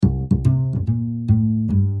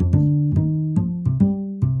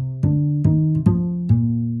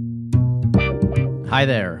Hi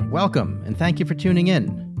there, welcome, and thank you for tuning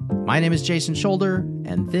in. My name is Jason Shoulder,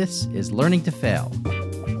 and this is Learning to Fail.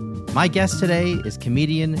 My guest today is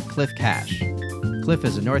comedian Cliff Cash. Cliff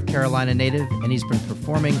is a North Carolina native, and he's been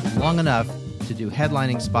performing long enough to do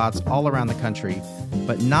headlining spots all around the country,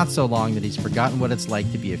 but not so long that he's forgotten what it's like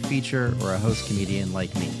to be a feature or a host comedian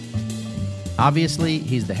like me. Obviously,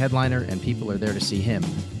 he's the headliner and people are there to see him,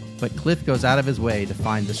 but Cliff goes out of his way to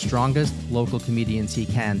find the strongest local comedians he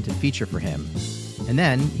can to feature for him. And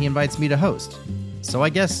then he invites me to host. So I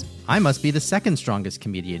guess I must be the second strongest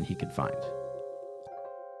comedian he could find.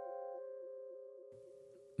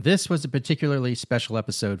 This was a particularly special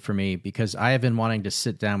episode for me because I have been wanting to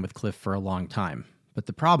sit down with Cliff for a long time. But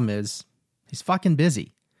the problem is, he's fucking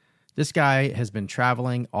busy. This guy has been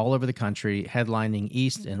traveling all over the country, headlining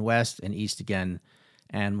East and West and East again.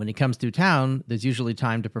 And when he comes through town, there's usually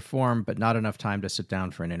time to perform, but not enough time to sit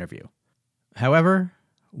down for an interview. However,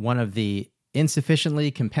 one of the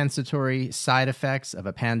insufficiently compensatory side effects of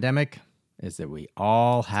a pandemic is that we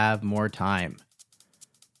all have more time.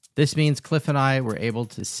 This means Cliff and I were able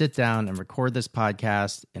to sit down and record this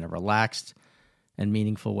podcast in a relaxed and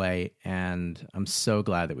meaningful way, and I'm so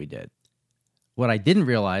glad that we did. What I didn't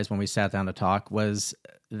realize when we sat down to talk was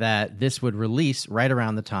that this would release right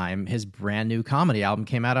around the time his brand new comedy album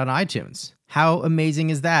came out on iTunes. How amazing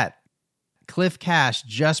is that? Cliff Cash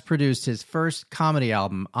just produced his first comedy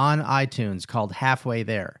album on iTunes called Halfway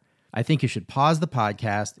There. I think you should pause the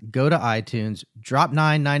podcast, go to iTunes, drop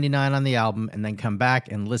 $9.99 on the album, and then come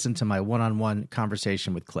back and listen to my one-on-one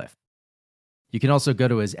conversation with Cliff. You can also go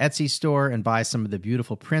to his Etsy store and buy some of the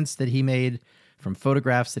beautiful prints that he made from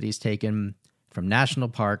photographs that he's taken from national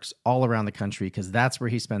parks all around the country, because that's where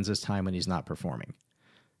he spends his time when he's not performing.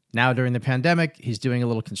 Now, during the pandemic, he's doing a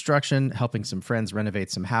little construction, helping some friends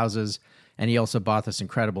renovate some houses, and he also bought this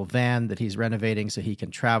incredible van that he's renovating so he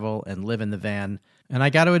can travel and live in the van. And I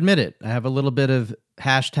got to admit it, I have a little bit of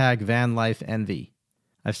 #van life envy.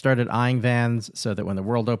 I've started eyeing vans so that when the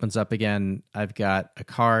world opens up again, I've got a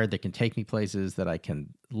car that can take me places that I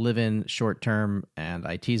can live in short term, and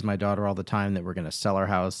I tease my daughter all the time that we're going to sell our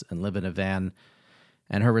house and live in a van.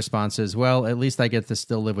 And her response is, well, at least I get to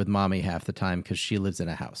still live with mommy half the time because she lives in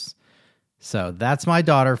a house. So that's my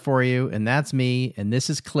daughter for you, and that's me, and this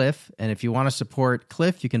is Cliff. And if you want to support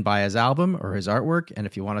Cliff, you can buy his album or his artwork. And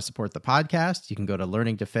if you want to support the podcast, you can go to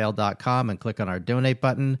learningtofail.com and click on our donate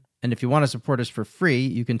button. And if you want to support us for free,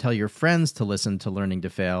 you can tell your friends to listen to Learning to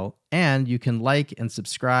Fail, and you can like and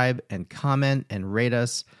subscribe and comment and rate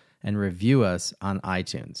us and review us on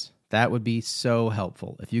iTunes. That would be so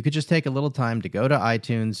helpful. If you could just take a little time to go to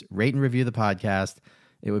iTunes, rate and review the podcast,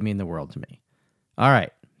 it would mean the world to me. All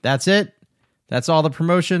right, that's it. That's all the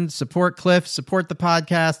promotion. Support Cliff, support the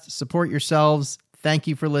podcast, support yourselves. Thank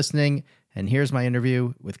you for listening. And here's my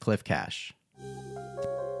interview with Cliff Cash.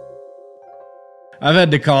 I've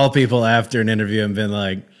had to call people after an interview and been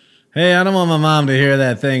like, hey, I don't want my mom to hear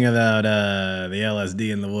that thing about the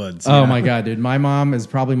LSD in the woods. Oh, my God, dude. My mom is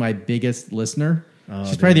probably my biggest listener.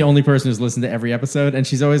 She's probably the only person who's listened to every episode. And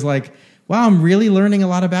she's always like, wow, I'm really learning a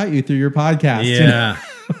lot about you through your podcast. Yeah.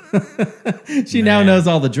 She now knows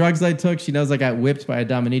all the drugs I took. She knows I got whipped by a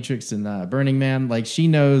dominatrix in Burning Man. Like, she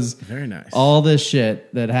knows Very nice. all this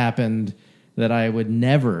shit that happened that I would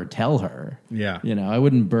never tell her. Yeah. You know, I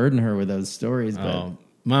wouldn't burden her with those stories. But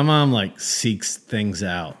My mom, like, seeks things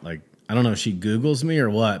out. Like, I don't know if she Googles me or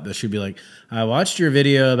what, but she'd be like, I watched your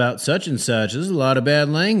video about such and such. There's a lot of bad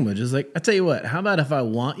language. It's like, I tell you what, how about if I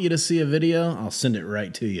want you to see a video, I'll send it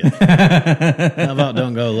right to you. How about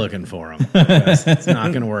don't go looking for them? It's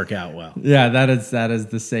not going to work out well. Yeah, that is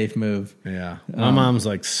the safe move. Yeah. My mom's,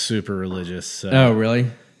 like, super religious. So. Oh,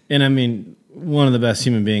 really? And, I mean, one of the best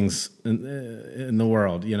human beings in the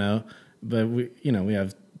world, you know. But, we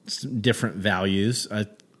have different values.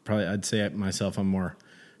 I'd say myself I'm more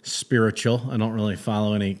spiritual. I don't really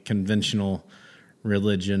follow any conventional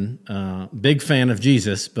religion. Big fan of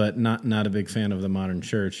Jesus, but not a big fan of the modern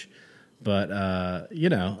church. But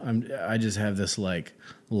I just have this like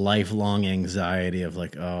lifelong anxiety of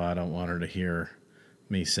like, oh, I don't want her to hear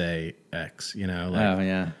me say X. You know, like, oh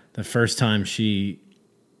yeah. The first time she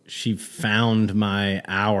found my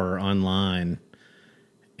hour online,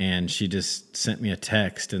 and she just sent me a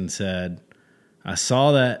text and said, I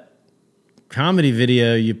saw that comedy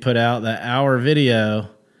video you put out, that hour video,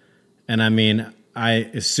 and I mean,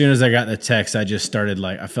 as soon as I got the text, I just started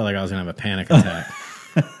like, I felt like I was gonna have a panic attack.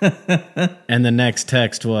 And the next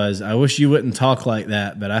text was, I wish you wouldn't talk like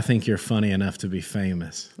that, but I think you're funny enough to be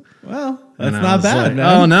famous. Well, that's not bad, like,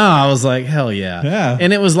 man. Oh no, I was like, hell yeah. Yeah.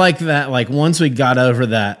 And it was like that, like once we got over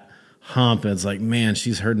that hump. It's like, man,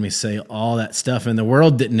 she's heard me say all that stuff, and the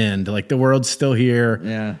world didn't end. Like the world's still here.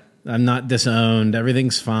 Yeah. I'm not disowned.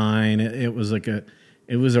 Everything's fine. It was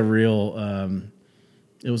a real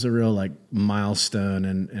like milestone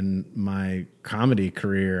in my comedy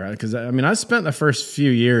career. Because I mean, I spent the first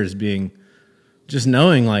few years being just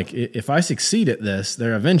knowing like if I succeed at this,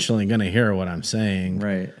 they're eventually going to hear what I'm saying.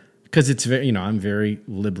 Right. Because it's very, I'm very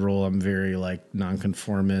liberal. I'm very like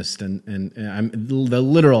nonconformist, and I'm the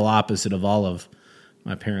literal opposite of all of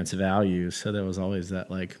my parents' values. So there was always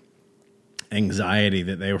that like anxiety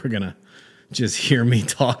that they were gonna just hear me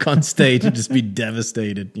talk on stage and just be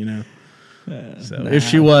devastated, So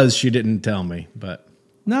if she didn't tell me, but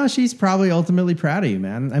No, she's probably ultimately proud of you,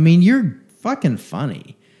 man. I mean, you're fucking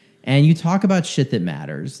funny. And you talk about shit that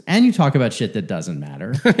matters, and you talk about shit that doesn't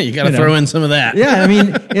matter. you got to throw in some of that. Yeah, I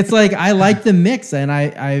mean, it's like I like the mix, and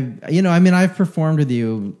I've performed with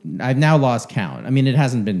you. I've now lost count. I mean, it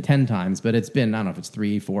hasn't been 10 times, but it's been, I don't know if it's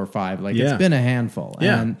 3, 4, 5. Like it's been a handful.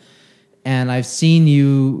 Yeah. And I've seen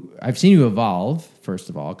you evolve.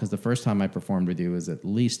 First of all, because the first time I performed with you was at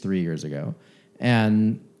least 3 years ago,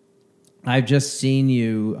 and I've just seen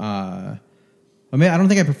you. I mean, I don't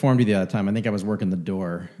think I performed with you that time. I think I was working the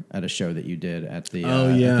door at a show that you did at the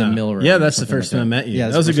at the Mill Room. Yeah, that's the first time I met you. Yeah,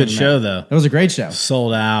 that was a good show, though. That was a great show.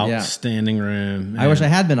 Sold out, standing room. I wish I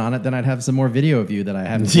had been on it. Then I'd have some more video of you that I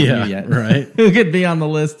haven't seen you yet. Right. Who could be on the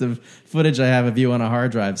list of footage I have of you on a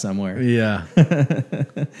hard drive somewhere. Yeah.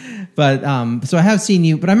 But so I have seen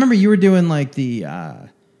you. But I remember you were doing like the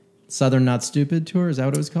Southern Not Stupid tour. Is that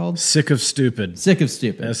what it was called? Sick of Stupid. Sick of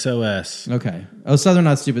Stupid. SOS. Okay. Oh, Southern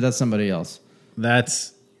Not Stupid. That's somebody else.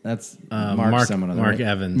 That's Mark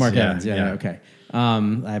Evans. Mark Evans. Yeah. Okay.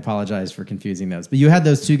 I apologize for confusing those. But you had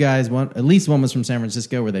those two guys. At least one was from San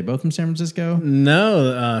Francisco. Were they both from San Francisco?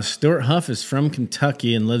 No. Stuart Huff is from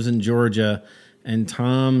Kentucky and lives in Georgia. And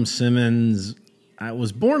Tom Simmons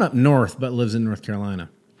was born up north but lives in North Carolina.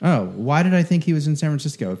 Oh, why did I think he was in San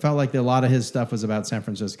Francisco? It felt like a lot of his stuff was about San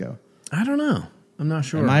Francisco. I don't know. I'm not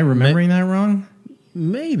sure. Am I remembering that wrong?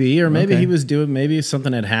 Maybe, or maybe he was maybe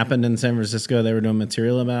something had happened in San Francisco they were doing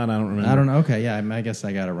material about. I don't remember. I don't know. Okay, yeah, I guess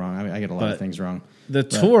I got it wrong. I get a lot of things wrong. The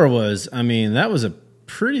tour was, that was a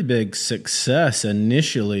pretty big success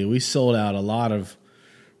initially. We sold out a lot of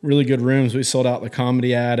really good rooms. We sold out the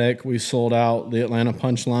Comedy Attic. We sold out the Atlanta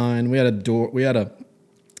Punchline. We had a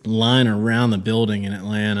line around the building in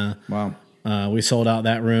Atlanta. Wow. We sold out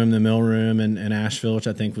that room, the Mill Room in Asheville, which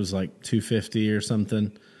I think was like 250 or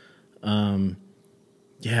something.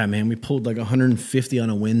 Yeah, man, we pulled like 150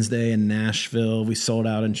 on a Wednesday in Nashville. We sold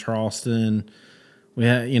out in Charleston. We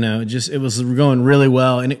had, it was going really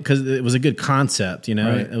well, and because it was a good concept,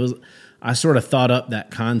 Right. I sort of thought up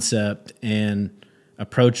that concept and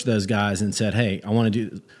approached those guys and said, hey, I want to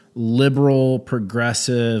do liberal,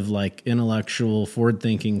 progressive, like intellectual,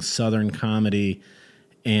 forward-thinking Southern comedy,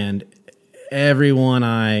 and everyone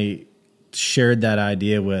I shared that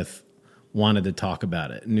idea with wanted to talk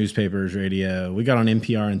about it. Newspapers, radio. We got on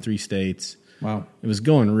NPR in 3 states. Wow. It was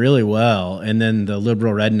going really well. And then the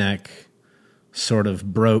liberal redneck sort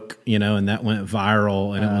of broke, and that went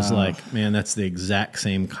viral. And it was like, man, that's the exact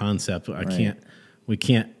same concept. We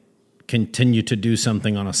can't continue to do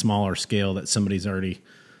something on a smaller scale that somebody's already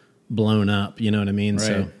blown up. You know what I mean?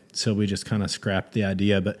 Right. So we just kind of scrapped the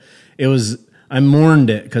idea. But I mourned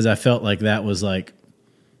it because I felt like that was like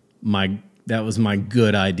that was my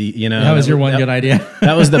good idea, That was your one good idea.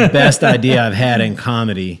 That was the best idea I've had in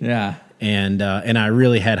comedy. Yeah. And I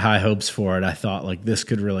really had high hopes for it. I thought like this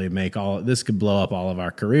could really this could blow up all of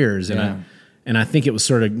our careers. And I think it was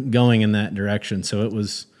sort of going in that direction. So it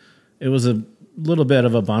was a little bit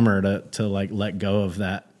of a bummer to like let go of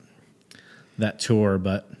that tour,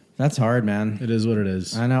 but that's hard, man. it is what it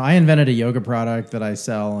is. I know. I invented a yoga product that I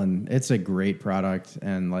sell, and it's a great product.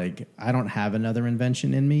 And like, I don't have another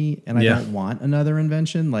invention in me, and I don't want another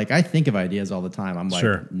invention. Like, I think of ideas all the time. I'm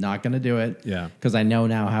like, not going to do it. Yeah. Because I know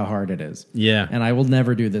now how hard it is. Yeah. And I will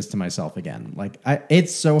never do this to myself again. Like,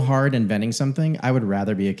 it's so hard inventing something. I would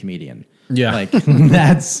rather be a comedian. Yeah. Like,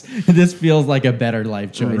 this feels like a better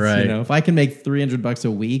life choice. Right. If I can make $300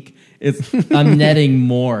 a week, I'm netting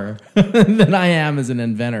more than I am as an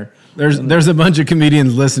inventor. There's a bunch of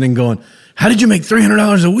comedians listening going, how did you make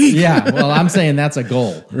 $300 a week? Yeah, well, I'm saying that's a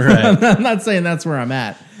goal. Right. I'm not saying that's where I'm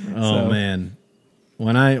at. Oh, man.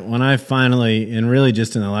 When I finally, and really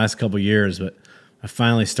just in the last couple of years, but I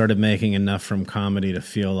finally started making enough from comedy to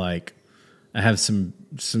feel like I have some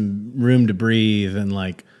room to breathe and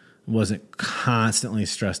like wasn't constantly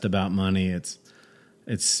stressed about money.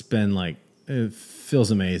 It's been like, it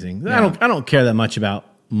feels amazing. Yeah. I don't care that much about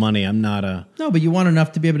money. I'm not a. No, but you want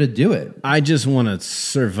enough to be able to do it. I just want to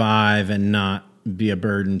survive and not be a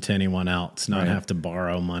burden to anyone else, not have to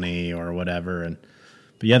borrow money or whatever.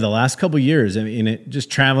 But yeah, the last couple of years, I mean, just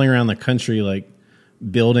traveling around the country, like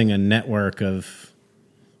building a network of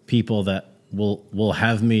people that will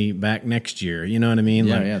have me back next year. You know what I mean?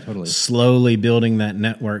 Yeah, totally. Slowly building that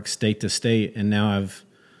network state to state, and now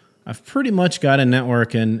I've pretty much got a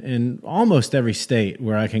network in almost every state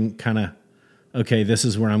where I can kind of, okay, this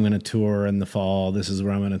is where I'm going to tour in the fall. This is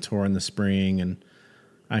where I'm going to tour in the spring, and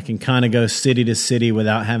I can kind of go city to city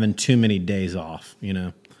without having too many days off, you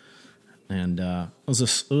know. And it was a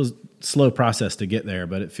slow process to get there,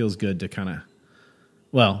 but it feels good to kind of,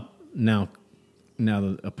 well, now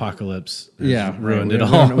the apocalypse has ruined it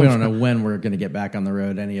all. We don't know when we're going to get back on the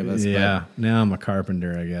road, any of us. Yeah, now I'm a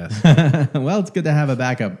carpenter, I guess. Well, it's good to have a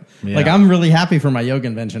backup. Yeah. Like, I'm really happy for my yoga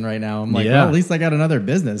convention right now. I'm like, well, at least I got another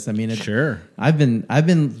business. I mean, sure. I've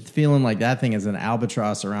been feeling like that thing is an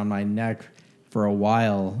albatross around my neck for a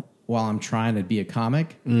while I'm trying to be a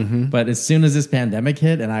comic. Mm-hmm. But as soon as this pandemic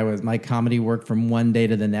hit and my comedy work from one day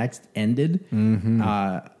to the next ended,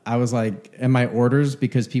 I was like, and my orders,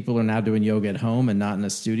 because people are now doing yoga at home and not in a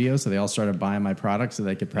studio, so they all started buying my product so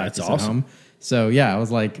they could practice at home. So yeah, I was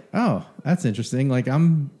like, oh, that's interesting. Like,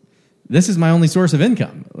 this is my only source of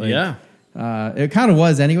income. Like, it kind of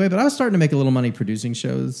was anyway, but I was starting to make a little money producing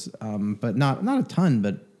shows, but not a ton,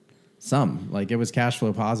 but some. Like, it was cash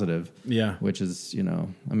flow positive. Yeah. Which is, I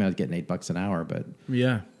mean, I was getting $8 an hour, but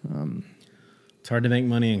yeah. It's hard to make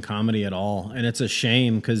money in comedy at all. And it's a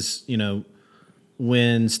shame because,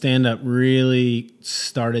 when stand-up really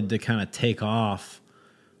started to kind of take off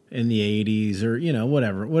in the 80s or,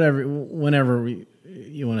 whenever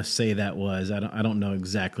you want to say that was, I don't know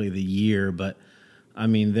exactly the year, but I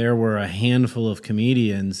mean, there were a handful of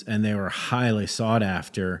comedians and they were highly sought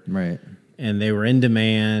after. Right. And they were in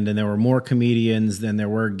demand, and there were more comedians than there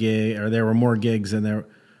were there were more gigs than there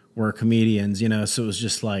were comedians, so it was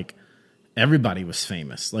just like everybody was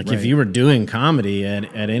famous. Like, if you were doing comedy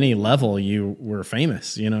at any level, you were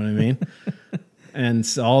famous, you know what I mean? And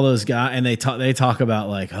so all those guys, and they talk about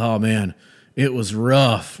like, oh man, it was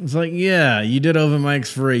rough. It's like, yeah, you did open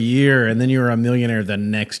mics for a year and then you were a millionaire the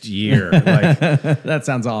next year. Like, that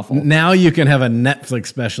sounds awful. Now you can have a Netflix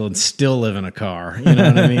special and still live in a car. You know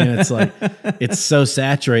what I mean? It's like, it's so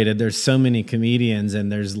saturated. There's so many comedians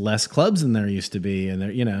and there's less clubs than there used to be. And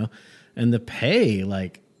there, and the pay,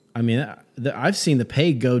 like, I mean, I've seen the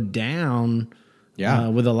pay go down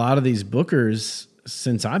with a lot of these bookers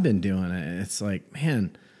since I've been doing it. It's like,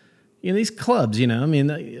 man, these clubs, I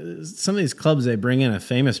mean, some of these clubs, they bring in a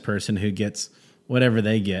famous person who gets whatever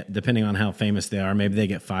they get, depending on how famous they are. Maybe they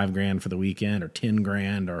get $5,000 for the weekend or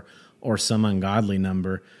 $10,000 or some ungodly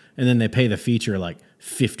number. And then they pay the feature like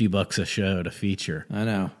 $50 a show to feature. I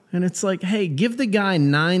know. And it's like, hey, give the guy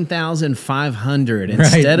 $9,500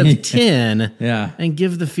 instead of 10, and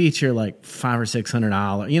give the feature like $500 or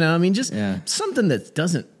 $600. I mean, just something that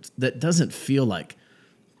doesn't feel like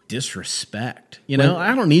disrespect. I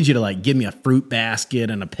don't need you to like give me a fruit basket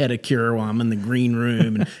and a pedicure while I'm in the green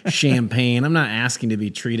room and champagne. I'm not asking to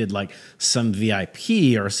be treated like some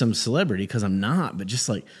VIP or some celebrity, because I'm not, but just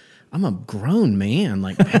like, I'm a grown man.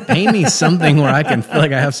 Like, pay me something where I can feel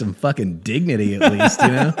like I have some fucking dignity at least,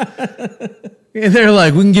 And they're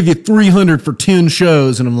like, we can give you $300 for 10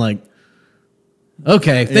 shows. And I'm like,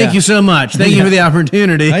 okay, thank you so much. Thank you for the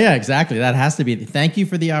opportunity. Oh, yeah, exactly. That has to be. Thank you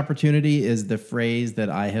for the opportunity is the phrase that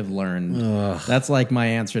I have learned. Ugh. That's like my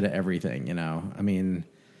answer to everything, I mean,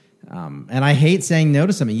 and I hate saying no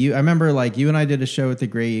to something. I remember like you and I did a show at the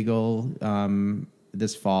Grey Eagle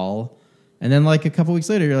this fall. And then like a couple weeks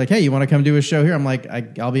later, you're like, hey, you want to come do a show here? I'm like,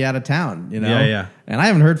 I'll be out of town, Yeah. And I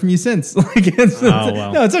haven't heard from you since. Like,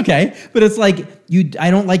 no, it's okay. But it's like, I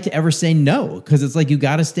don't like to ever say no, because it's like you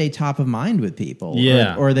got to stay top of mind with people.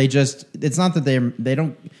 Yeah. Or they just, it's not that they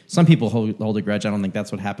don't, some people hold a grudge. I don't think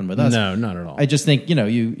that's what happened with us. No, not at all. I just think,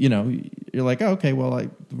 you're like, oh, okay, well,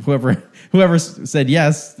 whoever said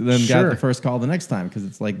yes, then got the first call the next time, because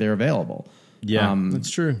it's like they're available. Yeah, that's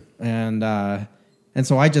true. And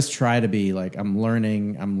so I just try to be like, I'm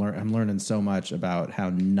learning so much about how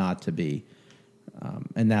not to be.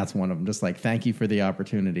 And that's one of them. Just like, thank you for the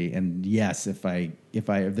opportunity. And yes, if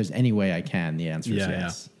there's any way I can, the answer is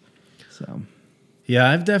yes. Yeah. So, yeah,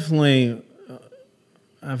 I've definitely,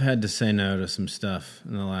 I've had to say no to some stuff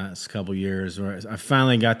in the last couple years where I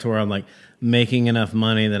finally got to where I'm like making enough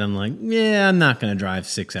money that I'm like, yeah, I'm not going to drive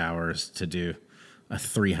 6 hours to do a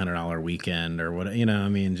 $300 weekend or what, I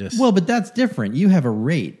mean, just. Well, but that's different. You have a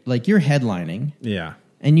rate, like you're headlining. Yeah.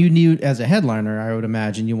 And you need, as a headliner, I would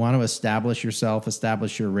imagine you want to establish yourself,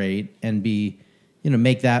 establish your rate, and be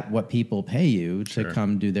make that what people pay you to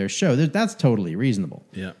come do their show. That's totally reasonable.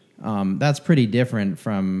 Yeah. That's pretty different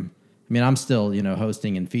from, I'm still,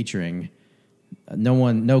 hosting and featuring.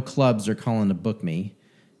 No clubs are calling to book me,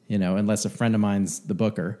 unless a friend of mine's the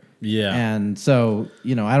booker. Yeah. And so,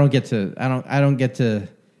 I don't get to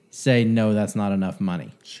say, no, that's not enough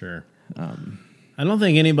money. Sure. I don't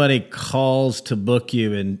think anybody calls to book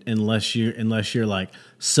you unless you're like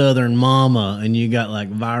Southern Mama and you got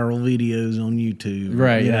like viral videos on YouTube.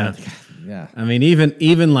 Right. You Yeah. know? Yeah. I mean,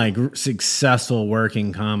 even like successful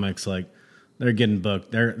working comics, like they're getting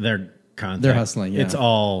booked. They're contact. They're hustling. Yeah. It's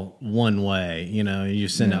all one way. You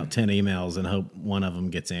send out 10 emails and hope one of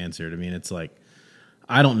them gets answered. I mean, it's like,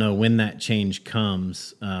 I don't know when that change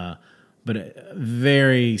comes, but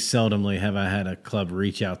very seldomly have I had a club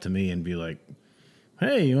reach out to me and be like,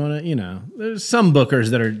 hey, you want to, there's some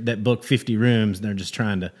bookers that book 50 rooms and they're just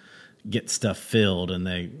trying to get stuff filled and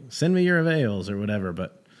they send me your avails or whatever.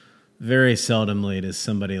 But very seldomly does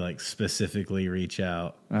somebody like specifically reach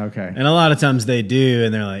out. Okay. And a lot of times they do.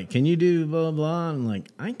 And they're like, can you do blah, blah, blah? And I'm like,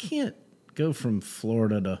 I can't go from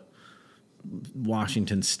Florida to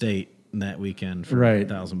Washington State that weekend for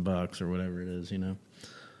 $1,000 or whatever it is,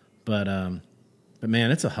 But man,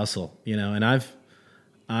 it's a hustle, and I've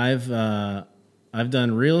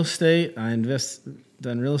done real estate.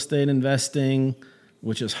 Done real estate investing,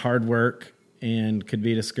 which is hard work and could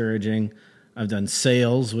be discouraging. I've done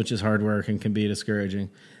sales, which is hard work and can be discouraging.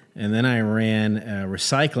 And then I ran a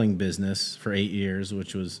recycling business for 8 years,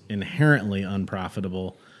 which was inherently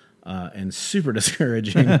unprofitable and super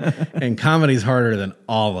discouraging. And comedy's harder than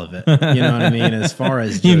all of it. You know what I mean? As far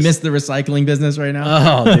as you miss the recycling business right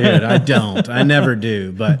now? Oh, dude, I don't. I never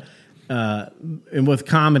do. But and with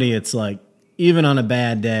comedy, it's like, even on a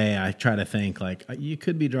bad day, I try to think like you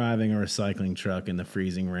could be driving a recycling truck in the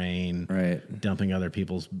freezing rain, right? Dumping other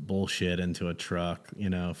people's bullshit into a truck,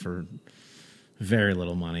 for very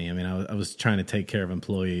little money. I mean, I was trying to take care of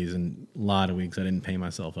employees, and a lot of weeks I didn't pay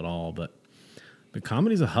myself at all. But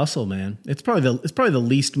comedy's a hustle, man. It's probably the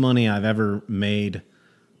least money I've ever made,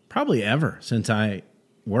 probably ever since I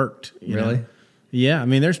worked. Really? Yeah, I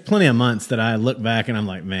mean, there's plenty of months that I look back and I'm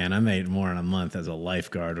like, man, I made more in a month as a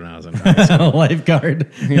lifeguard when I was in high school.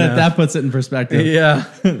 Lifeguard. That puts it in perspective. Yeah.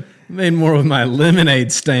 Made more with my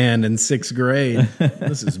lemonade stand in 6th grade.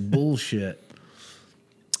 This is bullshit.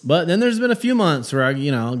 But then there's been a few months where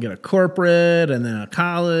I'll get a corporate and then a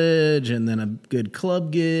college and then a good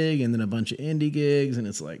club gig and then a bunch of indie gigs. And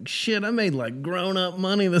it's like, shit, I made like grown up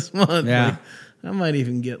money this month. Yeah. Like, I might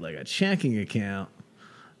even get like a checking account.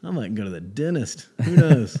 I might go to the dentist. Who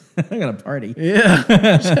knows? I got a party. Yeah.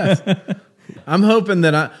 I'm hoping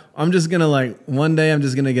that I'm just going to one day I'm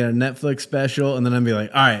just going to get a Netflix special and then I'm be like,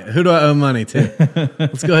 all right, who do I owe money to?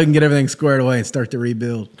 Let's go ahead and get everything squared away and start to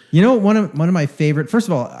rebuild. One of my favorite, first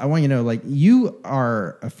of all, I want you to know, you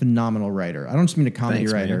are a phenomenal writer. I don't just mean a comedy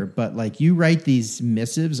writer, man. But you write these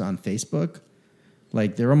missives on Facebook.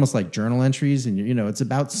 They're almost like journal entries and it's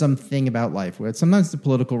about something about life. Sometimes it's a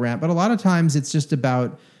political rant, but a lot of times it's just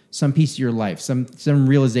about some piece of your life, some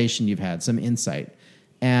realization you've had, some insight.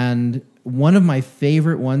 And one of my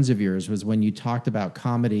favorite ones of yours was when you talked about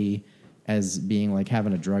comedy as being like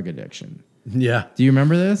having a drug addiction. Yeah. Do you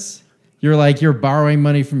remember this? You're borrowing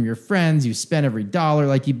money from your friends. You spent every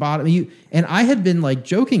dollar, you bought it. And I had been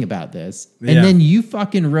joking about this. And then you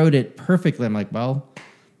fucking wrote it perfectly. I'm like, well,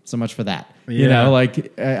 so much for that. Yeah. I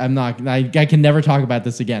can never talk about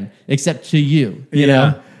this again, except to you, you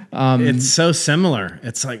know? It's so similar.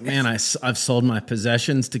 It's like, man, I've sold my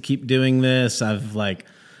possessions to keep doing this.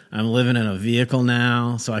 I'm living in a vehicle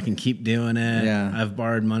now, so I can keep doing it. Yeah. I've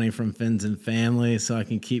borrowed money from friends and family, so I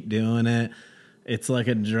can keep doing it. It's like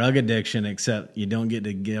a drug addiction, except you don't get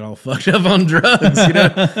to get all fucked up on drugs.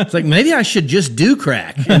 It's like, maybe I should just do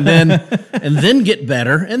crack and then get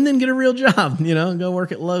better and then get a real job. Go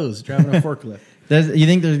work at Lowe's driving a forklift. You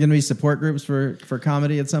think there's going to be support groups for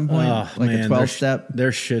comedy at some point? Oh, a 12-step?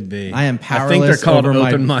 There should be. I am powerless. I think they're called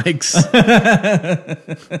open mics.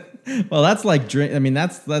 Well, that's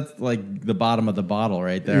that's like the bottom of the bottle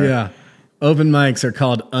right there. Yeah. Open mics are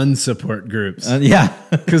called unsupport groups. Yeah.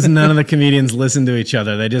 Because none of the comedians listen to each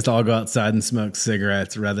other. They just all go outside and smoke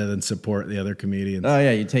cigarettes rather than support the other comedians. Oh,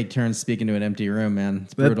 yeah. You take turns speaking to an empty room, man.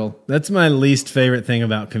 It's brutal. That's my least favorite thing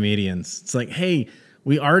about comedians. It's like, hey,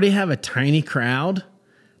 we already have a tiny crowd.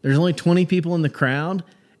 There's only 20 people in the crowd,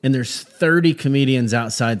 and there's 30 comedians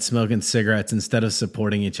outside smoking cigarettes instead of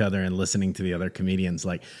supporting each other and listening to the other comedians.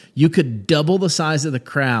 You could double the size of the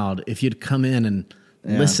crowd if you'd come in and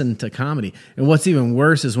listen to comedy. And what's even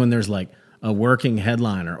worse is when there's a working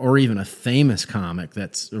headliner or even a famous comic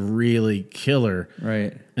that's really killer,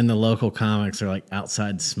 Right. and the local comics are like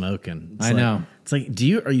outside smoking. I know. It's like,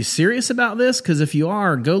 are you serious about this? Because if you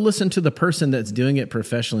are, go listen to the person that's doing it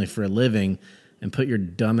professionally for a living and put your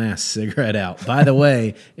dumbass cigarette out. By the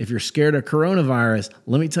way, if you're scared of coronavirus,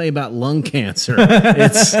 let me tell you about lung cancer.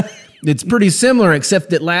 It's pretty similar,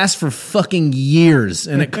 except it lasts for fucking years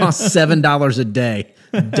and it costs $7 a day.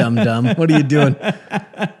 Dum. What are you doing?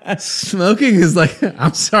 Smoking is like,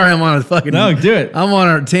 I'm sorry, I'm on a fucking... No, do it. I'm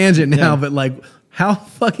on a tangent now, Yeah. but like, how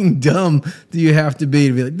fucking dumb do you have to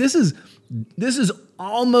be like, this is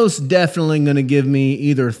almost definitely going to give me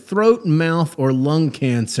either throat, mouth, or lung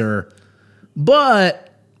cancer,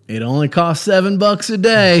 but it only costs $7 a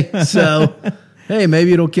day. So, hey,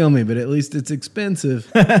 maybe it'll kill me, but at least it's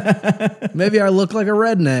expensive. Maybe I look like a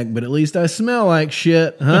redneck, but at least I smell like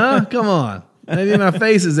shit. Huh? Come on. Maybe my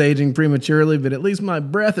face is aging prematurely, but at least my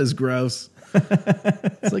breath is gross.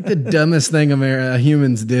 It's like the dumbest thing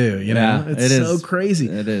humans do, you know? Yeah, It's it so is. crazy.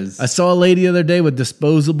 It is. I saw a lady the other day with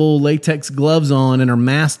disposable latex gloves on and her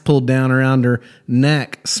mask pulled down around her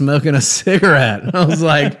neck, smoking a cigarette. I was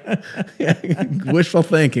like, wishful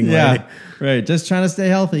thinking, lady. Yeah. Right. Just trying to stay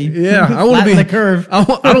healthy. Yeah, I want to be Flatten the curve. I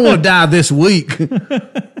don't want to die this week.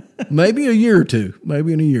 Maybe a year or two.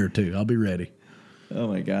 Maybe in a year or two, I'll be ready. Oh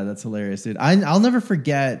my God, that's hilarious, dude. I'll never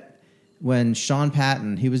forget when Sean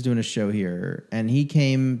Patton, he was doing a show here, and he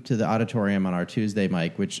came to the auditorium on our Tuesday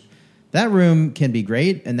mic, which that room can be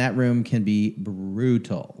great, and that room can be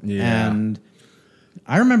brutal. Yeah. And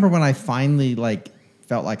I remember when I finally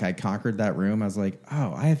felt like I conquered that room, I was like,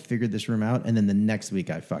 oh, I have figured this room out. And then the next week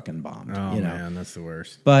I fucking bombed. Oh, you know? man, that's the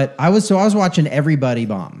worst. But I was watching everybody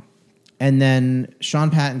bomb. And then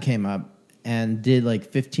Sean Patton came up and did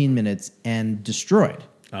like 15 minutes and destroyed.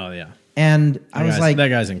 Oh, yeah. And I was like, that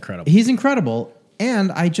guy's incredible. he's incredible.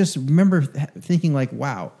 And I just remember thinking like,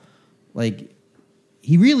 wow, like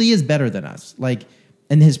he really is better than us. Like,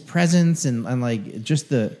 and his presence and like just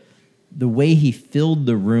the way he filled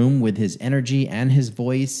the room with his energy and his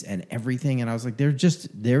voice and everything. And I was like,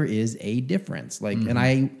 there is a difference. Like,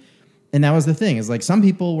 and that was the thing is like some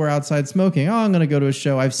people were outside smoking. Oh, I'm going to go to a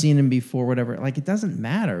show. I've seen him before, whatever. Like, it doesn't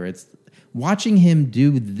matter. It's watching him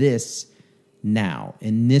do this now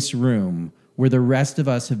in this room where the rest of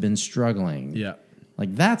us have been struggling. Yeah.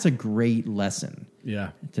 Like, that's a great lesson.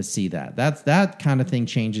 Yeah. To see that kind of thing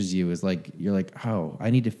changes you is like, you're like, oh, I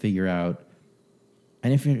need to figure out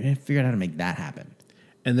out how to make that happen.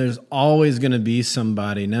 And there's always going to be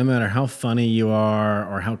somebody, no matter how funny you are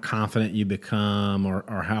or how confident you become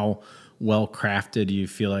or how well crafted you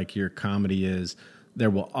feel like your comedy is, there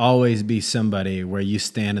will always be somebody where you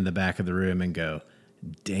stand in the back of the room and go,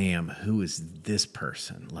 damn, who is this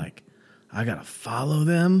person? Like, I got to follow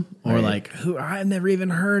them? Or Right. like, I've never even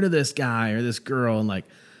heard of this guy or this girl. And like,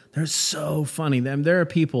 they're so funny. There are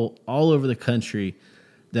people all over the country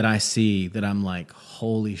that I see that I'm like,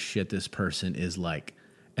 holy shit, this person is like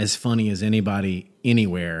as funny as anybody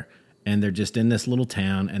anywhere. And they're just in this little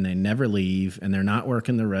town and they never leave and they're not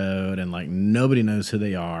working the road and like nobody knows who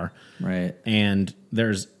they are. Right. And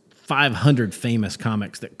there's 500 famous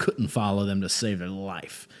comics that couldn't follow them to save their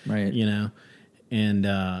life. Right. You know?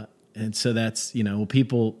 And so that's, you know,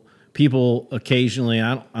 people occasionally,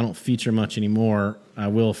 I don't feature much anymore. I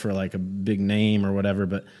will for like a big name or whatever,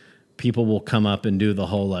 but people will come up and do the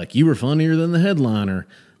whole like, you were funnier than the headliner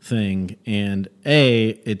thing. And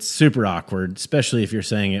it's super awkward, especially if you're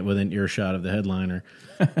saying it within earshot of the headliner.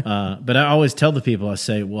 But I always tell the people, I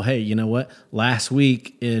say, well, hey, you know what? Last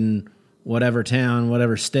week in whatever town,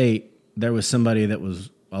 whatever state, there was somebody that was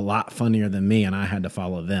a lot funnier than me and I had to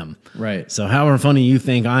follow them. Right. So however funny you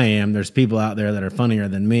think I am, there's people out there that are funnier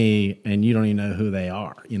than me and you don't even know who they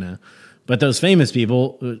are, you know. But those famous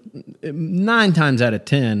people, 9 times out of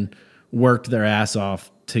 10, worked their ass off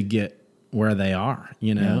to get where they are,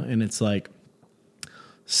 you know. Yeah. And it's like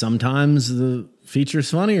sometimes the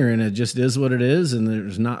feature's funnier and it just is what it is and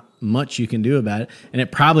there's not much you can do about it. And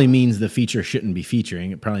it probably means the feature shouldn't be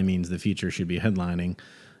featuring. It probably means the feature should be headlining.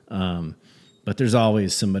 But there's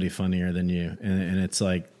always somebody funnier than you. And it's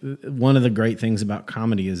like one of the great things about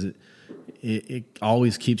comedy is it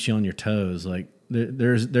always keeps you on your toes. Like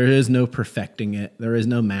there is no perfecting it. There is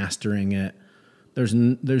no mastering it. There's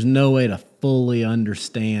no way to fully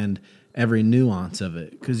understand every nuance of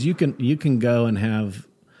it, because you can go and have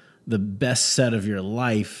the best set of your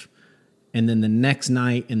life, and then the next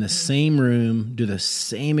night in the same room do the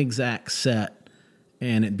same exact set,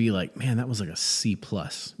 and it'd be like, man, that was like a C+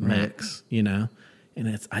 max, you know. And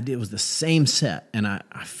it was the same set, and I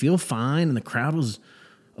feel fine, and the crowd was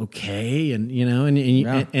okay, and you know, and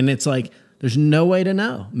it's like there's no way to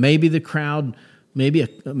know. Maybe the crowd, maybe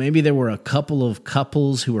there were a couple of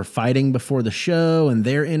couples who were fighting before the show, and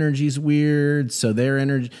their energy's weird, so their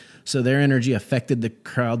energy affected the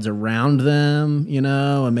crowds around them,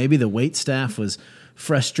 and maybe the wait staff was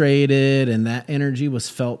frustrated, and that energy was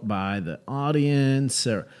felt by the audience,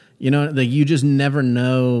 or you just never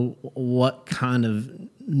know what kind of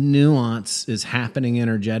nuance is happening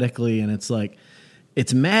energetically, and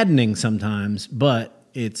it's maddening sometimes, but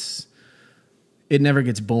it never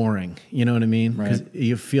gets boring. You know what I mean? Because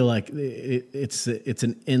you feel like it's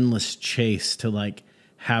an endless chase to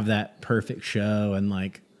have that perfect show,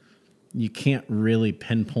 and you can't really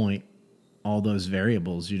pinpoint all those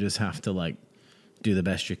variables. You just have to do the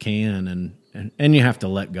best you can, and you have to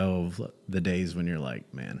let go of the days when you're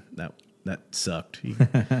like, man, that sucked.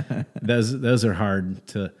 Those are hard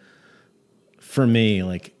to. For me,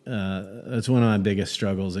 that's one of my biggest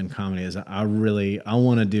struggles in comedy is I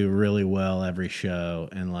want to do really well every show,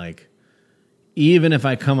 and even if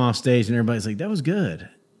I come off stage and everybody's like, that was good,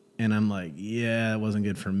 and I'm like, yeah, it wasn't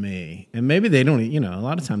good for me, and maybe they don't, a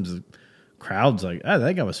lot of times the crowd's like, oh,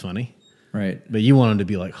 that guy was funny, right? But you want them to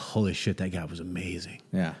be like, holy shit, that guy was amazing,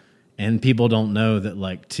 yeah. And people don't know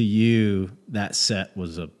that to you that set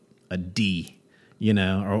was a D.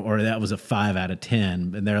 Or that was a 5 out of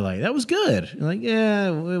 10, and they're like, that was good. You're like, yeah,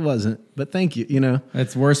 it wasn't, but thank you.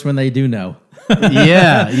 It's worse when they do know.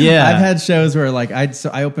 Yeah. I've had shows where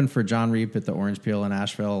I opened for John Reap at the Orange Peel in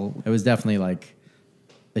Asheville. It was definitely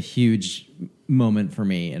a huge moment for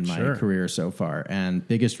me in my career so far, and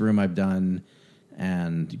biggest room I've done,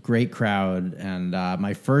 and great crowd. And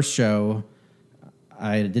my first show,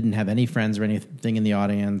 I didn't have any friends or anything in the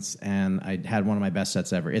audience, and I had one of my best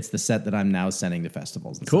sets ever. It's the set that I'm now sending to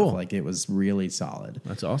festivals and cool. stuff. It was really solid.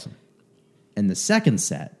 That's awesome. And the second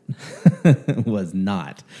set was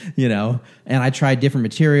not, and I tried different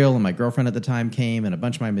material, and my girlfriend at the time came, and a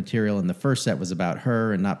bunch of my material in the first set was about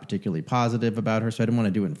her and not particularly positive about her, so I didn't want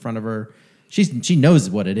to do it in front of her. She knows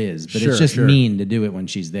what it is, but it's just mean to do it when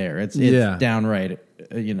she's there. It's downright,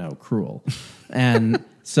 cruel. And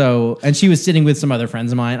and she was sitting with some other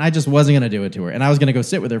friends of mine. I just wasn't going to do it to her, and I was going to go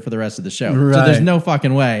sit with her for the rest of the show. Right. So there's no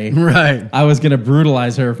fucking way. Right. I was going to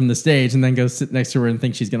brutalize her from the stage and then go sit next to her and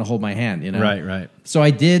think she's going to hold my hand. Right. So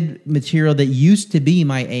I did material that used to be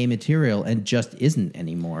my A material and just isn't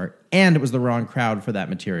anymore, and it was the wrong crowd for that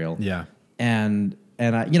material. Yeah. And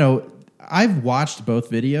I, I've watched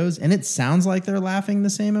both videos, and it sounds like they're laughing the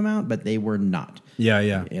same amount, but they were not.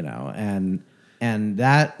 Yeah. And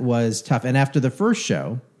that was tough. And after the first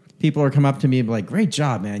show, people are come up to me and be like, great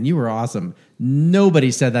job, man. You were awesome. Nobody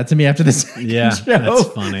said that to me after the second show. That's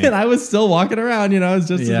funny. And I was still walking around, I was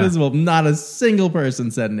just as visible. Not a single person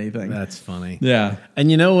said anything. That's funny. Yeah. And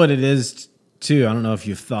you know what it is, too? I don't know if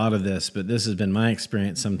you've thought of this, but this has been my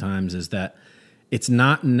experience sometimes, is that it's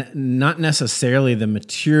not necessarily the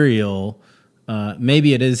material.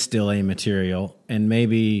 Maybe it is still a material, and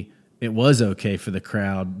maybe it was okay for the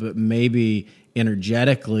crowd, but maybe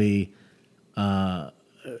energetically,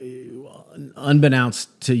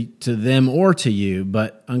 unbeknownst to them or to you,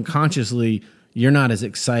 but unconsciously, you're not as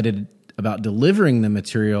excited about delivering the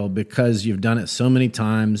material because you've done it so many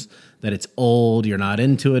times that it's old, you're not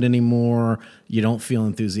into it anymore, you don't feel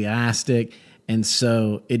enthusiastic, and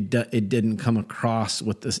so it didn't come across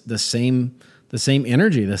with the same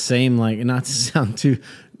energy, the same, not to sound too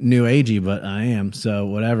new agey, but I am, so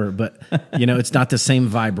whatever. But it's not the same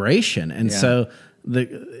vibration, and so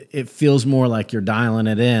it feels more like you're dialing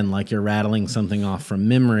it in, like you're rattling something off from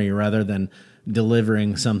memory, rather than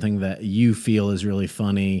delivering something that you feel is really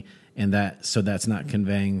funny, and that's not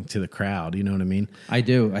conveying to the crowd. You know what I mean? I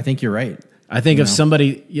do. I think you're right. I think if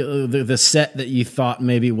somebody, the set that you thought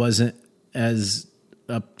maybe wasn't as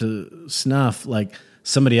up to snuff,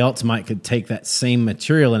 somebody else could take that same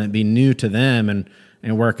material and it be new to them,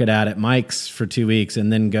 and work it out at Mike's for 2 weeks,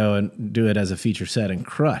 and then go and do it as a feature set and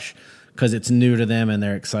crush, because it's new to them and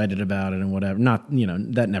they're excited about it and whatever. Not,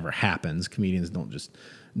 that never happens. Comedians don't just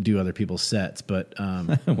do other people's sets, but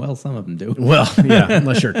well, some of them do. Well, yeah,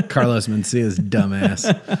 unless you're Carlos Mencia's dumbass.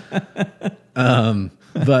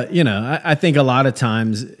 But I think a lot of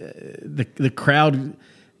times the crowd,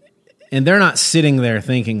 and they're not sitting there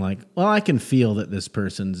thinking well, I can feel that this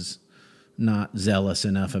person's not zealous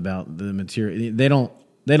enough about the material. They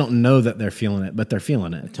don't know that they're feeling it, but they're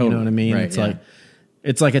feeling it. Totally. You know what I mean? Right,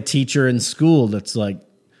 it's like a teacher in school that's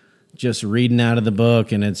just reading out of the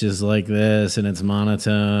book, and it's just like this, and it's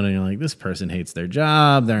monotone, and you're like, this person hates their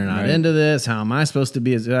job, they're not into this, how am I supposed to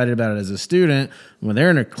be excited about it as a student when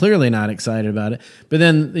they're clearly not excited about it? But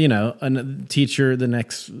then a teacher, the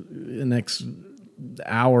next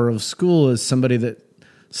hour of school is somebody that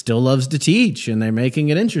still loves to teach, and they're making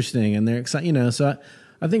it interesting, and they're excited. You know, so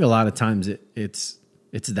I think a lot of times it's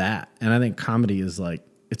that, and I think comedy is like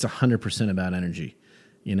it's 100% about energy.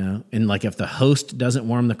 You know, and like if the host doesn't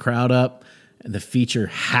warm the crowd up, the feature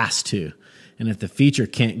has to. And if the feature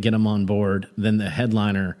can't get them on board, then the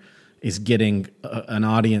headliner is getting an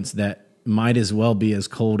audience that might as well be as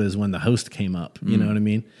cold as when the host came up. You know what I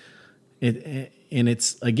mean? And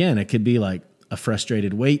it's, again, it could be like a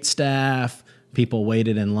frustrated wait staff. People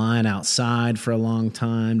waited in line outside for a long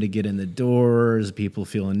time to get in the doors. People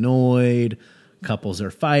feel annoyed. Couples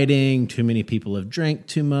are fighting. Too many people have drank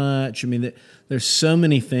too much. I mean, there's so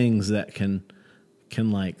many things that can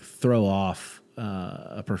like throw off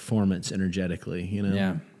a performance energetically. You know,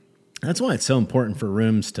 Yeah. That's why it's so important for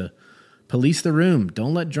rooms to police the room.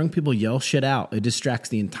 Don't let drunk people yell shit out. It distracts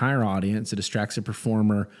the entire audience. It distracts the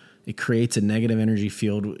performer. It creates a negative energy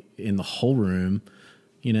field in the whole room.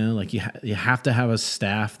 You know, like you have to have a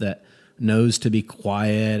staff that knows to be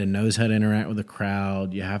quiet and knows how to interact with the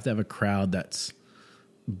crowd. You have to have a crowd that's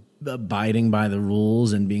abiding by the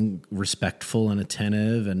rules and being respectful and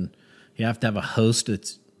attentive. And you have to have a host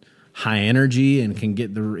that's high energy and can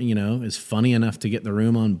get is funny enough to get the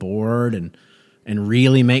room on board and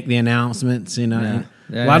really make the announcements. You know,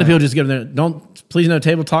 a lot of people just give them please no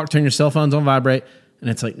table talk, turn your cell phones on vibrate. And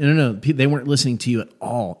it's like, no, they weren't listening to you at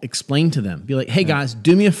all. Explain to them. Be like, hey guys,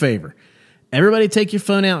 do me a favor. Everybody take your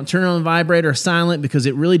phone out and turn it on vibrate or silent because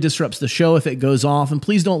it really disrupts the show if it goes off. And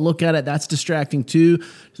please don't look at it. That's distracting too.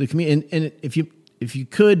 So and if you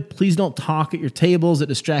could, please don't talk at your tables. It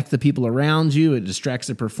distracts the people around you. It distracts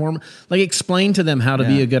the performer. Like, explain to them how to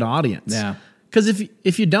be a good audience. Yeah. Because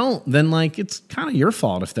if you don't, then like it's kind of your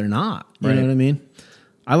fault if they're not. You know what I mean?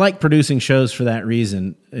 I like producing shows for that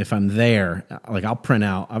reason. If I'm there, like I'll print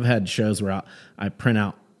out. I've had shows where I print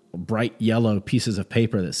out bright yellow pieces of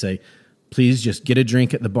paper that say, please just get a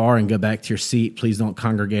drink at the bar and go back to your seat. Please don't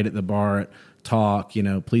congregate at the bar, talk,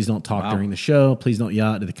 please don't talk during the show. Please don't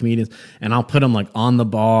yell at the comedians. And I'll put them like on the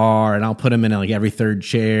bar, and I'll put them in like every third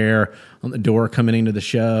chair on the door coming into the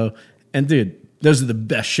show. And dude, those are the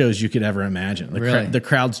best shows you could ever imagine. The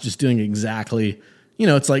crowd's just doing exactly,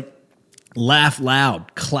 it's like laugh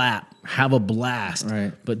loud, clap, have a blast,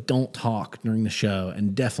 but don't talk during the show,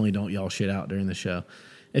 and definitely don't yell shit out during the show.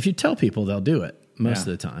 If you tell people, they'll do it. Most of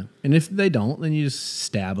the time. And if they don't, then you just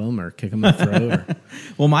stab them or kick them in the throat.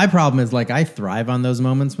 Well, my problem is like I thrive on those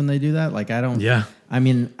moments when they do that. Like I don't. Yeah. I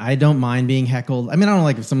mean, I don't mind being heckled. I mean, I don't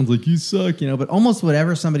like if someone's like, you suck, but almost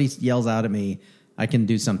whatever somebody yells out at me, I can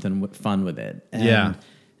do something fun with it. And,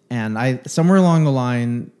 And I, somewhere along the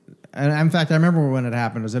line, and in fact, I remember when it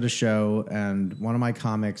happened, I was at a show and one of my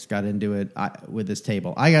comics got into it with this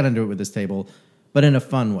table. I got into it with this table, but in a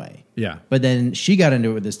fun way. Yeah. But then she got into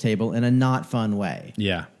it with this table in a not fun way.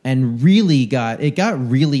 Yeah. And really got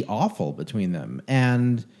really awful between them.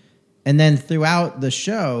 And then throughout the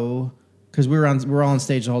show, because we're all on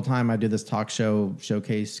stage the whole time, I do this talk show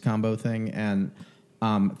showcase combo thing, and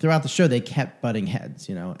throughout the show they kept butting heads,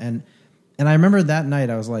 And I remember that night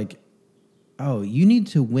I was like, oh, you need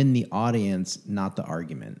to win the audience, not the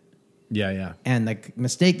argument. Yeah. And the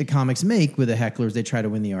mistake the comics make with the hecklers, they try to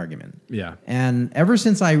win the argument. Yeah. And ever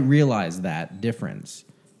since I realized that difference,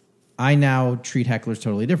 I now treat hecklers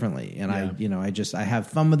totally differently. And I have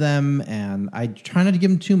fun with them, and I try not to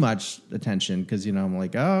give them too much attention because, I'm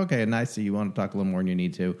like, oh, okay, nice. So you want to talk a little more than you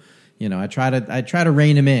need to. I try to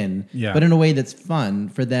rein them in, but in a way that's fun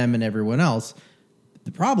for them and everyone else.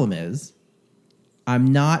 The problem is,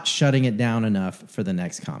 I'm not shutting it down enough for the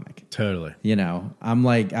next comic. Totally.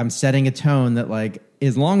 I'm setting a tone that like,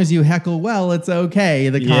 as long as you heckle well, it's okay.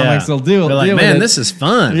 The comics will do it. They're like, man, this is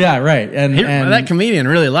fun. Yeah, right. And that comedian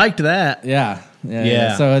really liked that. Yeah.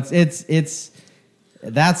 So it's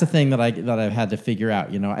that's the thing that I've had to figure out,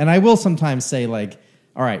 And I will sometimes say like,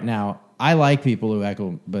 all right, now I like people who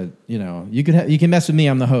heckle, but you can mess with me.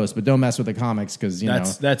 I'm the host, but don't mess with the comics because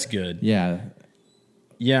that's good. Yeah.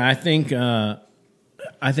 Yeah, I think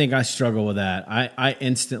I struggle with that. I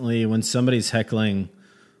instantly, when somebody's heckling,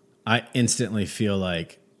 I instantly feel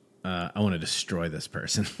like I want to destroy this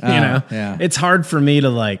person. Yeah. It's hard for me to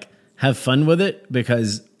like have fun with it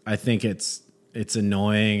because I think it's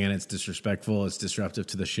annoying and it's disrespectful. It's disruptive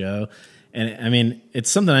to the show, and I mean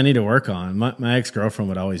it's something I need to work on. My ex-girlfriend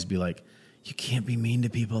would always be like, "You can't be mean to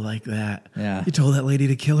people like that. Yeah. You told that lady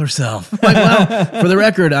to kill herself." Like, well, for the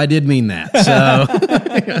record, I did mean that.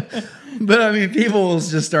 So. But I mean, people will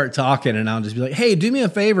just start talking, and I'll just be like, "Hey, do me a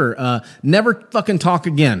favor. Never fucking talk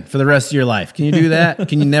again for the rest of your life. Can you do that?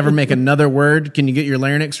 Can you never make another word? Can you get your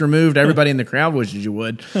larynx removed? Everybody in the crowd wishes you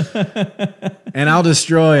would." And I'll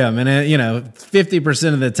destroy them. And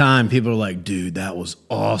 50% of the time, people are like, "Dude, that was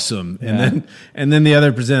awesome." And then the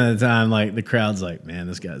other percent of the time, like the crowd's like, "Man,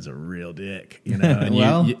 this guy's a real dick,"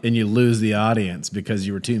 And you lose the audience because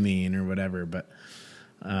you were too mean or whatever. But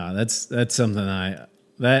that's something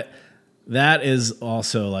that is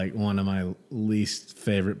also like one of my least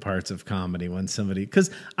favorite parts of comedy, when somebody, because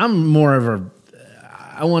I'm more of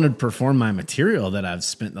I want to perform my material that I've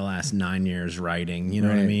spent the last 9 years writing. You know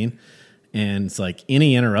what I mean? And it's like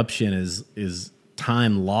any interruption is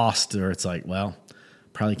time lost, or it's like, well,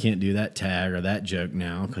 probably can't do that tag or that joke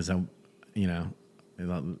now because I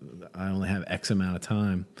only have X amount of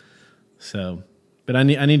time. So, but I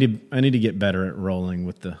need to get better at rolling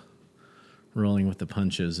with the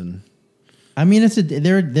punches. And I mean,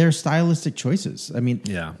 they're stylistic choices. I mean,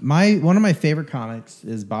 one of my favorite comics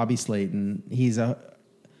is Bobby Slayton.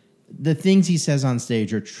 The things he says on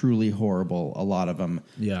stage are truly horrible, a lot of them.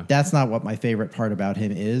 Yeah. That's not what my favorite part about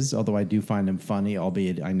him is, although I do find him funny,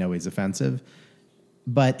 albeit I know he's offensive.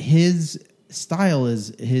 But his style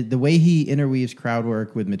the way he interweaves crowd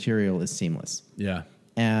work with material is seamless. Yeah.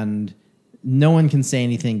 And no one can say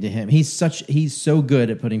anything to him. He's so good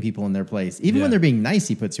at putting people in their place. Even when they're being nice,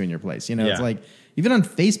 he puts you in your place. It's like, even on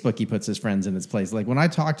Facebook, he puts his friends in his place. Like when I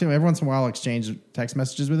talk to him, every once in a while I'll exchange text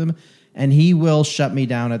messages with him, and he will shut me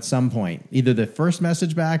down at some point, either the first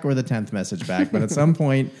message back or the 10th message back. But at some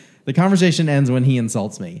point, the conversation ends when he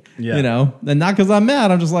insults me, and not because I'm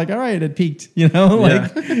mad. I'm just like, all right, it peaked,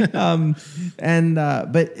 but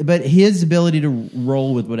his ability to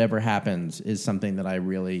roll with whatever happens is something that I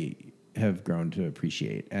really have grown to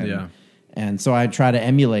appreciate. And so I try to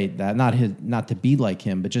emulate that, not to be like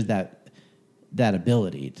him, but just that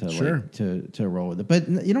ability to to roll with it. But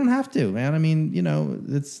you don't have to, man. I mean,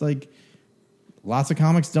 it's like lots of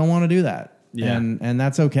comics don't want to do that. Yeah. And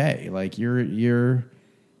that's okay. Like you're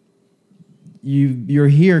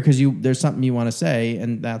here because there's something you want to say,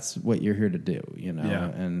 and that's what you're here to do,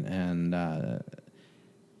 and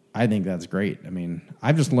I think that's great. I mean,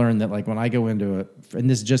 I've just learned that like when I go into and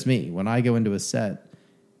this is just me, when I go into a set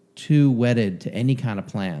too wedded to any kind of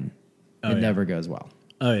plan, it never goes well.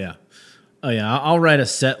 Oh yeah. I'll write a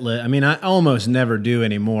set list. I mean, I almost never do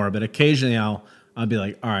anymore, but occasionally I'll be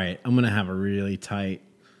like, all right, I'm going to have a really tight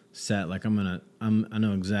set. Like I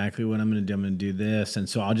know exactly what I'm going to do. I'm going to do this. And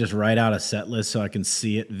so I'll just write out a set list so I can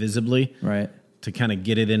see it visibly. Right. To kind of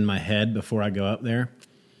get it in my head before I go up there.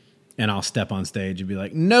 And I'll step on stage and be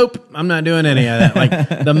like, nope, I'm not doing any of that.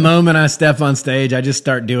 Like the moment I step on stage, I just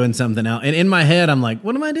start doing something else. And in my head, I'm like,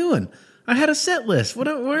 what am I doing? I had a set list. What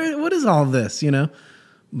is all this,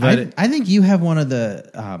 But I think you have one of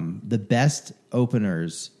the best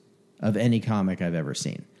openers of any comic I've ever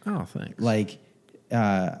seen. Oh, thanks. Like,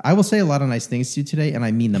 I will say a lot of nice things to you today, and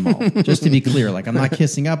I mean them all. Just to be clear, like I'm not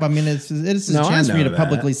kissing up. I mean, it's a chance for me to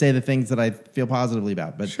publicly say the things that I feel positively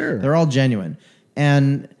about. But they're all genuine.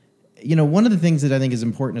 And one of the things that I think is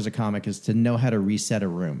important as a comic is to know how to reset a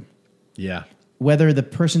room. Yeah. Whether the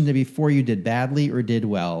person before you did badly or did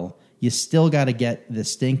well, you still got to get the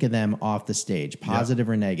stink of them off the stage, positive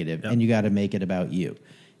or negative, and you got to make it about you.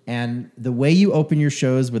 And the way you open your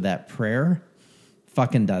shows with that prayer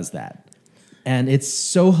fucking does that. And it's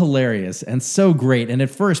so hilarious and so great. And at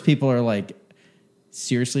first people are like,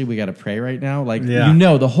 seriously, we got to pray right now? Like,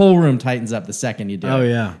 the whole room tightens up the second you do it. Oh,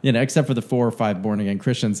 yeah. Except for the 4 or 5 born-again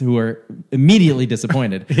Christians who are immediately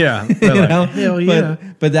disappointed. Yeah. Hell yeah.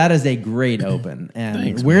 But that is a great open. And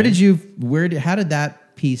thanks, how did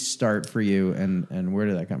that piece start for you, and where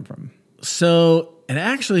did that come from? So it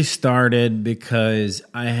actually started because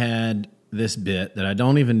I had this bit that I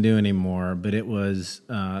don't even do anymore, but it was,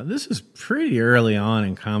 this was pretty early on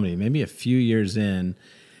in comedy, maybe a few years in.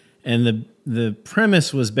 And the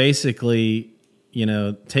premise was basically,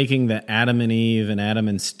 taking the Adam and Eve and Adam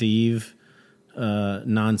and Steve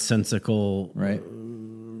nonsensical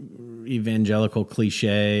evangelical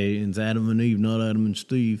cliche, it's Adam and Eve, not Adam and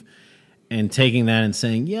Steve, and taking that and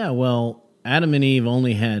saying, yeah, well, Adam and Eve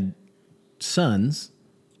only had sons.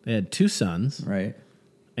 They had 2 sons. Right.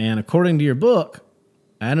 And according to your book,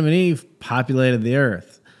 Adam and Eve populated the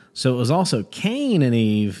earth. So it was also Cain and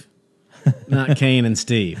Eve, not Cain and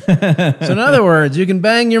Steve. So in other words, you can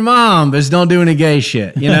bang your mom, but just don't do any gay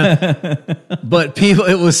shit, But people,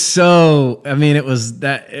 it was so, I mean, it was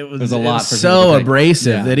a lot so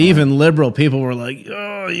abrasive that even liberal people were like,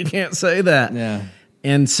 oh, you can't say that. Yeah.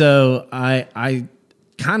 And so I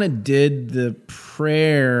kind of did the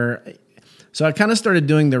prayer. So I kind of started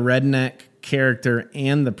doing the redneck character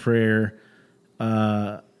and the prayer.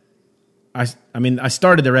 I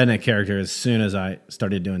started the redneck character as soon as I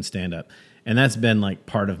started doing stand-up. And that's been like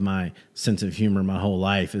part of my sense of humor my whole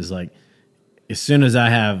life is like, as soon as I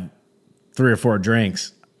have 3 or 4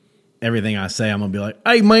 drinks, everything I say, I'm going to be like,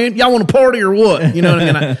 hey man, y'all want to party or what? You know what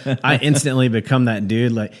I mean? I instantly become that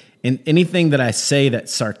dude. Like, and anything that I say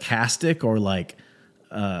that's sarcastic or like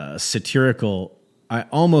satirical, I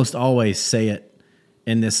almost always say it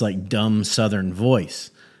in this like dumb Southern voice.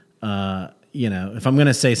 If I'm going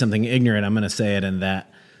to say something ignorant, I'm going to say it in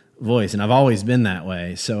that voice. And I've always been that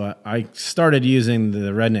way. So I started using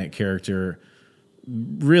the redneck character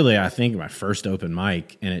really, I think, my first open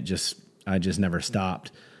mic, and I just never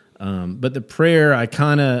stopped. But the prayer,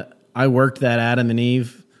 I worked that Adam and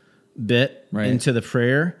Eve bit into the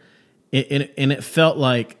prayer. And it felt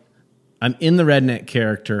like I'm in the redneck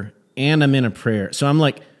character and I'm in a prayer. So I'm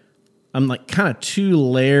like kind of 2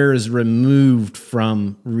 layers removed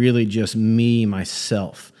from really just me,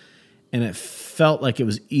 myself. And it felt like it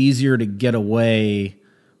was easier to get away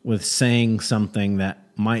with saying something that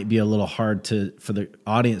might be a little hard for the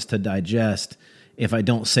audience to digest if I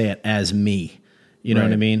don't say it as me. You know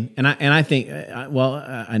what I mean? And I think,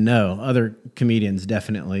 I know other comedians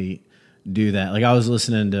definitely do that. Like I was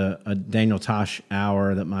listening to a Daniel Tosh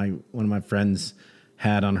hour that one of my friends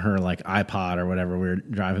had on her like iPod or whatever. We were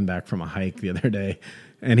driving back from a hike the other day,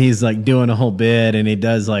 and he's like doing a whole bit, and he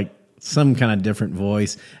does like some kind of different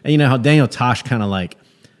voice. And you know how Daniel Tosh kind of like,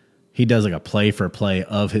 he does like a play for play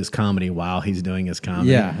of his comedy while he's doing his comedy.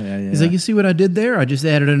 Yeah. He's like, you see what I did there? I just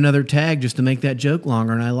added another tag just to make that joke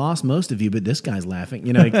longer, and I lost most of you, but this guy's laughing.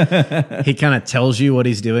 You know, he kind of tells you what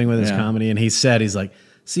he's doing with his comedy, and he's like,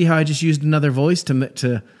 see how I just used another voice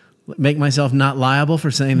to make myself not liable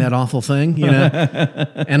for saying that awful thing, you know?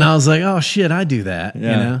 And I was like, oh shit, I do that, you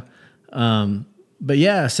know? But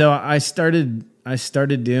yeah, so I started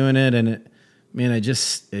doing it, and it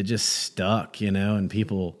just stuck, you know, and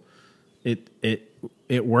people,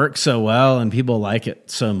 it works so well, and people like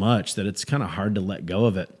it so much that it's kind of hard to let go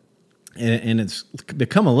of it. And it's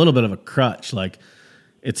become a little bit of a crutch. Like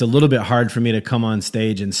it's a little bit hard for me to come on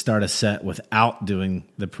stage and start a set without doing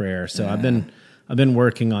the prayer. So I've been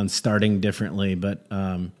working on starting differently, but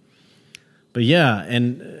yeah.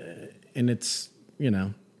 And it's, you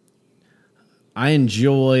know, I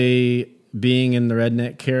enjoy being in the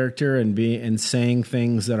redneck character and saying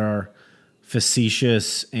things that are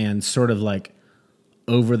facetious and sort of like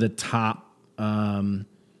over the top, you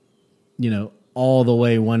know, all the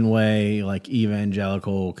way one way, like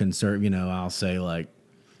evangelical conservative, you know, I'll say like,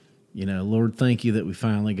 you know, Lord, thank you that we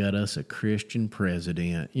finally got us a Christian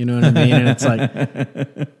president. You know what I mean? And it's like,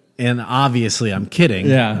 and obviously I'm kidding.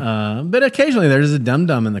 Yeah. But occasionally there's a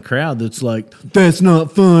dum-dum in the crowd that's like, that's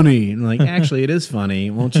not funny. And like, actually it is funny.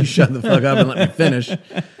 Won't you shut the fuck up and let me finish?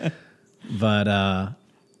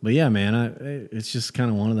 But yeah, man, it's just kind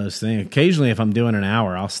of one of those things. Occasionally if I'm doing an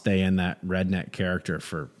hour, I'll stay in that redneck character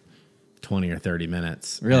for 20 or 30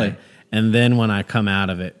 minutes. Really? And then when I come out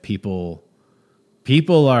of it, people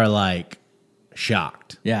are like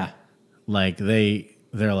shocked. Yeah. Like they're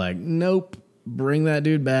like, nope, bring that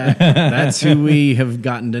dude back. That's who we have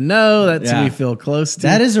gotten to know. That's who we feel close to.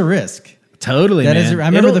 That is a risk. Totally, I man.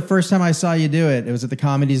 remember the first time I saw you do it. It was at the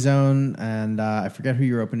Comedy Zone, and I forget who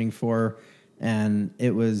you were opening for. And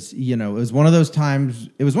it was, you know, it was one of those times.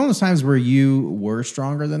 It was one of those times where you were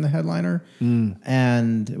stronger than the headliner,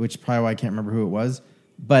 and which is probably why I can't remember who it was.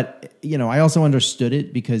 But you know, I also understood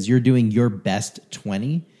it because you're doing your best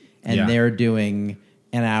 20, and they're doing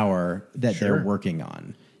an hour that they're working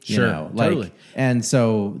on. You know, like, totally. And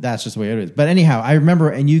so that's just the way it is. But anyhow, I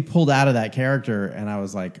remember, and you pulled out of that character, and I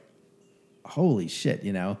was like, holy shit,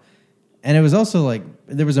 you know. And it was also like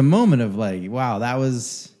there was a moment of like, wow, that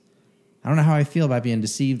was. I don't know how I feel about being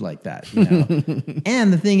deceived like that, you know?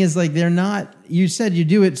 And the thing is, like, they're not, you said you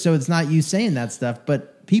do it, so it's not you saying that stuff,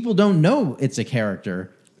 but people don't know it's a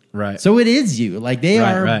character. Right. So it is you. Like, they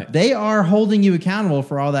are holding you accountable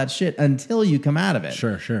for all that shit until you come out of it.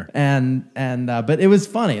 Sure. And but it was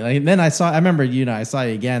funny. Like, then I remember, you know, I saw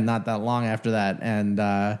you again not that long after that. And,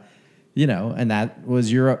 you know, and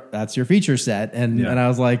that's your feature set. And I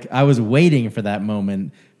was like, I was waiting for that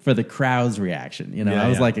moment for the crowd's reaction. You know, I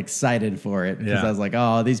was like excited for it because I was like,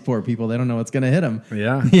 oh, these poor people, they don't know what's going to hit them.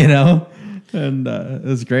 Yeah. You know, and it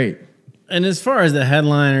was great. And as far as the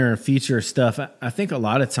headliner or feature stuff, I think a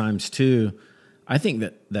lot of times too, I think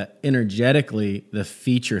that energetically the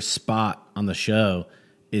feature spot on the show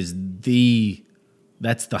is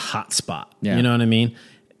that's the hot spot. Yeah. You know what I mean?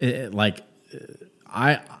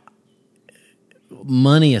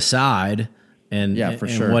 Money aside, and for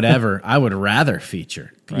and sure. whatever I would rather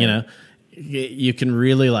feature. Right. You know, you can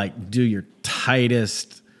really like do your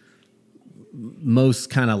tightest, most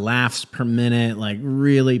kind of laughs per minute, like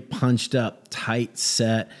really punched up, tight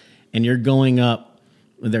set, and you're going up.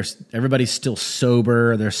 Everybody's still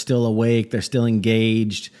sober, they're still awake, they're still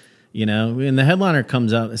engaged. You know, and the headliner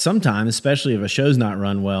comes up sometimes, especially if a show's not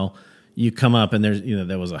run well. You come up and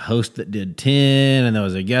there was a host that did 10, and there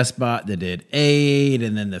was a guest spot that did 8,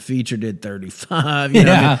 and then the feature did 35. You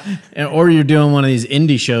know what I mean? Or you're doing one of these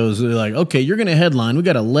indie shows where they're like, okay, you're going to headline. We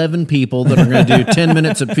got 11 people that are going to do 10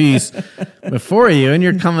 minutes apiece before you, and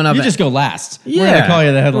you're coming up. You just go last. Yeah, We're going to call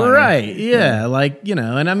you the headliner. Right, yeah. Like, you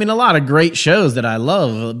know, and I mean, a lot of great shows that I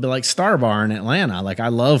love, like Star Bar in Atlanta. Like, I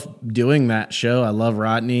love doing that show. I love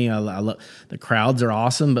Rodney. I love the crowds are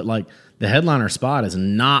awesome, but like, the headliner spot is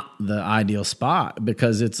not the ideal spot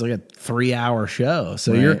because it's like a 3-hour show.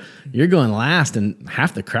 So you're going last and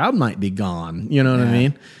half the crowd might be gone. You know what I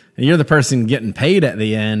mean? And you're the person getting paid at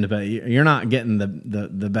the end, but you're not getting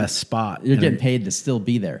the best spot. You're getting paid to still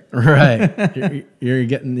be there. Right.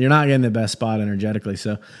 you're not getting the best spot energetically.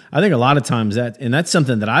 So I think a lot of times that's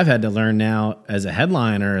something that I've had to learn now as a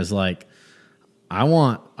headliner is like, I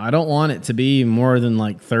don't want it to be more than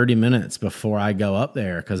like 30 minutes before I go up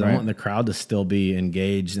there because I want the crowd to still be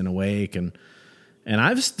engaged and awake. And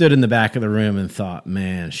I've stood in the back of the room and thought,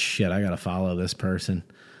 man, shit, I got to follow this person.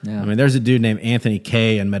 Yeah. I mean, there's a dude named Anthony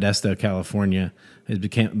Kay in Modesto, California, who's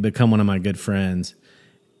become one of my good friends.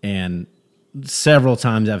 And several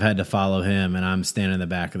times I've had to follow him, and I'm standing in the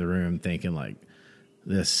back of the room thinking like,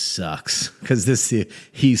 this sucks because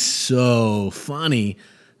he's so funny.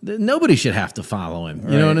 Nobody should have to follow him.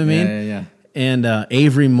 You know what I mean? Yeah. And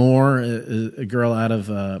Avery Moore, a girl out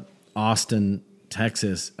of Austin,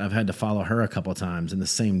 Texas, I've had to follow her a couple of times, and the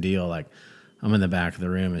same deal. Like, I'm in the back of the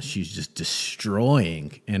room, and she's just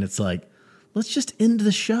destroying. And it's like, let's just end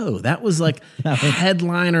the show. That was like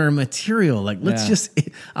headliner material. Like,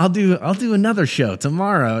 I'll do another show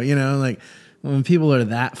tomorrow. You know, like when people are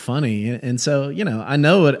that funny. And so, you know, I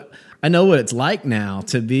know what it's like now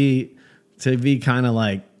to be kind of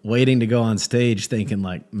like waiting to go on stage thinking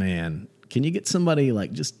like, man, can you get somebody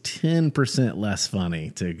like just 10% less funny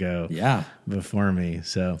to go before me?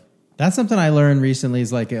 So that's something I learned recently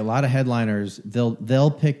is like a lot of headliners, they'll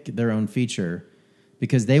pick their own feature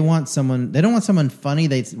because they don't want someone funny.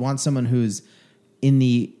 They want someone who's in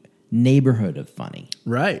the neighborhood of funny.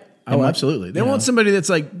 Right. Oh, absolutely. They want somebody that's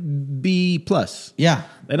like B+. Yeah.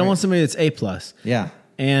 They don't want somebody that's A+. Yeah.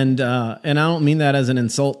 And I don't mean that as an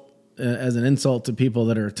insult to people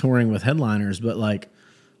that are touring with headliners, but like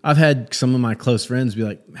I've had some of my close friends be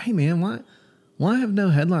like, hey man, why have no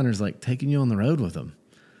headliners like taking you on the road with them?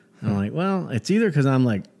 And I'm like, well, it's either because I'm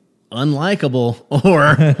like unlikable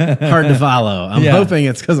or hard to follow. I'm hoping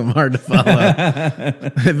it's because I'm hard to follow,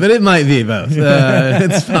 but it might be both.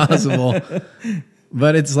 It's possible,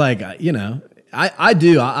 but it's like, you know, I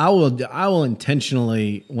will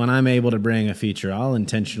intentionally, when I'm able to bring a feature, I'll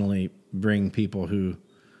intentionally bring people who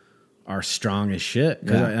are strong as shit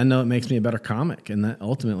because I know it makes me a better comic, and that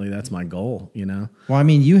ultimately that's my goal, you know. Well, I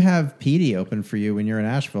mean, you have Petey open for you when you're in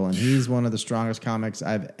Asheville, and he's one of the strongest comics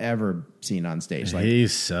I've ever seen on stage. Like,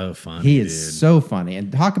 he's so funny. He is so funny,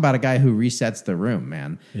 and talk about a guy who resets the room,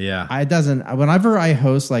 man. Yeah, whenever I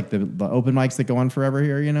host like the open mics that go on forever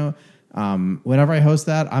here, you know, whenever I host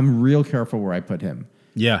that, I'm real careful where I put him.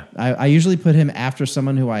 Yeah, I usually put him after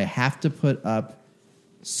someone who I have to put up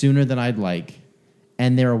sooner than I'd like.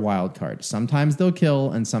 And they're a wild card. Sometimes they'll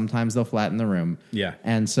kill, and sometimes they'll flatten the room. Yeah.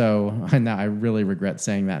 And so now I really regret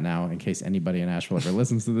saying that now. In case anybody in Asheville ever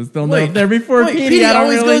listens to this, they'll know if they're before Petey. Petey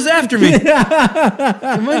always goes after me.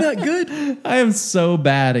 Am I not good? I am so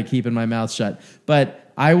bad at keeping my mouth shut.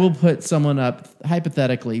 But I will put someone up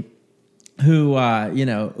hypothetically who I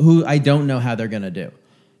don't know how they're going to do.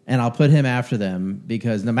 And I'll put him after them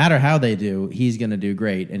because no matter how they do, he's going to do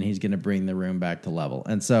great, and he's going to bring the room back to level.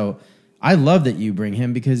 And so I love that you bring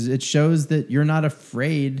him because it shows that you're not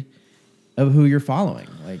afraid of who you're following.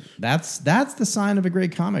 Like that's the sign of a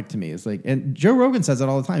great comic to me. It's like, and Joe Rogan says that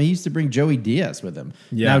all the time. He used to bring Joey Diaz with him.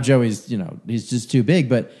 Yeah. Now Joey's, he's just too big,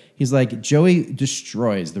 but he's like, Joey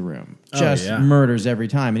destroys the room, just murders every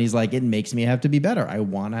time. And he's like, it makes me have to be better. I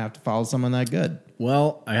want to have to follow someone that good.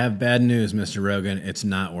 Well, I have bad news, Mr. Rogan. It's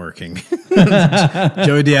not working.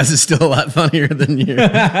 Joey Diaz is still a lot funnier than you,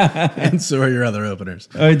 and so are your other openers.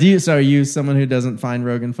 So are you someone who doesn't find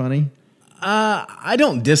Rogan funny? I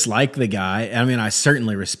don't dislike the guy. I mean, I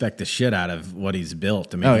certainly respect the shit out of what he's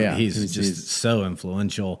built. I mean, he's just so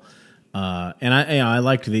influential. And I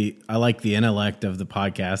like the intellect of the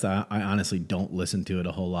podcast. I honestly don't listen to it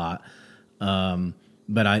a whole lot.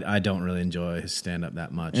 but I don't really enjoy his stand up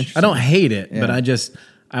that much. I don't hate it, but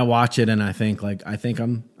I watch it and I think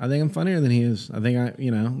I'm funnier than he is. I think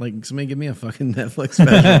like somebody give me a fucking Netflix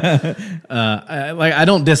special. I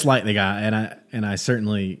don't dislike the guy, and I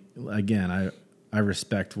certainly, again, I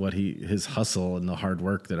respect his hustle and the hard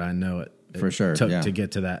work that I know it for sure took to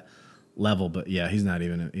get to that level. But yeah, he's not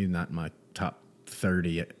in my top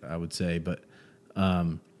 30, I would say. But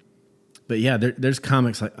yeah, there's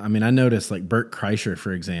comics like, I mean, I noticed like Bert Kreischer,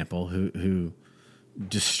 for example, who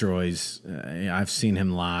destroys. I've seen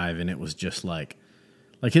him live, and it was just like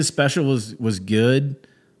his special was good,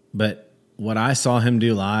 but what I saw him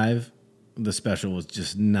do live, the special was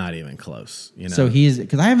just not even close. You know, so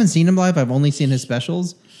because I haven't seen him live, I've only seen his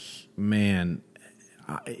specials. Man,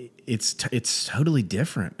 it's totally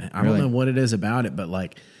different. I don't know what it is about it, but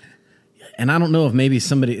like, and I don't know if maybe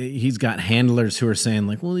he's got handlers who are saying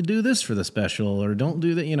like, well, do this for the special or don't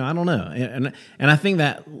do that. You know, I don't know. And I think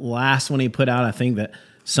that last one he put out, I think that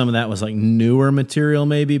some of that was like newer material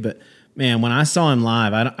maybe, but man, when I saw him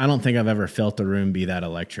live, I don't think I've ever felt the room be that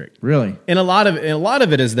electric. Really? And a lot of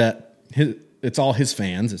it is that it's all his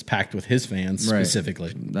fans. It's packed with his fans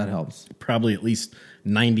specifically. That helps. Probably at least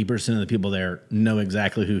 90% of the people there know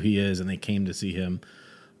exactly who he is, and they came to see him.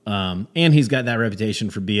 And he's got that reputation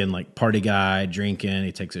for being like party guy, drinking.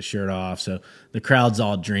 He takes his shirt off, so the crowd's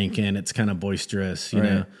all drinking. It's kind of boisterous, you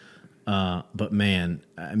know. But man,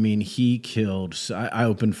 I mean, he killed. So I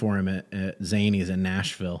opened for him at Zany's in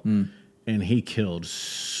Nashville, and he killed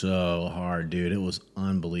so hard, dude. It was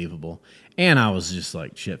unbelievable. And I was just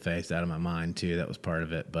like shit-faced out of my mind, too. That was part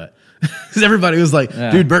of it. But because everybody was like,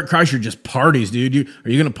 dude, Bert Kreischer just parties, dude. Are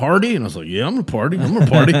you going to party? And I was like, yeah, I'm going to party.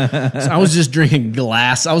 So I was just drinking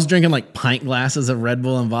glass. I was drinking like pint glasses of Red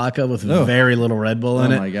Bull and vodka with very little Red Bull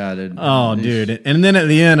in it. Oh, my God. Dude. And then at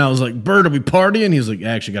the end, I was like, Bert, are we partying? He was like,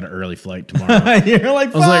 I actually got an early flight tomorrow. You're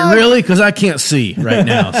like, I was like, really? Because I can't see right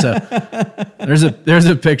now. So there's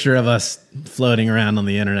a picture of us floating around on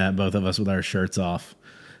the internet, both of us with our shirts off.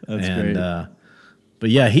 That's great. But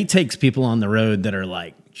yeah, he takes people on the road that are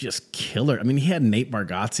like just killer. I mean, he had Nate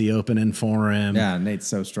Bargatze opening for him. Yeah, Nate's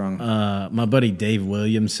so strong. My buddy Dave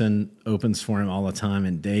Williamson opens for him all the time,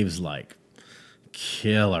 and Dave's like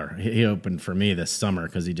killer. He opened for me this summer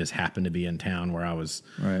because he just happened to be in town where I was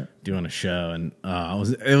doing a show, and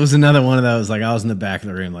it was another one of those, like I was in the back of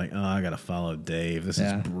the room like, I gotta follow Dave. This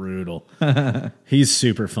is brutal. He's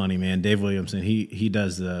super funny, man. Dave Williamson. He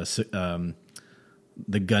does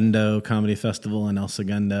the Gundo Comedy Festival in El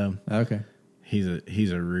Segundo. Okay.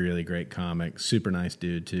 He's a really great comic. Super nice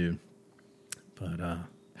dude too. But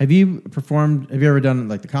have you ever done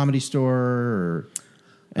like the Comedy Store or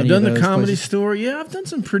I've done the Comedy Store. Yeah, I've done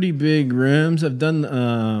some pretty big rooms. I've done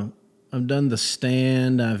the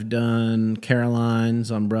Stand, I've done Caroline's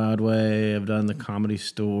on Broadway, I've done the Comedy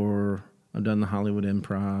Store, I've done the Hollywood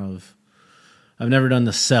Improv. I've never done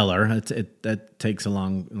the Cellar. That takes a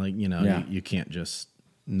long, like, you know, you can't just,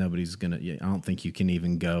 nobody's gonna. I don't think you can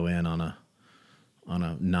even go in on a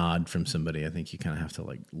nod from somebody. I think you kind of have to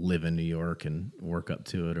like live in New York and work up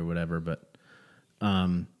to it or whatever. But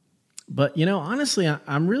you know, honestly,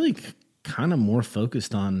 I'm really kind of more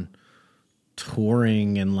focused on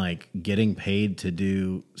touring and like getting paid to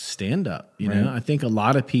do stand up. You know, I think a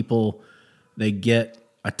lot of people, they get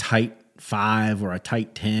a tight 5 or a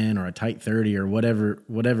tight 10 or a tight 30 or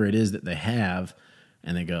whatever it is that they have,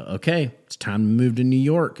 and they go, okay, it's time to move to New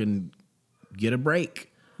York and get a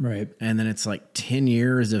break. Right. And then it's like 10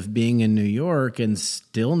 years of being in New York and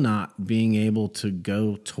still not being able to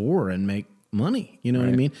go tour and make money. You know what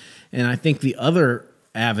I mean? And I think the other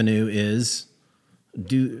avenue is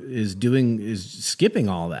skipping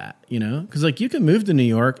all that, you know? Because like you can move to New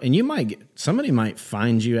York and somebody might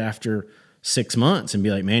find you after 6 months and be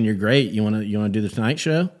like, man, you're great. You want to do the Tonight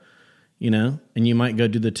Show, you know? And you might go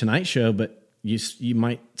do the Tonight Show, but you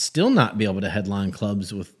might still not be able to headline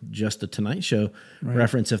clubs with just the Tonight Show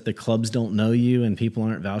reference if the clubs don't know you and people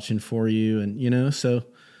aren't vouching for you. And, you know, so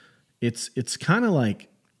it's kind of like,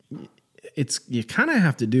 you kind of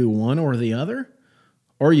have to do one or the other,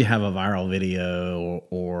 or you have a viral video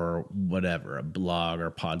or whatever, a blog or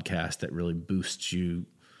podcast that really boosts you,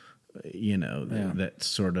 you know, that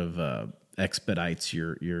sort of, expedites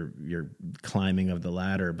your climbing of the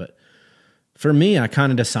ladder. But for me, I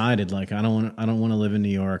kind of decided like I don't want to live in New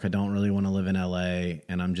York. I don't really want to live in LA,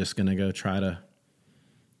 and I'm just going to go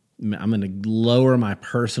I'm going to lower my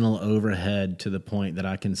personal overhead to the point that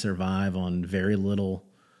I can survive on very little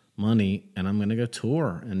money, and I'm going to go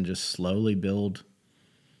tour and just slowly build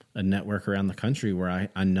a network around the country where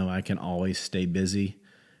I know I can always stay busy,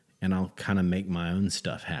 and I'll kind of make my own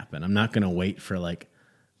stuff happen. I'm not going to wait for like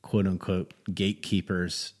quote unquote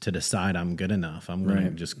gatekeepers to decide I'm good enough. I'm going to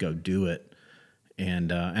Right. just go do it.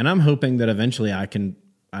 And I'm hoping that eventually I can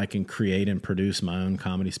create and produce my own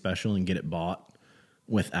comedy special and get it bought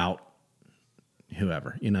without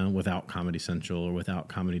whoever, without Comedy Central or without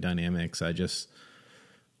Comedy Dynamics. I just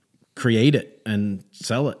create it and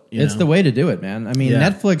sell it. It's the way to do it, man. I mean, Yeah.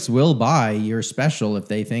 Netflix will buy your special if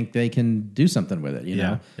they think they can do something with it, you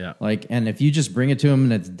know? Yeah. Like, and if you just bring it to them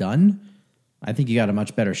and it's done, I think you got a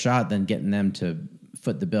much better shot than getting them to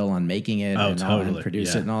foot the bill on making it and totally.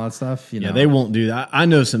 produce Yeah. it and all that stuff. You know? Yeah, they won't do that. I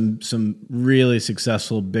know some really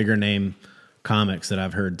successful, bigger name comics that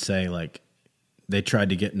I've heard say like they tried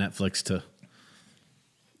to get Netflix to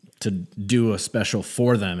do a special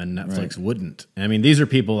for them, and Netflix wouldn't. I mean, these are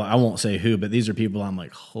people, I won't say who, but these are people I'm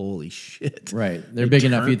like, holy shit. Right. They're big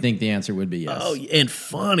enough you'd think the answer would be yes. Oh, and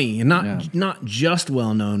funny, and not just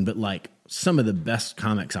well known, but like some of the best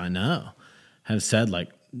comics I know have said like,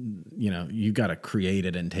 you got to create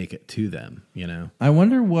it and take it to them. I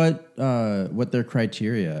wonder what their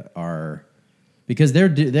criteria are, because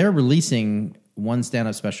they're releasing one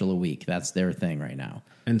stand-up special a week. That's their thing right now.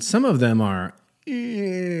 And some of them are,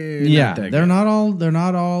 they're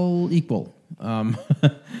not all equal.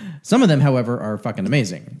 Some of them, however, are fucking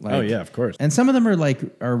amazing. Like, oh yeah, of course. and some of them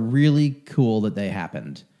are really cool that they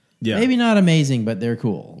happened. Yeah. Maybe not amazing, but they're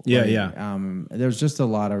cool. Yeah, Like, yeah. There's just a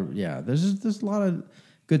lot of there's a lot of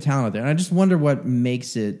good talent out there, and I just wonder what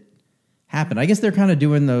makes it happen. I guess they're kind of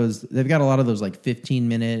doing those. They've got a lot of those like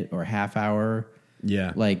 15-minute or half-hour,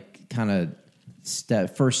 Yeah. like kind of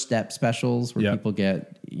first step specials where Yep. people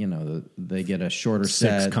get they get a shorter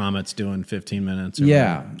Six set. comets doing 15 minutes. Or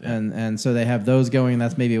Yeah, whatever. and so they have those going.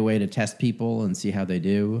 That's maybe a way to test people and see how they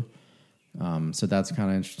do. So that's kind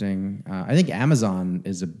of interesting. I think Amazon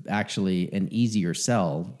is actually an easier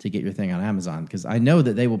sell to get your thing on Amazon, because I know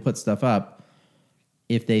that they will put stuff up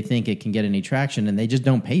if they think it can get any traction, and they just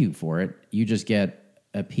don't pay you for it. You just get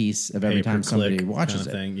a piece of every time somebody Pay-per-click watches kind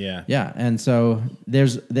of it. thing, yeah. Yeah, and so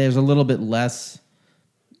there's a little bit less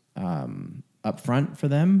upfront for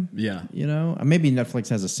them. Yeah. Maybe Netflix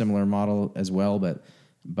has a similar model as well,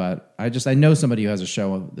 but I know somebody who has a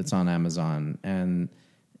show that's on Amazon, and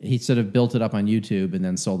he sort of built it up on YouTube and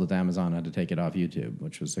then sold it to Amazon, had to take it off YouTube,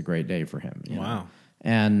 which was a great day for him. you know? Wow.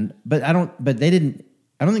 But I don't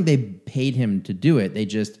think they paid him to do it. They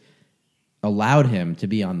just allowed him to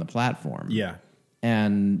be on the platform. Yeah.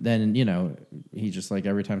 And then, he just like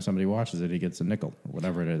every time somebody watches it, he gets a nickel or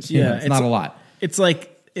whatever it is. Yeah, It's not a lot. It's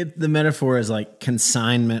like the metaphor is like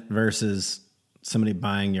consignment versus somebody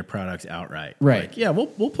buying your product outright. Right. Like, yeah, we'll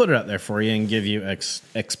put it out there for you and give you X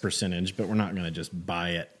percentage, but we're not going to just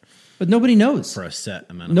buy it But nobody knows. for a set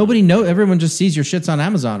amount of Nobody knows. Everyone just sees your shits on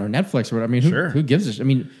Amazon or Netflix or whatever. I mean, Sure. who gives a shit? I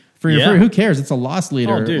mean, Yeah. who cares? It's a loss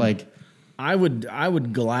leader. Oh, dude. Like, I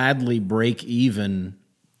would gladly break even.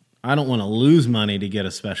 I don't want to lose money to get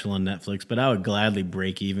a special on Netflix, but I would gladly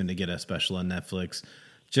break even to get a special on Netflix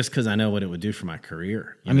just because I know what it would do for my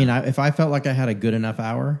career. I mean, if I felt like I had a good enough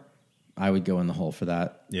hour, I would go in the hole for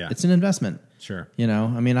that. Yeah. It's an investment. Sure.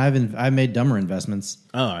 I mean, I've made dumber investments.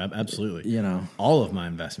 Oh, absolutely. All of my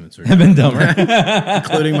investments are I've been dumber.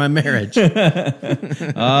 including my marriage.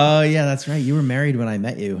 Oh yeah, that's right. You were married when I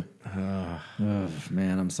met you. Oh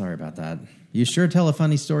man, I'm sorry about that. You sure tell a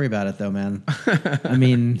funny story about it though, man. I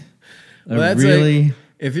mean, That's really. like,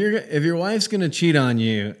 if your wife's going to cheat on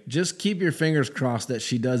you, just keep your fingers crossed that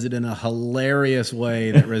she does it in a hilarious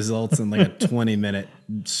way that results in like a 20-minute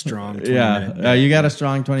strong 20-minute. Yeah, you got a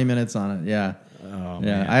strong 20 minutes on it. Yeah. Oh,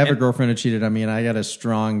 Yeah, man. I have a girlfriend who cheated on me, and I got a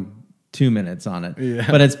strong 2 minutes on it. Yeah.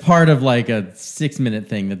 But it's part of like a 6-minute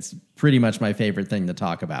thing that's pretty much my favorite thing to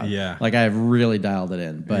talk about. Yeah. Like I've really dialed it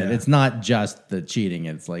in. But Yeah. it's not just the cheating.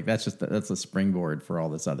 It's like that's a springboard for all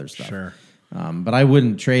this other stuff. Sure. But I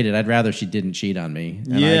wouldn't trade it. I'd rather she didn't cheat on me.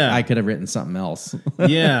 And Yeah. I could have written something else.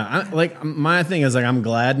 Yeah, my thing is like I'm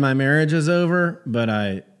glad my marriage is over,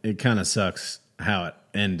 but it kind of sucks how it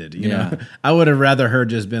ended. You know, I would have rather her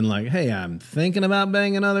just been like, "Hey, I'm thinking about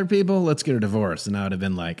banging other people. Let's get a divorce," and I would have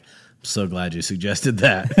been like, "I'm so glad you suggested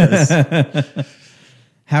that." 'Cause-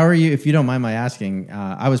 How are you? If you don't mind my asking,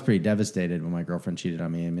 I was pretty devastated when my girlfriend cheated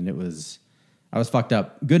on me. I mean, I was fucked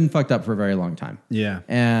up, good and fucked up for a very long time. Yeah.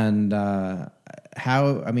 And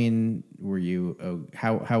how? I mean, were you?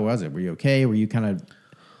 How was it? Were you okay? Were you kind of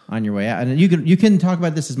on your way out? And you can talk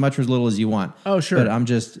about this as much or as little as you want. Oh, sure. But I'm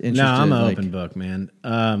just interested. No, I'm an like, open book, man.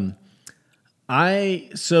 My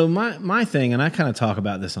thing, and I kind of talk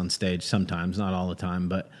about this on stage sometimes, not all the time,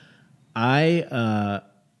 but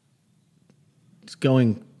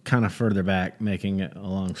going kind of further back, making it a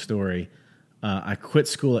long story. I quit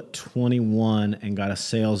school at 21 and got a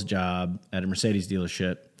sales job at a Mercedes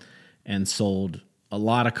dealership. and sold a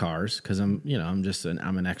lot of cars because I'm an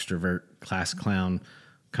extrovert, class clown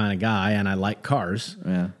kind of guy, and I like cars.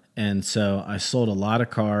 Yeah. And so I sold a lot of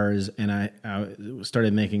cars, and I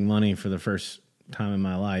started making money for the first time in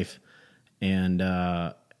my life, and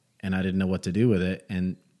I didn't know what to do with it.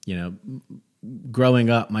 And growing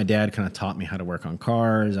up, my dad kind of taught me how to work on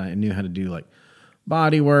cars. I knew how to do like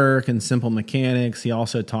body work and simple mechanics. He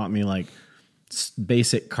also taught me like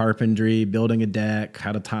basic carpentry, building a deck,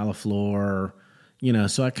 how to tile a floor.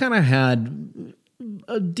 So I kind of had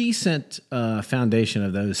a decent foundation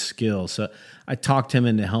of those skills. So I talked him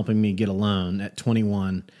into helping me get a loan at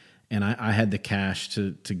 21, and I had the cash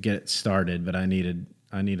to get it started, but I needed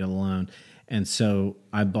a loan. And so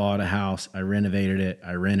I bought a house, I renovated it,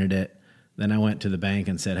 I rented it. Then I went to the bank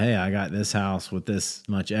and said, hey, I got this house with this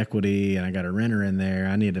much equity, and I got a renter in there.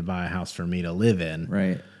 I need to buy a house for me to live in.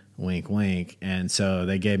 Right. Wink, wink. And so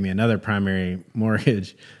they gave me another primary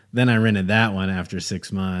mortgage. Then I rented that one after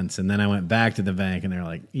 6 months. And then I went back to the bank, and they're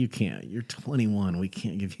like, you can't. You're 21. We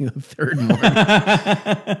can't give you a third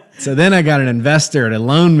mortgage. So then I got an investor to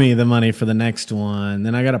loan me the money for the next one.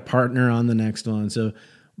 Then I got a partner on the next one. So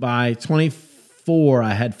by 24,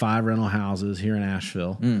 I had 5 rental houses here in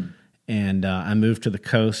Asheville. And I moved to the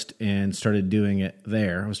coast and started doing it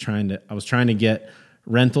there. I was trying to get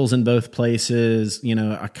rentals in both places,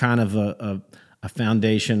 a kind of a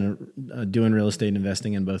foundation doing real estate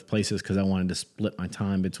investing in both places because I wanted to split my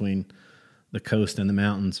time between the coast and the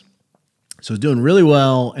mountains. So I was doing really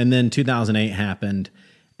well. And then 2008 happened,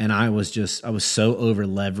 and I was so over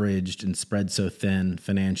leveraged and spread so thin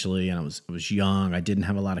financially. And I was young. I didn't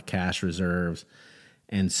have a lot of cash reserves.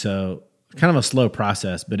 And so kind of a slow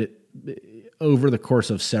process, but over the course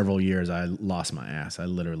of several years, I lost my ass. I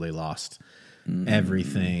literally lost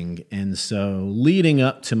everything. And so leading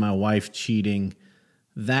up to my wife cheating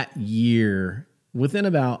that year, within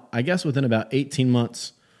about 18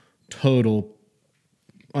 months total,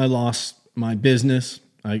 I lost my business.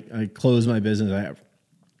 I closed my business.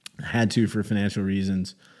 I had to for financial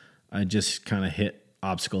reasons. I just kind of hit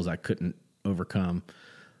obstacles I couldn't overcome.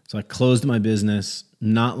 So I closed my business.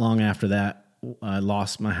 Not long after that, I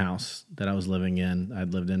lost my house that I was living in.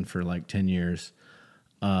 I'd lived in for like 10 years.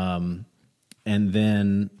 And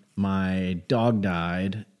then my dog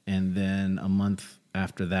died. And then a month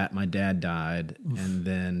after that, my dad died. Oof. And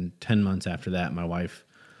then 10 months after that, my wife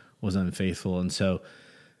was unfaithful. And so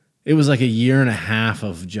it was like a year and a half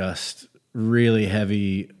of just really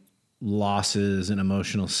heavy losses and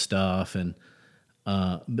emotional stuff. And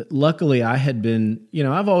but luckily I had been,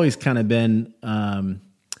 I've always kind of been I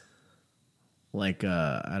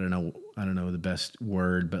don't know the best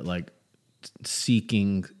word, but like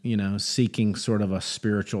seeking sort of a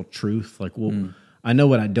spiritual truth. Like, I know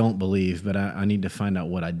what I don't believe, but I need to find out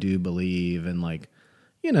what I do believe, and like,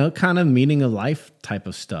 kind of meaning of life type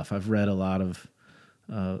of stuff. I've read a lot of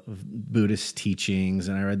Buddhist teachings,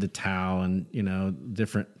 and I read the Tao and,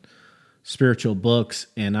 different spiritual books.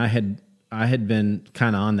 And I had been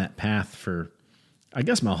kind of on that path for, I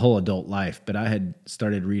guess, my whole adult life, but I had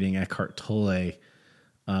started reading Eckhart Tolle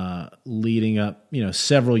leading up,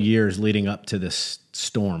 several years leading up to this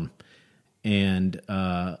storm. And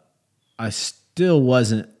I still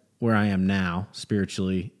wasn't where I am now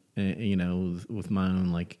spiritually, with my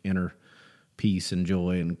own like inner peace and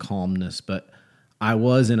joy and calmness. But I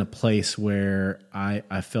was in a place where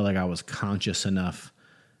I feel like I was conscious enough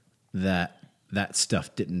that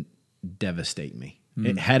stuff didn't devastate me.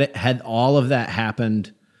 Had all of that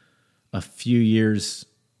happened a few years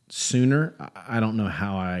sooner, I don't know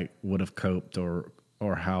how I would have coped or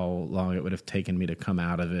how long it would have taken me to come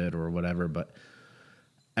out of it or whatever. But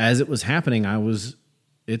as it was happening,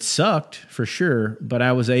 it sucked for sure, but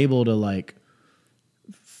I was able to, like,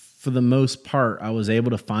 for the most part, I was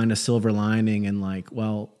able to find a silver lining and like,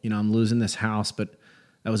 well, I'm losing this house, but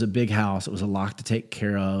that was a big house. It was a lot to take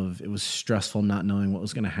care of. It was stressful not knowing what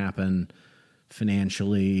was going to happen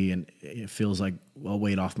financially, and it feels like a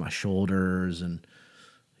weight off my shoulders. And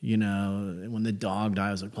when the dog died,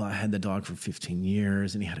 I was like, well, I had the dog for 15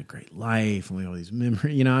 years and he had a great life and we had all these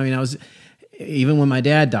memories. I was, even when my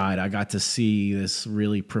dad died, I got to see this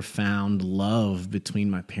really profound love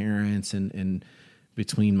between my parents and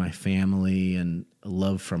between my family, and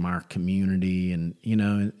love from our community. And,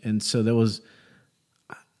 and so there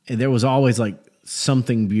was always like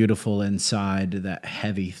something beautiful inside that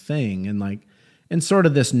heavy thing. And like, and sort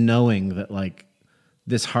of this knowing that like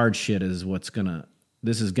this hard shit is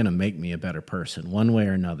this is going to make me a better person one way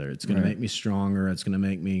or another. It's going to make me stronger. It's going to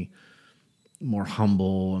make me more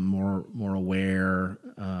humble and more aware,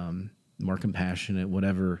 more compassionate,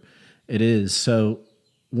 whatever it is. So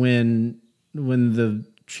when the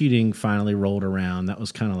cheating finally rolled around. That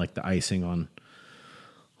was kind of like the icing on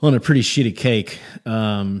a pretty shitty cake.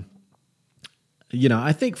 I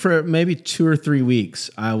think for maybe 2 or 3 weeks,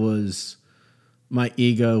 my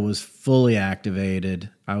ego was fully activated.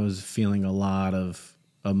 I was feeling a lot of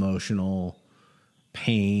emotional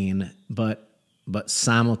pain, but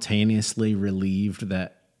simultaneously relieved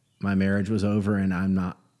that my marriage was over and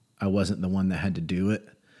I wasn't the one that had to do it.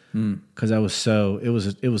 Because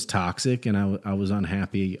it was toxic, and I was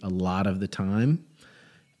unhappy a lot of the time,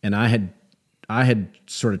 and I had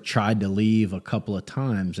sort of tried to leave a couple of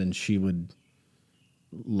times, and she would,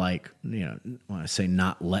 like, when I say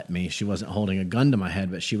not let me, she wasn't holding a gun to my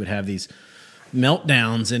head, but she would have these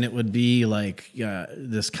meltdowns, and it would be like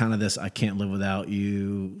this I can't live without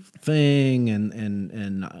you thing,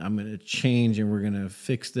 and I'm going to change, and we're going to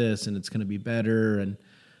fix this, and it's going to be better, and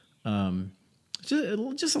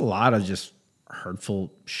just a lot of just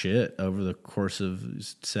hurtful shit over the course of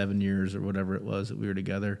 7 years or whatever it was that we were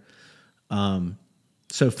together.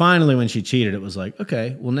 So finally, when she cheated, it was like,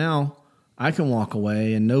 okay, well, now I can walk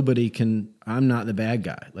away and I'm not the bad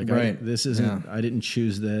guy. Like, right. I didn't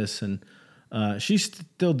choose this. And she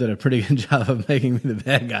still did a pretty good job of making me the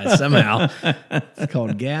bad guy somehow. It's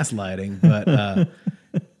called gaslighting. But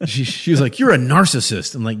she was like, "You're a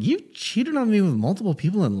narcissist." I'm like, "You cheated on me with multiple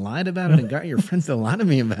people and lied about it and got your friends to lie to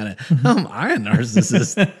me about it. How am I a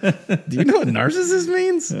narcissist?" Do you know what narcissist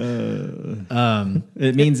means?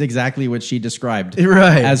 It means exactly what she described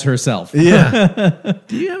right. as herself. Yeah.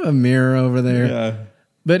 Do you have a mirror over there? Yeah.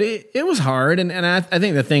 But it was hard, and I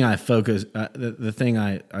think the thing the thing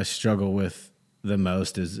I struggle with the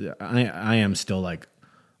most is I am still like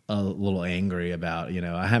a little angry about,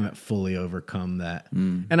 I haven't fully overcome that.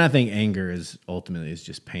 And I think anger is ultimately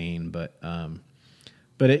just pain, but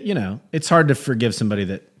it's hard to forgive somebody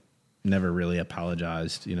that never really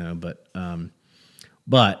apologized, but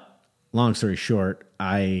long story short,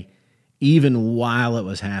 even while it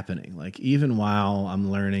was happening, like even while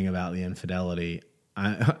I'm learning about the infidelity,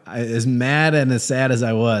 I as mad and as sad as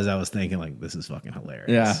I was thinking, like, this is fucking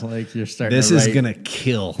hilarious. Yeah, like you're starting. This is gonna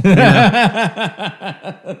kill. And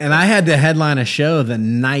I had to headline a show the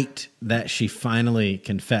night that she finally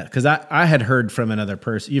confessed, because I had heard from another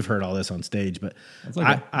person. You've heard all this on stage, but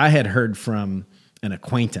okay. I had heard from an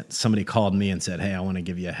acquaintance. Somebody called me and said, "Hey, I want to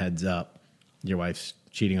give you a heads up. Your wife's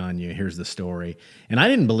cheating on you. Here's the story." And I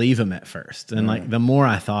didn't believe him at first. And like the more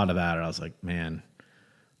I thought about it, I was like, man,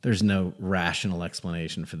 there's no rational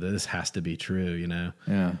explanation for this. This has to be true,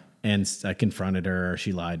 Yeah. And I confronted her.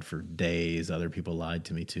 She lied for days. Other people lied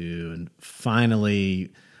to me too. And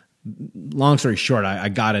finally, long story short, I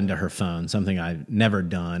got into her phone, something I've never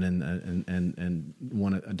done, and I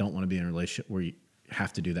don't want to be in a relationship where you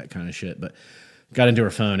have to do that kind of shit. But got into her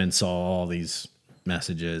phone and saw all these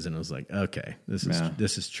messages, and I was like, okay, this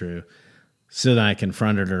is true. So then I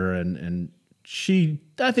confronted her, and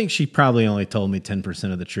I think she probably only told me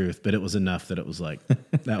 10% of the truth, but it was enough that it was like,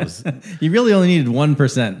 that was... You really only needed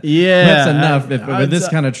 1%. Yeah. That's enough with this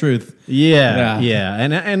kind of truth. Yeah.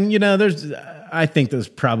 And I think there's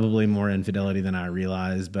probably more infidelity than I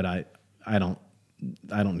realized, but I don't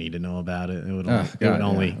need to know about it. It would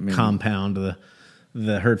only compound the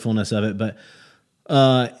hurtfulness of it. But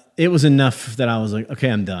it was enough that I was like, okay,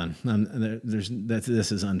 I'm done.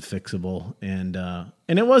 This is unfixable, and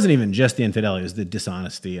it wasn't even just the infidelity; it was the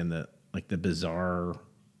dishonesty and the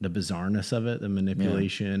bizarreness of it, the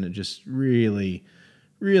manipulation, and just really,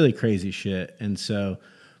 really crazy shit. And so,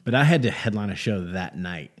 but I had to headline a show that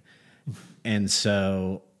night, and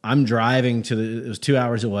so I'm driving it was 2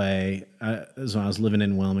 hours away. It was when I was living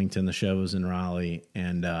in Wilmington. The show was in Raleigh,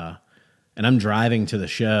 and I'm driving to the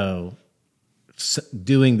show,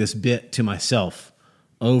 doing this bit to myself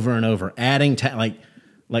over and over, adding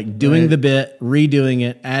doing the bit, redoing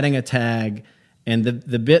it, adding a tag. And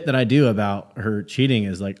the bit that I do about her cheating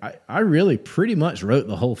is like, I really pretty much wrote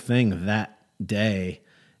the whole thing that day,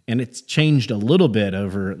 and it's changed a little bit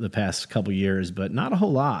over the past couple years, but not a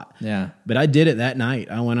whole lot. Yeah. But I did it that night.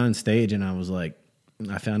 I went on stage and I was like,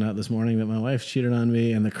 I found out this morning that my wife cheated on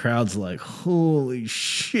me, and the crowd's like, holy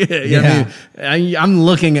shit. You know what I mean? I'm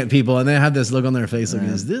looking at people, and they have this look on their face like,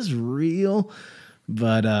 is this real?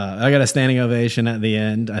 But I got a standing ovation at the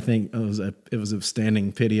end. I think it was a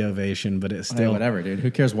standing pity ovation, but it's still... whatever, dude. Who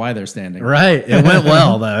cares why they're standing? Right. It went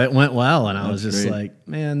well, though. It went well, and I was just great. like,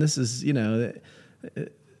 man, this is, no,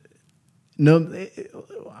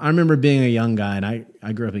 I remember being a young guy, and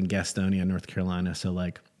I grew up in Gastonia, North Carolina, so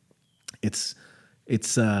like it's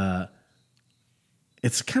kind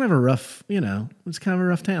of a rough, it's kind of a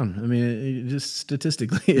rough town. I mean, it just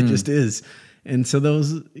statistically, it just is. And so there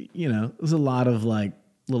was a lot of like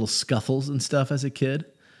little scuffles and stuff as a kid.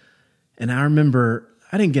 And I remember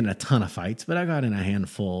I didn't get in a ton of fights, but I got in a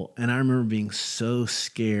handful. And I remember being so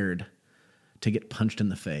scared to get punched in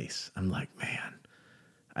the face. I'm like, man,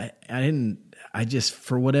 I just,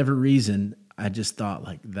 for whatever reason, I just thought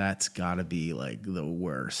like, that's gotta be like the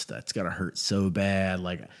worst. That's gotta hurt so bad.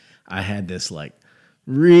 Like I had this like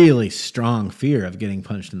really strong fear of getting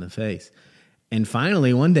punched in the face. And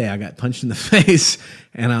finally one day I got punched in the face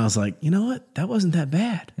and I was like, you know what? That wasn't that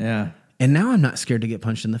bad. Yeah. And now I'm not scared to get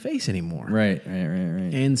punched in the face anymore. Right.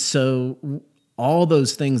 And so all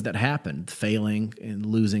those things that happened, failing and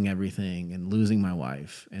losing everything and losing my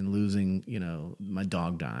wife and losing, my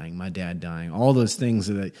dog dying, my dad dying, all those things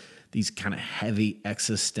that these kind of heavy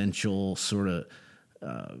existential sort of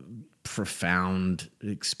profound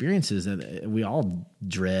experiences that we all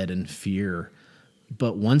dread and fear.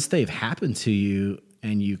 But once they've happened to you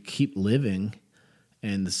and you keep living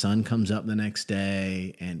and the sun comes up the next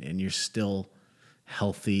day and you're still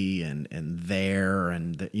healthy and there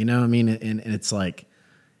and you know what I mean? And it's like,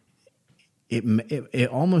 it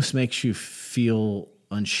almost makes you feel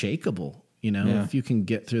unshakable, if you can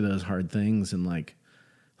get through those hard things and like,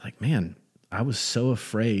 man, I was so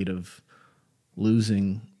afraid of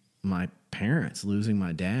losing my parents, losing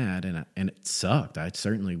my dad, and it sucked. I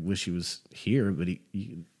certainly wish he was here, but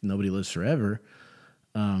nobody lives forever.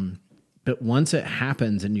 But once it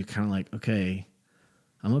happens, and you kind of like, okay,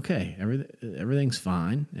 I'm okay. Everything's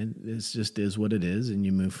fine, and it's just is what it is, and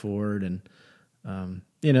you move forward. And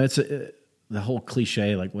it's the whole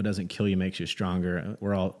cliche, like what doesn't kill you makes you stronger.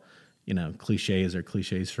 We're all, cliches are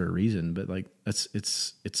cliches for a reason, but like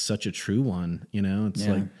it's such a true one. It's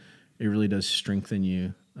like it really does strengthen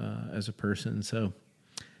you as a person. So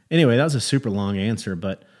anyway, that was a super long answer,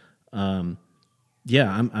 but I'm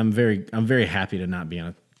very happy to not be in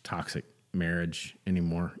a toxic marriage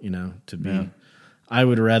anymore. I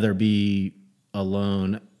would rather be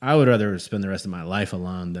alone. I would rather spend the rest of my life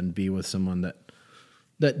alone than be with someone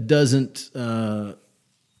that doesn't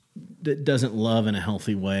love in a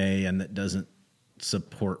healthy way and that doesn't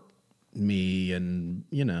support me and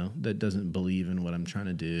that doesn't believe in what I'm trying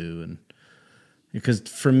to do. And because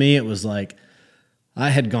for me it was like I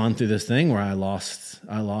had gone through this thing where I lost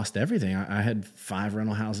everything. I had 5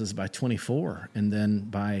 rental houses by 24, and then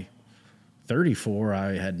by 34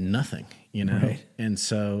 I had nothing, Right. And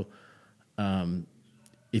so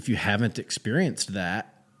if you haven't experienced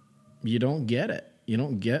that, you don't get it. You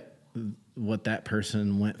don't get what that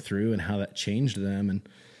person went through and how that changed them. And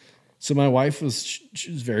so my wife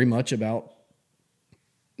she was very much about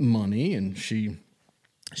money, and she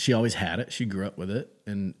always had it. She grew up with it,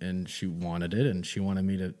 and she wanted it, and she wanted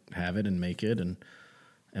me to have it and make it. And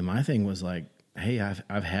my thing was like, hey,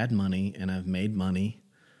 I've had money and I've made money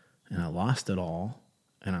and I lost it all,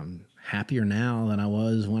 and I'm happier now than I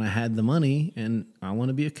was when I had the money, and I want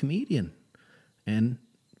to be a comedian. And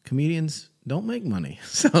comedians don't make money,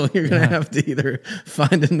 so you're going to have to either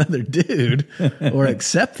find another dude or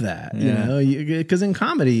accept that, because in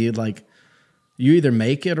comedy, you either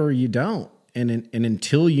make it or you don't. And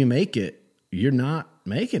until you make it, you're not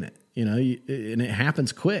making it, and it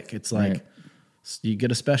happens quick. It's like you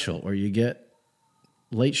get a special, or you get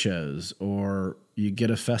late shows, or you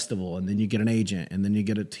get a festival, and then you get an agent, and then you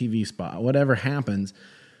get a TV spot, whatever happens.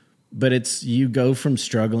 But it's, you go from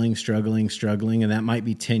struggling, and that might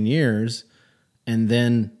be 10 years. And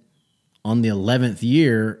then on the 11th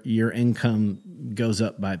year, your income goes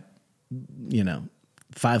up by,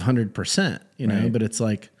 500%, Right. But it's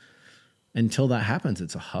like, until that happens,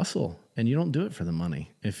 it's a hustle, and you don't do it for the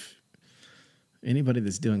money. If anybody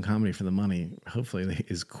that's doing comedy for the money, hopefully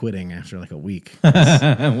is quitting after like a week.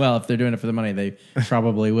 Well, if they're doing it for the money, they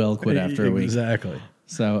probably will quit after a week. Exactly.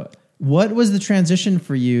 So what was the transition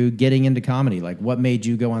for you getting into comedy? Like, what made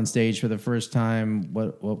you go on stage for the first time?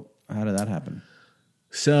 How did that happen?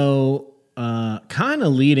 So, kind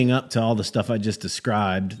of leading up to all the stuff I just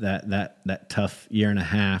described, that tough year and a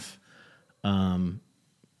half,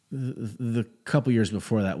 the couple years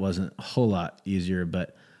before that wasn't a whole lot easier,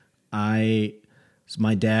 but my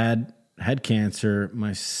dad had cancer.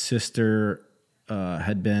 My sister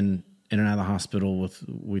had been in and out of the hospital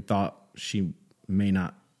we thought she may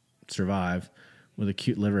not survive, with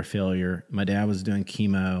acute liver failure. My dad was doing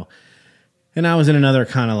chemo, and I was in another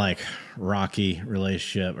kind of like rocky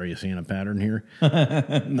relationship. Are you seeing a pattern here?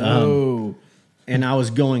 No. And I was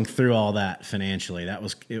going through all that financially. That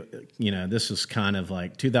was, this was kind of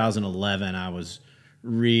like 2011. I was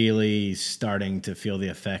really starting to feel the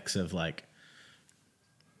effects of like,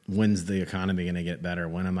 when's the economy going to get better?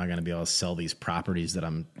 When am I going to be able to sell these properties that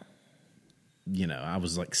I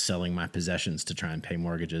was like selling my possessions to try and pay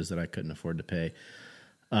mortgages that I couldn't afford to pay.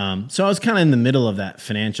 So I was kind of in the middle of that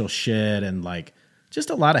financial shit and like just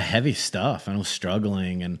a lot of heavy stuff. I was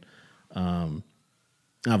struggling, and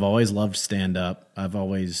I've always loved stand up. I've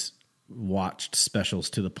always watched specials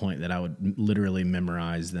to the point that I would literally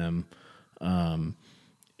memorize them.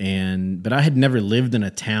 But I had never lived in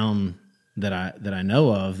a town that I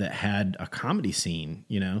know of that had a comedy scene.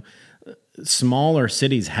 You know, smaller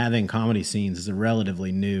cities having comedy scenes is a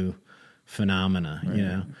relatively new phenomena. Right. You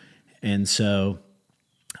know, and so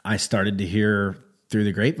I started to hear through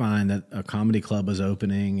the grapevine that a comedy club was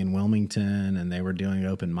opening in Wilmington, and they were doing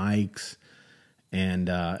open mics. And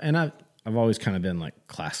I've always kind of been like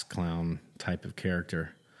class clown type of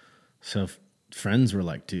character. So friends were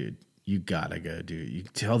like, dude, you gotta go do it. You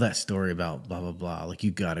tell that story about blah, blah, blah. Like,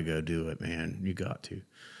 you gotta go do it, man. You got to.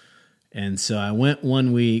 And so I went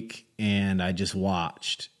one week and I just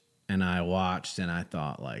watched and I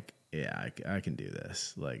thought like, yeah, I can do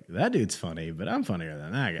this. Like, that dude's funny, but I'm funnier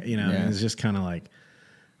than that guy. You know, yeah. It's just kind of like,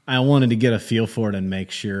 I wanted to get a feel for it and make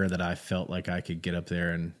sure that I felt like I could get up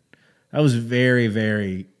there. And I was very,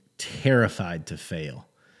 very terrified to fail.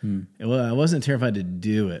 Well, I wasn't terrified to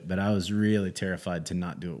do it, but I was really terrified to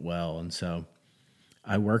not do it well. And so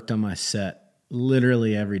I worked on my set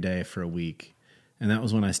literally every day for a week. And that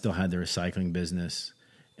was when I still had the recycling business.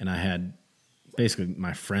 And I had basically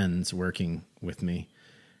my friends working with me.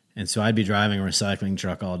 And so I'd be driving a recycling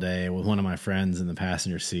truck all day with one of my friends in the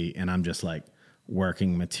passenger seat. And I'm just like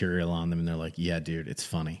working material on them. And they're like, yeah, dude, it's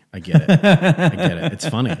funny. I get it. I get it. It's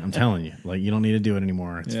funny. I'm telling you. Like, you don't need to do it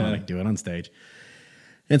anymore. It's funny. Do it on stage.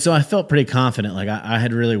 And so I felt pretty confident. Like, I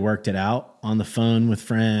had really worked it out on the phone with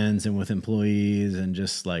friends and with employees, and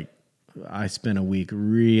just like, I spent a week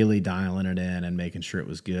really dialing it in and making sure it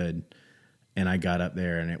was good. And I got up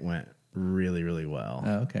there and it went really, really well.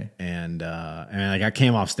 Oh, okay. And like, I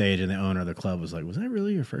came off stage and the owner of the club was like, was that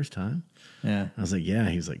really your first time? Yeah. I was like, yeah.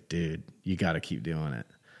 He was like, dude, you got to keep doing it.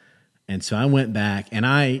 And so I went back, and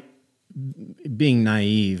I, being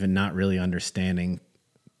naive and not really understanding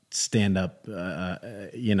stand up,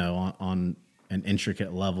 on an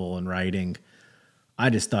intricate level and writing, I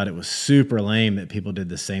just thought it was super lame that people did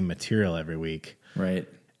the same material every week. Right.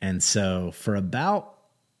 And so for about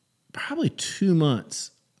probably 2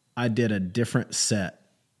 months, I did a different set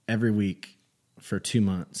every week for 2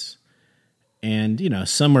 months. And, you know,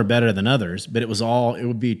 some were better than others, but it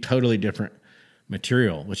would be totally different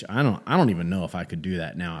material, which I don't even know if I could do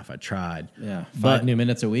that now if I tried. Yeah. 5 new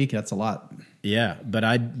minutes a week. That's a lot. Yeah.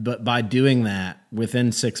 But by doing that,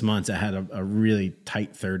 within 6 months, I had a really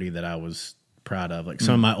tight 30 that I was proud of. Like,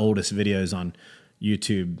 some of my oldest videos on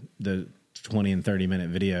YouTube, the 20 and 30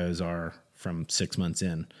 minute videos, are from 6 months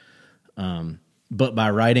in. But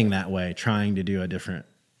by writing that way, trying to do a different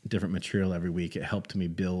material every week, it helped me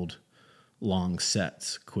build long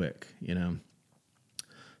sets quick, you know?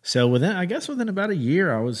 So within about a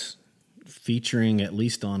year, I was featuring at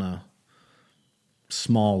least on a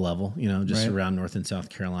small level, you know, just around North and South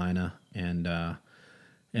Carolina. And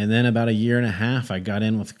then about a year and a half, I got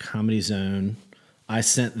in with Comedy Zone. I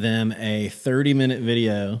sent them a 30-minute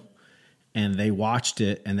video, and they watched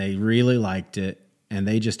it, and they really liked it, and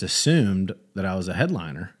they just assumed that I was a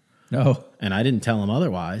headliner. No. And I didn't tell them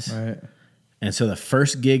otherwise. Right. And so the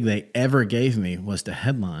first gig they ever gave me was to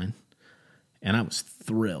headline. And I was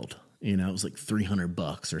thrilled. You know, it was like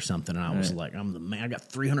 $300 or something. And I was like, I'm the man. I got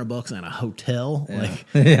 $300 and a hotel. Yeah. Like,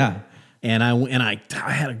 yeah. And I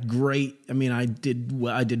had a great, I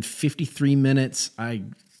did 53 minutes.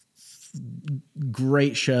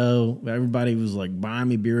 Great show. Everybody was like buying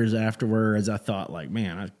me beers afterwards. I thought, like,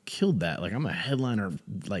 man, I killed that. Like, I'm a headliner.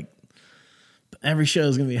 Like, every show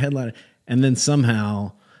is going to be a headliner. And then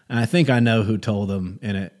somehow, and I think I know who told them,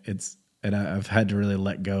 and I've had to really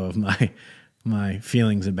let go of my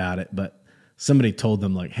feelings about it, but somebody told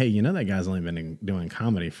them, like, hey, you know, that guy's only been doing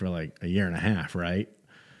comedy for like a year and a half, right?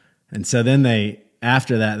 And so then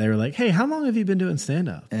after that, they were like, hey, how long have you been doing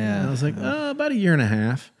stand-up? Yeah. And I was like, about a year and a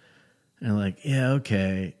half. And they're like, yeah,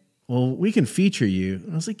 okay. Well, we can feature you.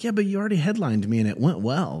 And I was like, yeah, but you already headlined me and it went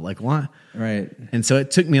well. Like, why? Right. And so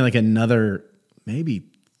it took me like another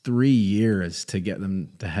maybe 3 years to get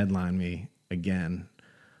them to headline me again.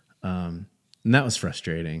 And that was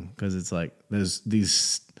frustrating because it's like there's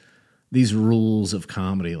these rules of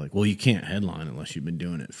comedy, like, well, you can't headline unless you've been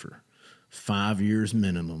doing it for 5 years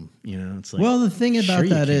minimum. You know, it's like, well, the thing about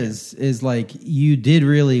that is like, you did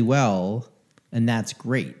really well, and that's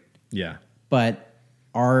great. Yeah. But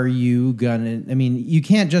are you gonna? I mean, you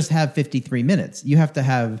can't just have 53 minutes. You have to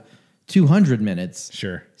have 200 minutes.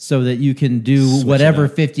 Sure. So that you can do whatever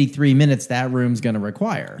 53 minutes that room's going to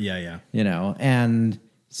require. Yeah, yeah. You know, and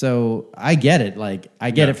So I get it. Like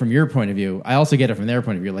I get it from your point of view. I also get it from their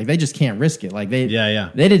point of view. Like they just can't risk it. Like they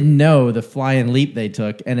didn't know the flying leap they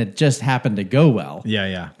took, and it just happened to go well.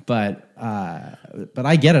 Yeah. But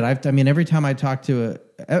I get it. I mean, every time I talk to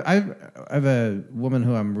I have a woman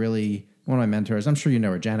who I'm really one of my mentors. I'm sure you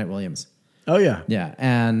know her, Janet Williams. Oh yeah. Yeah.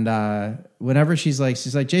 And whenever she's like,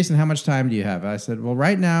 Jason, how much time do you have? I said, well,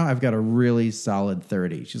 right now I've got a really solid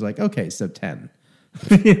 30. She's like, okay, so 10.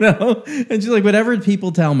 You know? And she's like, whatever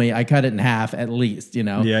people tell me, I cut it in half at least, you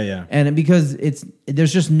know? Yeah. And because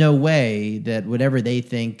there's just no way that whatever they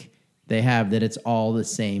think they have, that it's all the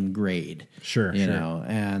same grade. Sure. You know?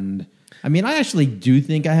 And I mean, I actually do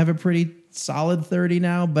think I have a pretty solid 30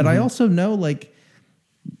 now, but I also know like,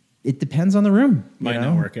 it depends on the room. Might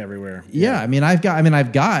not work everywhere. Yeah.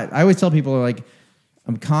 I always tell people like,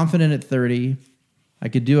 I'm confident at 30. I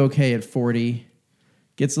could do okay at 40.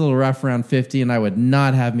 Gets a little rough around 50, and I would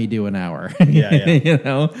not have me do an hour. Yeah. You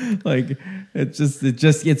know, like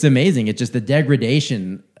it's amazing. It's just the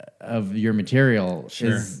degradation of your material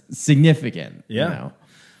is significant. Yeah.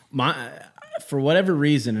 You know? For whatever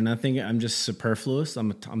reason, and I think I'm just superfluous.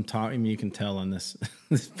 I'm talking. You can tell on this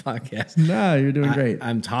podcast. No, you're doing great.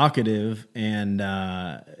 I'm talkative, and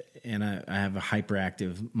I have a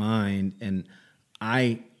hyperactive mind, and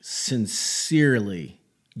I sincerely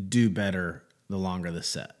do better the longer the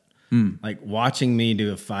set. Like watching me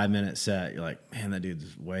do a 5-minute set, you're like, man, that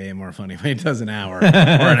dude's way more funny when he does an hour or an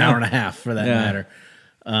hour and a half for that matter.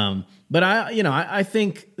 But I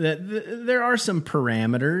think that there are some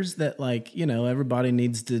parameters that like, you know, everybody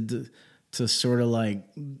needs to sort of like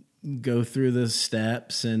go through the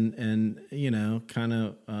steps and you know, kind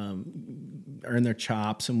of earn their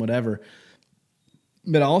chops and whatever.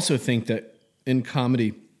 But I also think that in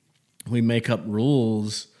comedy, we make up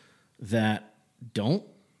rules that don't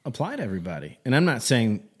apply to everybody. And I'm not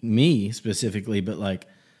saying me specifically, but like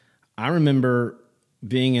I remember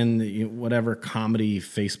being in the whatever comedy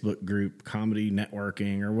Facebook group, comedy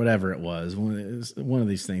networking or whatever it was, one of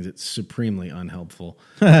these things that's supremely unhelpful.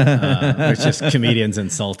 It's just comedians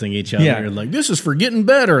insulting each other. Yeah. Like, this is for getting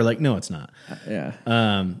better. Like, no, it's not.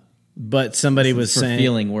 Yeah. But somebody was saying,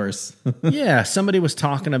 feeling worse. yeah, somebody was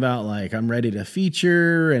talking about like, I'm ready to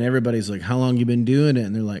feature, and everybody's like, how long you been doing it?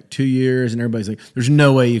 And they're like 2 years, and everybody's like, there's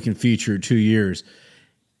no way you can feature 2 years.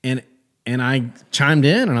 And I chimed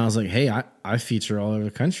in and I was like, hey, I feature all over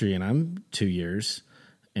the country and I'm 2 years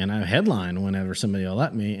and I headline whenever somebody will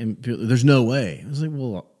let me, and people, there's no way. I was like,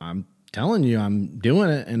 well, I'm telling you, I'm doing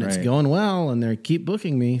it and it's going well, and they keep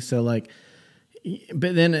booking me. So like,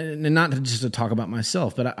 but then, and not just to talk about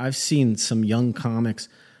myself, but I've seen some young comics.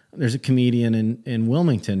 There's a comedian in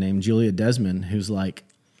Wilmington named Julia Desmond who's like,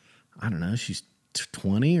 I don't know, she's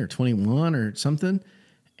 20 or 21 or something.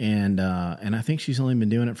 And I think she's only been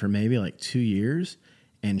doing it for maybe like 2 years,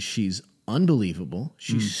 and she's unbelievable.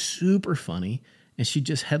 She's super funny, and she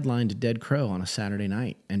just headlined Dead Crow on a Saturday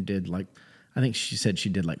night and did like, I think she said she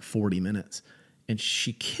did like 40 minutes, and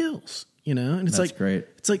she kills. You know, and it's That's like great.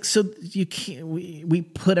 It's like, so you can't. We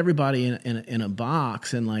put everybody in a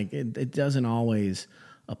box, and like it doesn't always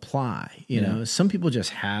apply. You know, some people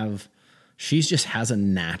just have. She just has a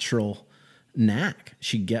natural knack.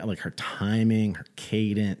 She get like her timing, her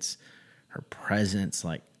cadence, her presence.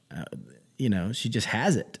 Like, you know, she just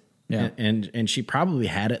has it. Yeah, and she probably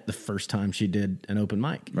had it the first time she did an open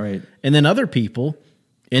mic. Right, and then other people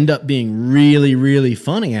end up being really, really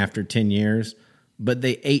funny after 10 years. But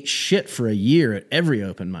they ate shit for a year at every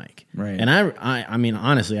open mic. Right. And I mean,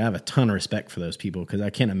 honestly, I have a ton of respect for those people, because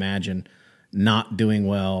I can't imagine not doing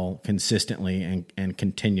well consistently and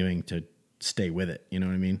continuing to stay with it. You know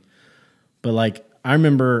what I mean? But like, I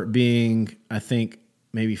remember being, I think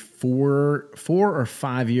maybe four or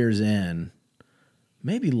 5 years in,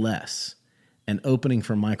 maybe less, and opening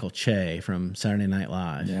for Michael Che from Saturday Night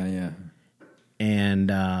Live. Yeah.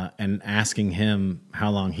 And asking him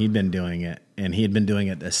how long he'd been doing it, and he had been doing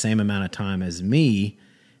it the same amount of time as me,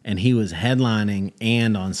 and he was headlining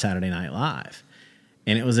and on Saturday Night Live,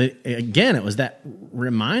 and it was it was that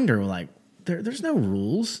reminder like there's no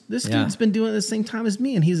rules. This dude's been doing it the same time as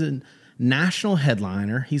me, and he's a national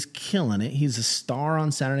headliner. He's killing it. He's a star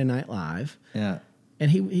on Saturday Night Live. Yeah,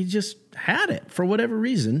 and he just had it for whatever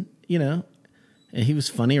reason, you know, and he was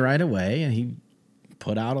funny right away, and he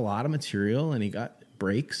put out a lot of material, and he got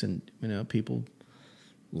breaks, and you know, people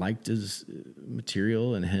liked his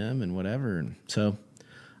material and him and whatever. And so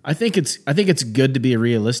I think it's good to be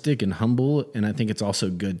realistic and humble, and I think it's also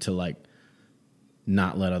good to like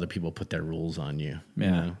not let other people put their rules on you. Yeah.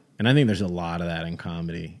 You know? And I think there's a lot of that in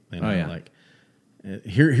comedy. You know? Oh yeah. Like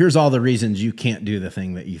here's all the reasons you can't do the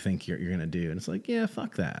thing that you think you're going to do, and it's like, yeah,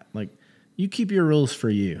 fuck that. Like, you keep your rules for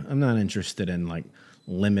you. I'm not interested in like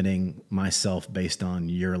limiting myself based on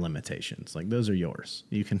your limitations. Like those are yours.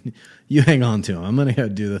 You hang on to them. I'm going to go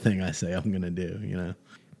do the thing I say I'm going to do, you know?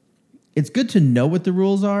 It's good to know what the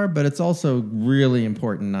rules are, but it's also really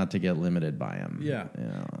important not to get limited by them. Yeah. You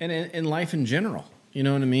know? And in life in general, you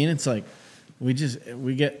know what I mean? It's like we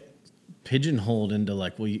get pigeonholed into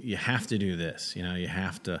like, well, you have to do this, you know, you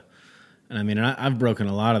have to. And I mean, I've broken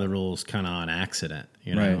a lot of the rules kind of on accident,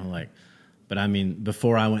 you know, Right. like, but I mean,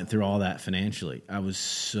 before I went through all that financially, I was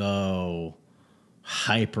so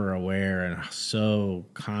hyper aware and so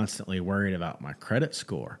constantly worried about my credit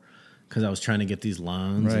score because I was trying to get these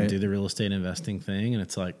loans and Right. do the real estate investing thing. And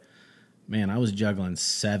it's like, man, I was juggling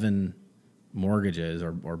 7 mortgages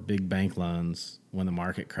or big bank loans when the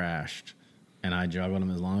market crashed. And I juggled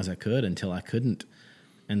them as long as I could until I couldn't.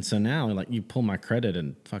 And so now, like, you pull my credit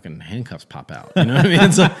and fucking handcuffs pop out. You know what I mean?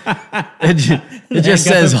 It's like, it just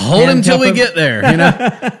says, hold him till we get there, you know?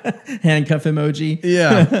 Handcuff emoji.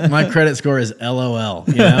 Yeah. My credit score is LOL,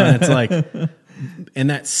 you know? And it's like, and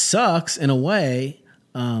that sucks in a way.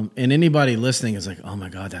 And anybody listening is like, oh my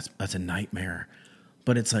God, that's a nightmare.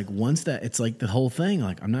 But it's like, once that, it's like the whole thing,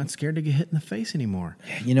 like, I'm not scared to get hit in the face anymore.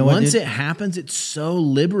 You know what, Once dude? it happens, it's so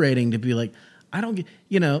liberating to be like, I don't get,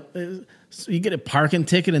 you know, so you get a parking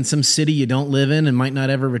ticket in some city you don't live in and might not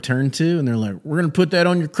ever return to, and they're like, we're going to put that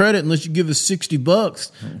on your credit unless you give us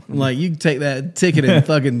 $60. I'm like, you can take that ticket and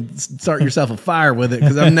fucking start yourself a fire with it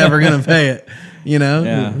because I'm never going to pay it. You know,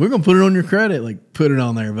 Yeah. we're going to put it on your credit. Like, put it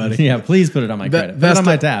on there, buddy. Yeah, please put it on my credit. Put it on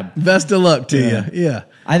my tab. Best of luck to Yeah. you.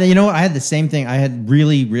 Yeah. You know what? I had the same thing. I had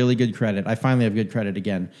really, really good credit. I finally have good credit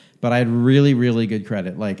again, but I had really, really good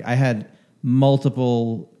credit. Like I had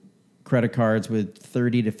multiple credit cards with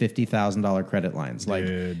 $30,000 to $50,000 credit lines. Like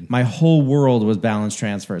Dude. my whole world was balance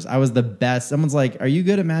transfers. I was the best. Someone's like, "Are you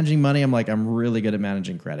good at managing money?" I'm like, "I'm really good at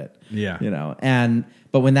managing credit." Yeah. You know.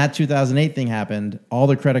 But when that 2008 thing happened, all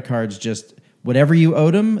the credit cards just whatever you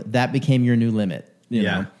owed them, that became your new limit. You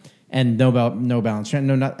Yeah. know. And no balance.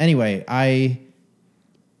 Anyway, I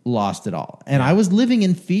lost it all. And I was living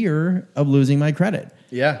in fear of losing my credit.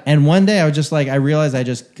 Yeah. And one day I was just like, I realized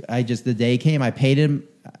the day came, I paid him.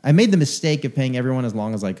 I made the mistake of paying everyone as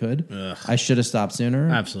long as I could. Ugh. I should have stopped sooner.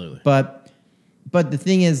 Absolutely. But the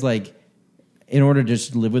thing is, like, in order to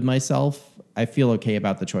just live with myself, I feel okay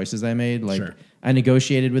about the choices I made. Like, Sure. I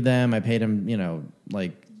negotiated with them. I paid them, you know,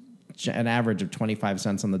 like an average of 25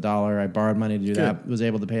 cents on the dollar. I borrowed money to do that. Was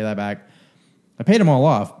able to pay that back. I paid them all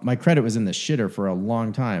off. My credit was in the shitter for a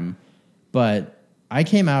long time, but I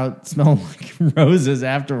came out smelling like roses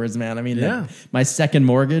afterwards, man. I mean, Yeah. my second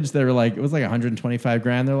mortgage, they were like, it was like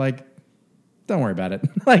 $125,000. They're like, don't worry about it.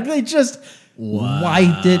 Like they just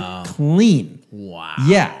wiped it clean. Wow.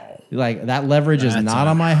 Yeah. Like that leverage is That's not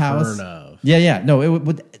on my house. unheard of. Yeah. No,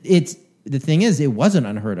 it's the thing is, it wasn't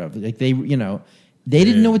unheard of. Like they didn't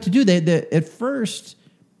know what to do. They at first,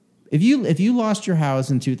 if you lost your house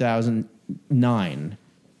in 2009,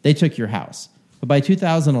 they took your house. But by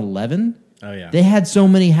 2011, Oh, yeah. they had so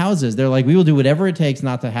many houses. They're like, we will do whatever it takes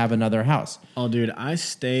not to have another house. Oh, dude, I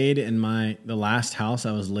stayed in the last house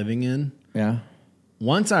I was living in. Yeah.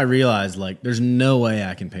 Once I realized, like, there's no way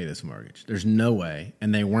I can pay this mortgage. There's no way.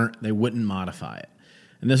 And they wouldn't modify it.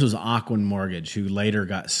 And this was Aquin Mortgage, who later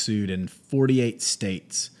got sued in 48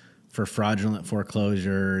 states for fraudulent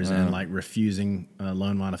foreclosures and like refusing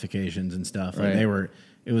loan modifications and stuff. Like Right.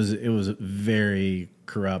 it was a very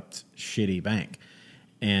corrupt, shitty bank.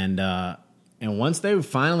 And once they would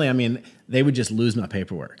finally, I mean, they would just lose my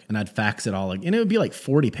paperwork and I'd fax it all. And it would be like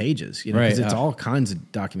 40 pages, you know, because Right, it's yeah. all kinds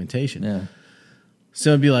of documentation. Yeah.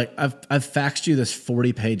 So it'd be like, I've faxed you this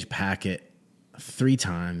 40-page packet 3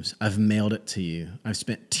 times. I've mailed it to you. I've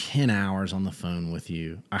spent 10 hours on the phone with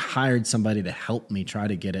you. I hired somebody to help me try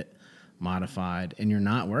to get it modified, and you're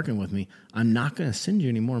not working with me. I'm not going to send you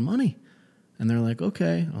any more money. And they're like,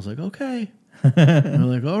 okay. I was like, okay. And they're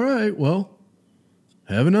like, all right, well,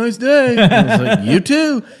 have a nice day. And I was like, you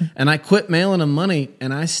too. And I quit mailing them money,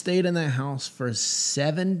 and I stayed in that house for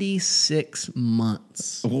 76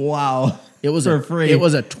 months. Wow. It was for free. It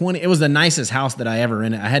was the nicest house that I ever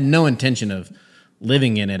rented. I had no intention of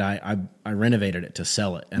living in it. I renovated it to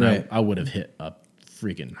sell it, and Right. I would have hit a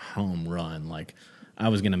freaking home run. Like I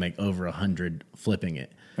was going to make over 100 flipping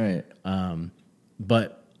it. Right.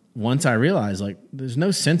 But once I realized, like, there's no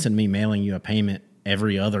sense in me mailing you a payment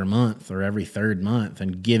every other month or every third month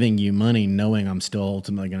and giving you money knowing I'm still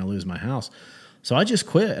ultimately going to lose my house. So I just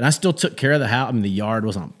quit, and I still took care of the house. I mean, the yard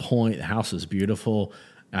was on point. The house was beautiful.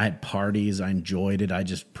 I had parties. I enjoyed it. I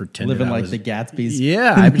just pretended Living I like was, the Gatsby's.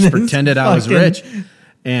 Yeah, I just pretended I was Fucking- rich.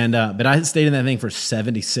 And but I stayed in that thing for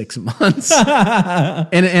 76 months.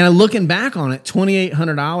 and looking back on it,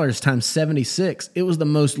 $2,800 times 76, it was the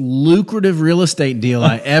most lucrative real estate deal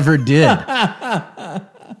I ever did.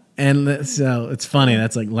 And so it's funny.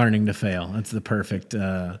 That's like learning to fail. That's the perfect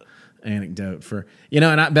anecdote for,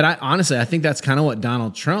 but I honestly, I think that's kind of what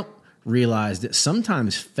Donald Trump realized, that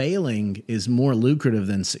sometimes failing is more lucrative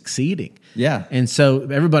than succeeding. Yeah. And so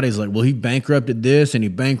everybody's like, well, he bankrupted this and he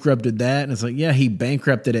bankrupted that. And it's like, yeah, he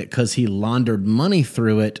bankrupted it because he laundered money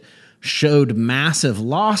through it, showed massive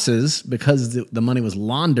losses because the money was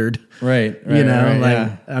laundered. Right.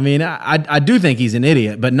 Yeah. I mean, I do think he's an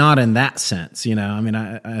idiot, but not in that sense.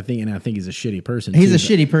 I think he's a shitty person. He's a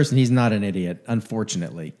shitty person. He's not an idiot,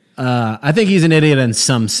 unfortunately. I think he's an idiot in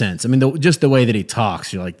some sense. I mean, just the way that he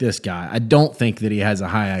talks, you're like, this guy. I don't think that he has a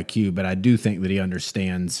high IQ, but I do think that he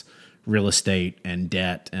understands real estate and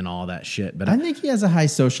debt and all that shit. But I think he has a high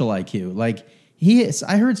social IQ. Like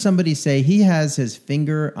I heard somebody say he has his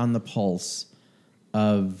finger on the pulse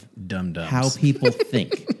of dum-dums. How people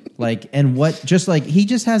think. He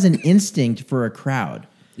just has an instinct for a crowd.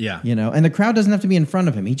 Yeah. And the crowd doesn't have to be in front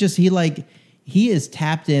of him. He is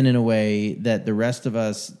tapped in a way that the rest of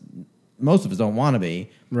us, most of us don't want to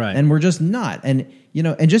be. Right. And we're just not. And,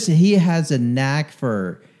 he has a knack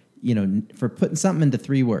for putting something into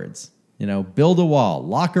 3 words, build a wall,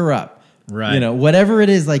 lock her up. Right. Whatever it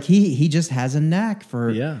is, like he just has a knack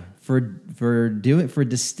for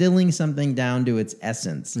distilling something down to its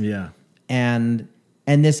essence. Yeah. And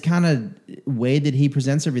this kind of way that he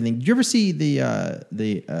presents everything. Did you ever see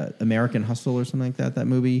the American Hustle or something like that? That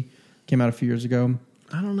movie came out a few years ago.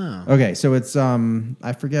 I don't know. Okay, so it's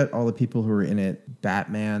I forget all the people who were in it.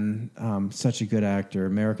 Batman, such a good actor.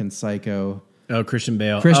 American Psycho. Oh, Christian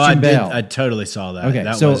Bale. Bale. I totally saw that. Okay,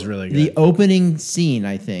 that so was really good. The opening scene,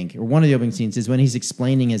 I think, or one of the opening scenes, is when he's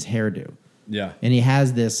explaining his hairdo. Yeah. And he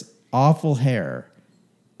has this awful hair,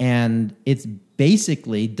 and it's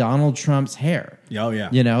basically Donald Trump's hair. Oh yeah.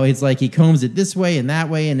 It's like he combs it this way and that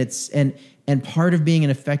way, and and part of being an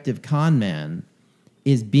effective con man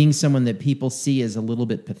is being someone that people see as a little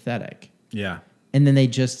bit pathetic. Yeah. And then they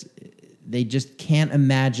just can't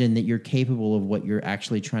imagine that you're capable of what you're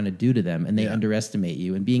actually trying to do to them, and they underestimate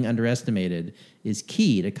you. And being underestimated is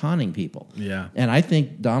key to conning people. Yeah. And I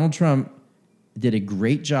think Donald Trump did a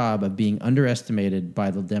great job of being underestimated by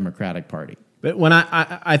the Democratic Party. But when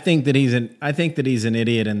I think that he's an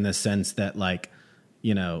idiot in the sense that, like,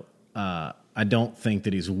 I don't think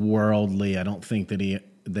that he's worldly. I don't think that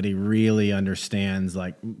he really understands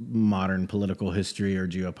like modern political history or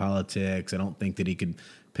geopolitics. I don't think that he could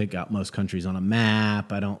pick out most countries on a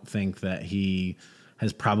map. I don't think that he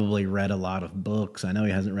has probably read a lot of books. I know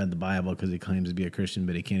he hasn't read the Bible because he claims to be a Christian,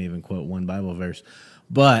 but he can't even quote one Bible verse.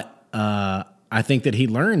 But I think that he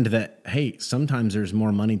learned that, hey, sometimes there's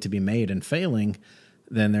more money to be made in failing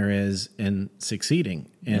than there is in succeeding.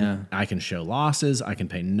 And I can show losses. I can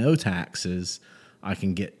pay no taxes. I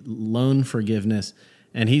can get loan forgiveness.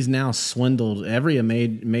 And he's now swindled every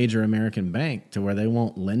major American bank to where they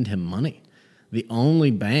won't lend him money. The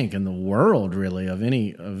only bank in the world, really, of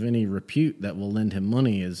any repute that will lend him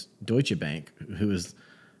money is Deutsche Bank, who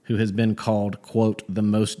has been called, quote, the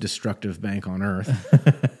most destructive bank on earth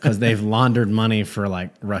because they've laundered money for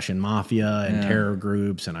like Russian mafia and terror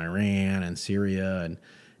groups and Iran and Syria,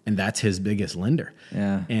 and that's his biggest lender.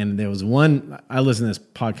 Yeah. And there was I listened to this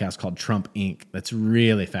podcast called Trump Inc. that's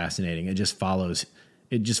really fascinating. It's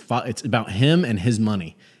about him and his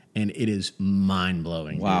money, and it is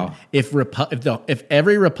mind-blowing. Wow. Dude. If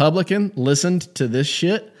every Republican listened to this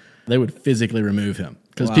shit, they would physically remove him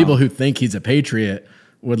because people who think he's a patriot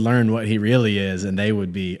would learn what he really is, and they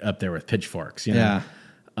would be up there with pitchforks. Yeah.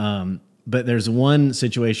 But there's one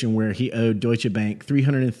situation where he owed Deutsche Bank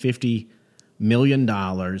 $350 million,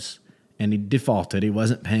 and he defaulted. He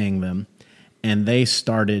wasn't paying them, and they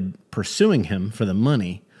started pursuing him for the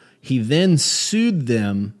money. He then sued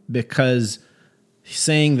them because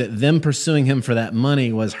saying that them pursuing him for that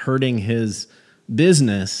money was hurting his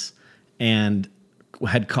business and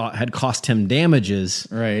had cost him damages.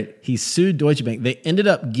 Right. He sued Deutsche Bank. They ended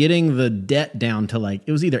up getting the debt down to like,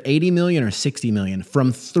 it was either 80 million or 60 million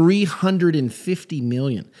from 350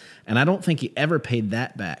 million. And I don't think he ever paid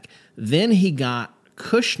that back. Then he got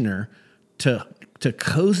Kushner to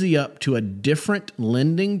cozy up to a different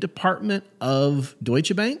lending department of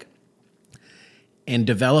Deutsche Bank and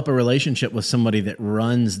develop a relationship with somebody that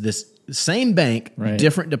runs this same bank,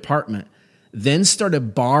 different department, then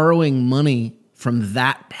started borrowing money from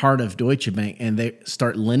that part of Deutsche Bank, and they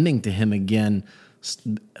start lending to him again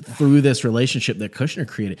through this relationship that Kushner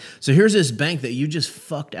created. So here's this bank that you just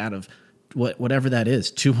fucked out of whatever that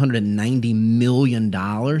is, $290 million.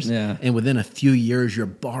 Yeah. And within a few years, you're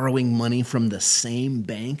borrowing money from the same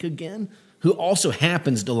bank again, who also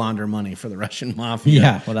happens to launder money for the Russian mafia.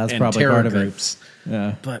 Yeah, well, that's and probably terror part of groups. it.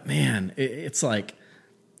 Yeah. But man, it's like,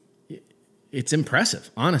 it's impressive,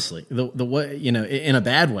 honestly. The way, you know, in a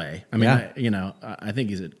bad way. I mean, I think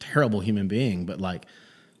he's a terrible human being, but like,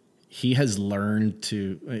 he has learned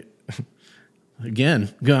to.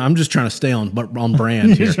 Again, I'm just trying to stay on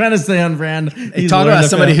brand here. He's trying to stay on brand. He's talking about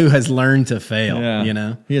somebody who has learned to fail. Yeah. You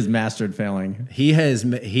know, he has mastered failing. He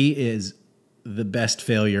is the best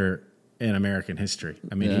failure in American history.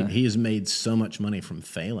 I mean, he has made so much money from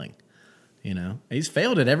failing. You know, he's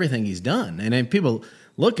failed at everything he's done, and then people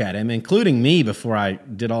look at him, including me, before I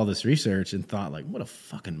did all this research, and thought like, what a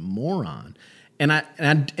fucking moron. And I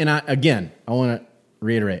again, I want to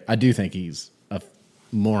reiterate, I do think he's a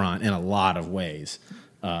moron in a lot of ways.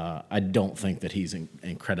 I don't think that he's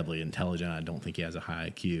incredibly intelligent. I don't think he has a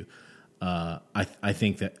high IQ. I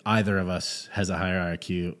think that either of us has a higher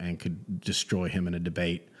IQ and could destroy him in a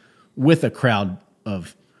debate with a crowd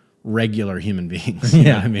of regular human beings. You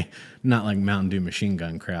know what I mean? Not like Mountain Dew machine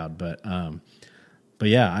gun crowd, but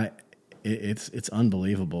yeah, it's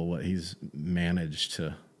unbelievable what he's managed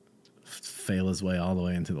to fail his way all the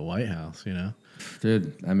way into the White House, you know?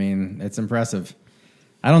 Dude, I mean, it's impressive.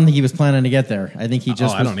 I don't think he was planning to get there. I think he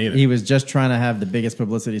just I don't either. He was just trying to have the biggest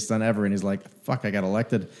publicity stunt ever, and he's like, fuck, I got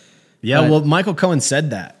elected. Yeah, But- well, Michael Cohen said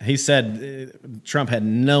that. He said Trump had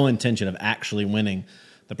no intention of actually winning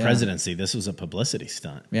the presidency. This was a publicity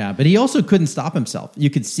stunt. Yeah, but he also couldn't stop himself. You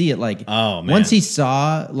could see it, like, Oh, man. once he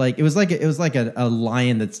saw, like, it was like a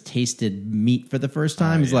lion that's tasted meat for the first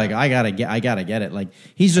time. He's like, I gotta get it. Like,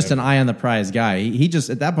 he's just an eye on the prize guy. He just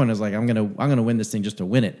at that point was like, I'm gonna win this thing just to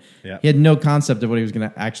win it. Yeah. He had no concept of what he was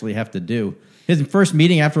gonna actually have to do. His first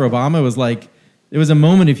meeting after Obama was like, it was a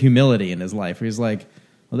moment of humility in his life. He was like,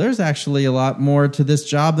 well, there's actually a lot more to this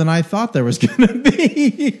job than I thought there was going to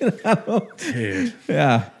be. Dude.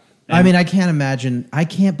 Yeah. I mean, I can't imagine. I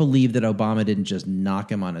can't believe that Obama didn't just knock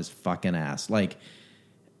him on his fucking ass. Like,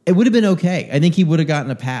 it would have been okay. I think he would have gotten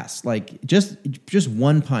a pass. Like, just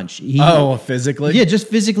one punch. Physically? Yeah, just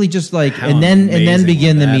physically, just like, How and then amazing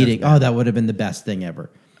begin would the that have meeting. been? Oh, that would have been the best thing ever.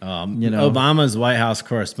 Obama's White House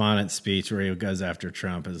correspondence speech where he goes after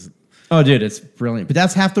Trump is... Oh, dude, it's brilliant. But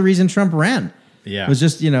that's half the reason Trump ran. Yeah. It was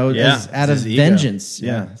just, Yeah, out it's of his ego. vengeance.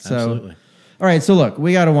 Yeah, So, absolutely. all right. So look,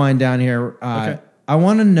 we got to wind down here. Okay. I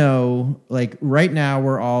want to know, like, right now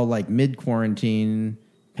we're all like mid-quarantine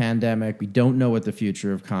pandemic. We don't know what the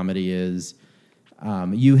future of comedy is.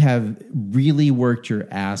 You have really worked your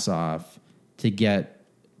ass off to get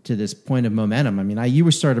to this point of momentum. I mean, you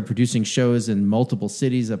were started producing shows in multiple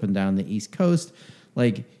cities up and down the East Coast.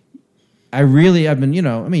 Like, I've been,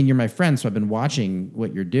 you're my friend, so I've been watching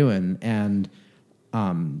what you're doing. And,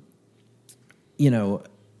 I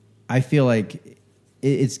feel like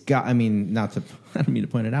it's got, I don't mean to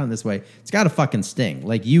point it out in this way. It's got a fucking sting.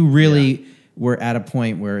 Like, you really were at a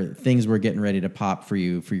point where things were getting ready to pop for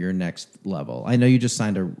you for your next level. I know you just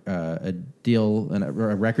signed a deal, a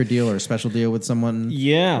record deal or a special deal with someone.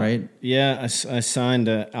 Yeah. Right? Yeah, I signed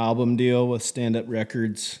an album deal with Stand Up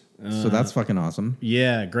Records. So that's fucking awesome.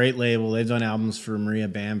 Yeah, great label. They've done albums for Maria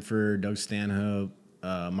Bamford, Doug Stanhope,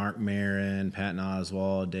 Mark Maron, Patton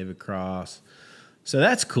Oswalt, David Cross. So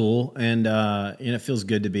that's cool, and it feels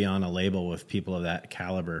good to be on a label with people of that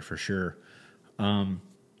caliber for sure.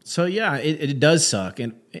 So yeah, it does suck,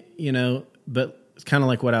 and but it's kind of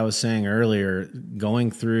like what I was saying earlier,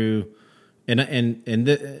 going through,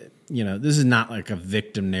 this is not like a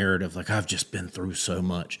victim narrative, like I've just been through so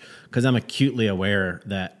much, because I'm acutely aware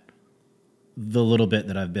that the little bit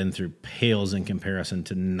that I've been through pales in comparison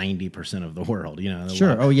to 90% of the world.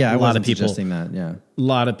 Sure. I lot of people suggesting that. Yeah. A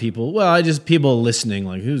lot of people. Well, people listening,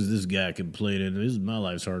 like, who's this guy completed? My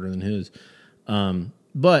life's harder than his.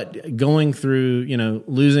 But going through,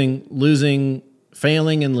 losing,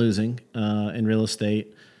 failing and losing in real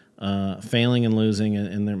estate, failing and losing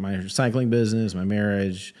in my recycling business, my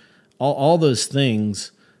marriage, all those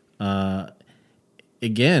things.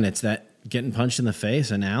 Again, it's that getting punched in the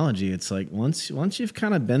face analogy. It's like once you've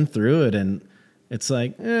kind of been through it, and it's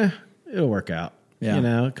like, it'll work out.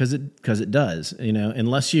 Yeah. Because it does.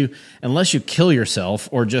 Unless you kill yourself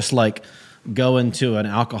or just like go into an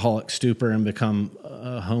alcoholic stupor and become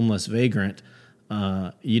a homeless vagrant,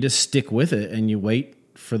 you just stick with it and you wait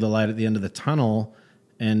for the light at the end of the tunnel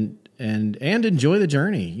and enjoy the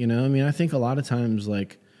journey. I think a lot of times,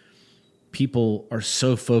 like, people are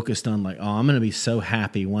so focused on like, oh, I'm going to be so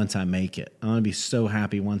happy once I make it. I'm going to be so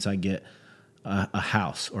happy once I get a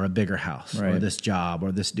house or a bigger house, right, or this job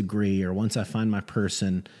or this degree, or once I find my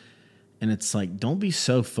person. And it's like, don't be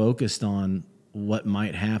so focused on what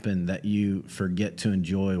might happen that you forget to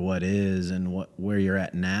enjoy what is and where you're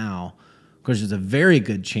at now. Because there's a very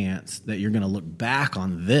good chance that you're going to look back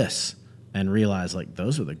on this and realize, like,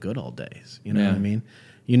 those were the good old days. You know what I mean?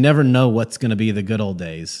 You never know what's going to be the good old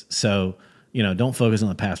days. So, you know, don't focus on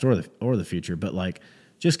the past or the future, but like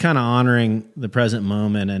just kind of honoring the present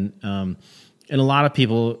moment. And a lot of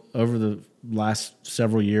people over the last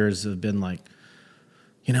several years have been like,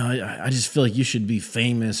 you know, I just feel like you should be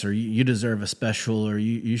famous, or you deserve a special, or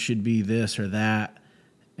you should be this or that.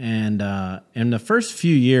 And in the first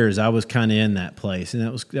few years, I was kind of in that place, and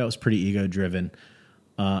that was pretty ego driven.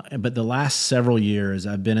 But the last several years,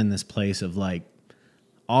 I've been in this place of like,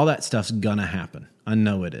 all that stuff's gonna happen. I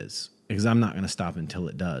know it is, because I'm not gonna stop until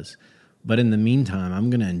it does. But in the meantime, I'm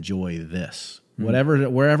gonna enjoy this.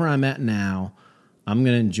 Wherever I'm at now, I'm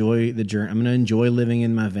gonna enjoy the journey. I'm gonna enjoy living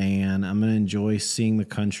in my van. I'm gonna enjoy seeing the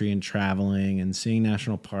country and traveling and seeing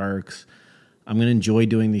national parks. I'm going to enjoy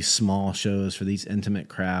doing these small shows for these intimate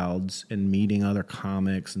crowds and meeting other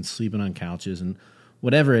comics and sleeping on couches and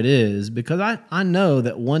whatever it is, because I know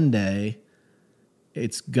that one day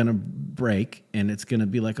it's going to break and it's going to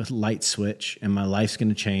be like a light switch and my life's going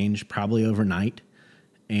to change probably overnight.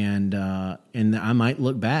 And I might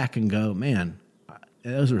look back and go, man,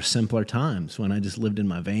 those were simpler times when I just lived in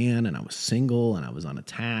my van and I was single and I was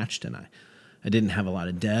unattached and I didn't have a lot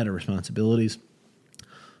of debt or responsibilities.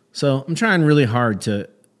 So I'm trying really hard to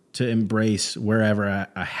embrace wherever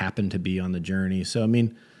I happen to be on the journey. So, I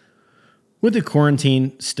mean, with the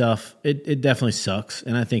quarantine stuff, it definitely sucks.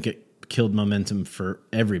 And I think it killed momentum for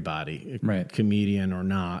everybody, right, comedian or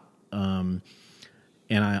not. And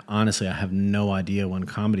I have no idea when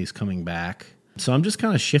comedy's coming back. So I'm just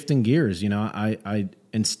kind of shifting gears. You know, I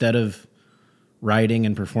instead of writing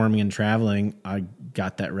and performing and traveling, I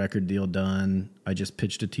got that record deal done. I just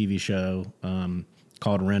pitched a TV show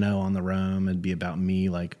called Reno on the Roam. It'd be about me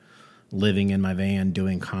like living in my van,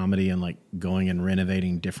 doing comedy and like going and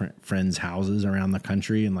renovating different friends' houses around the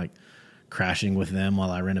country and like crashing with them while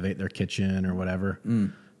I renovate their kitchen or whatever.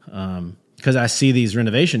 Because I see these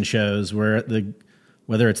renovation shows where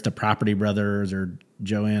whether it's the Property Brothers or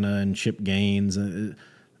Joanna and Chip Gaines,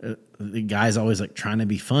 the guy's always like trying to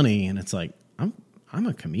be funny, and it's like, I'm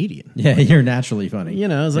a comedian. Yeah, you're naturally funny. You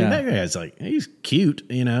know, it's like that guy's like, he's cute,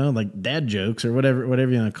 you know, like dad jokes or whatever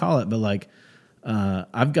you want to call it. But like,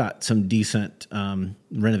 I've got some decent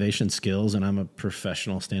renovation skills, and I'm a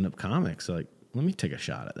professional stand-up comic. So like, let me take a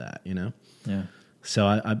shot at that, you know? Yeah. So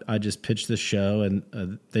I just pitched this show,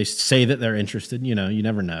 and they say that they're interested. You know, you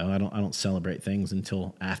never know. I don't celebrate things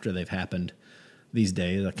until after they've happened these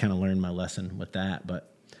days. I kind of learned my lesson with that, but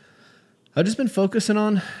I've just been focusing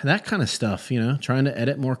on that kind of stuff, you know, trying to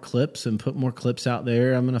edit more clips and put more clips out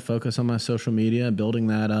there. I'm going to focus on my social media, building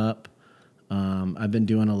that up. I've been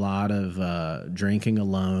doing a lot of drinking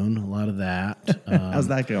alone, a lot of that. How's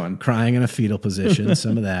that going? Crying in a fetal position,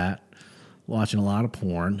 some of that. Watching a lot of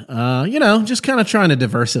porn. You know, just kind of trying to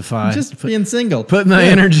diversify. Just being single. Put my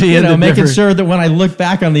energy into making sure that when I look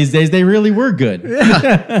back on these days, they really were good.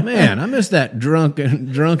 Yeah. Man, I miss that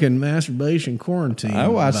drunken masturbation quarantine. I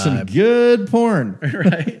watched vibe. some good porn.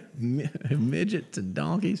 Right? Midgets and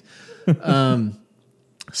donkeys.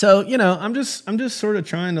 So, you know, I'm just sort of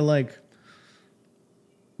trying to like,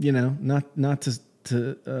 you know, not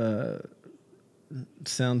to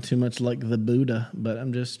sound too much like the Buddha, but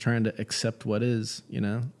I'm just trying to accept what is, you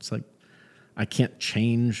know. It's like I can't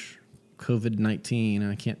change COVID-19.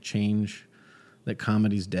 I can't change that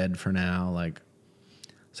comedy's dead for now. Like,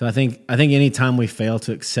 so I think anytime we fail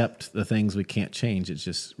to accept the things we can't change, it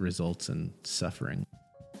just results in suffering.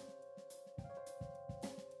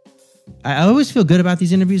 I always feel good about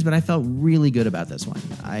these interviews, but I felt really good about this one.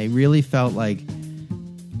 I really felt like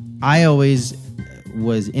I always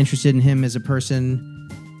was interested in him as a person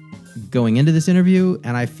going into this interview,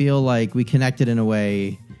 and I feel like we connected in a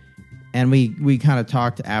way, and we kind of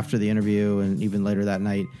talked after the interview and even later that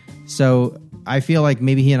night. So I feel like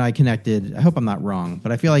maybe he and I connected. I hope I'm not wrong,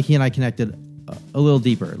 but I feel like he and I connected a little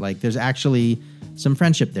deeper. Like there's actually some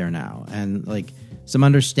friendship there now, and like some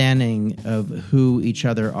understanding of who each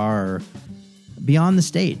other are beyond the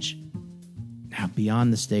stage. Now,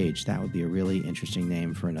 Beyond the Stage, that would be a really interesting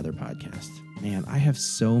name for another podcast. Man, I have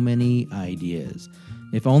so many ideas.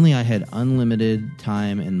 If only I had unlimited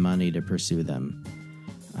time and money to pursue them.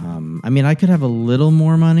 I mean, I could have a little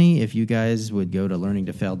more money if you guys would go to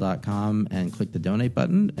learningtofail.com and click the donate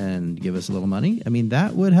button and give us a little money. I mean,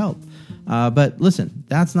 that would help. But listen,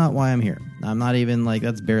 that's not why I'm here. I'm not even like,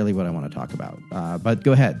 that's barely what I want to talk about. But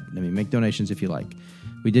go ahead. I mean, make donations if you like.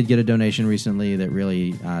 we did get a donation recently that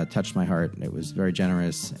really touched my heart. It was very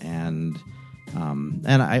generous, and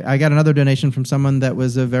I got another donation from someone that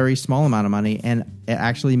was a very small amount of money, and it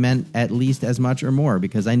actually meant at least as much or more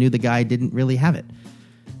because I knew the guy didn't really have it.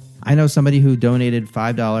 I know somebody who donated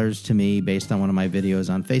 $5 to me based on one of my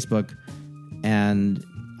videos on Facebook, and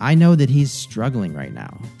I know that he's struggling right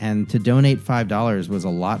now. And to donate $5 was a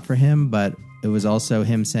lot for him, but it was also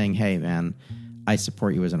him saying, hey, man, I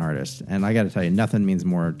support you as an artist. And I got to tell you, nothing means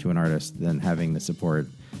more to an artist than having the support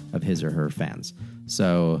of his or her fans.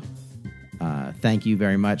 So thank you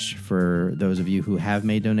very much for those of you who have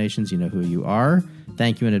made donations. You know who you are.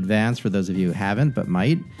 Thank you in advance for those of you who haven't but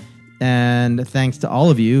might. And thanks to all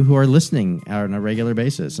of you who are listening on a regular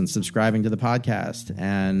basis and subscribing to the podcast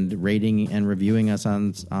and rating and reviewing us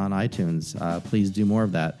on iTunes. Please do more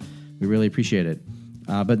of that. We really appreciate it.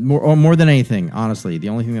 But more than anything, honestly, the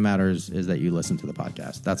only thing that matters is that you listen to the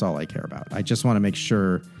podcast. That's all I care about. I just want to make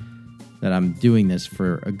sure that I'm doing this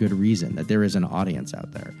for a good reason, that there is an audience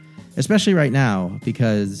out there, especially right now,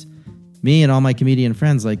 because me and all my comedian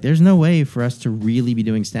friends, like, there's no way for us to really be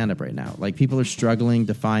doing stand-up right now. Like, people are struggling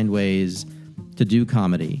to find ways to do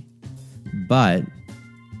comedy, but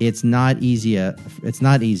it's not easy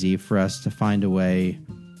for us to find a way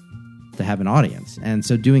to have an audience. And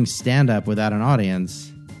so doing stand-up without an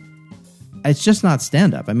audience, it's just not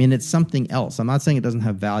stand-up. I mean, it's something else. I'm not saying it doesn't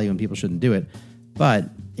have value and people shouldn't do it, but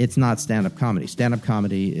it's not stand-up comedy. Stand-up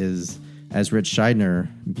comedy is, as Rich Scheidner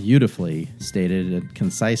beautifully stated it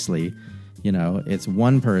concisely, it's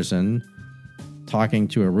one person talking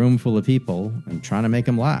to a room full of people and trying to make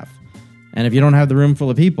them laugh. And if you don't have the room full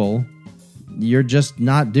of people, you're just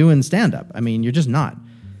not doing stand-up. I mean, you're just not.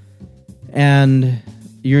 And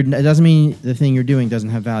it doesn't mean the thing you're doing doesn't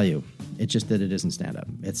have value. It's just that it isn't stand-up.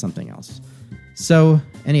 It's something else. So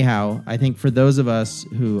anyhow, I think for those of us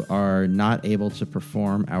who are not able to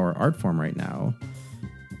perform our art form right now,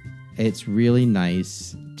 it's really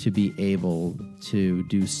nice to be able to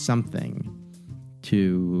do something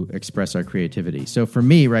to express our creativity. So for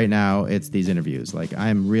me right now, it's these interviews. Like,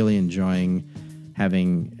 I'm really enjoying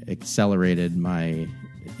having accelerated my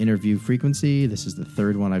interview frequency. This is the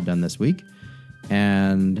third one I've done this week,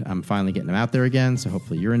 and I'm finally getting them out there again. So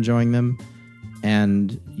hopefully you're enjoying them.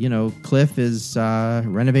 And, Cliff is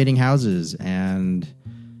renovating houses and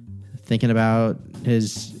thinking about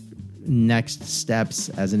his next steps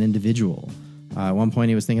as an individual. At one point,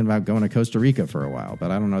 he was thinking about going to Costa Rica for a while, but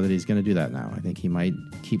I don't know that he's going to do that now. I think he might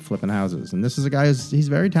keep flipping houses. And this is a guy he's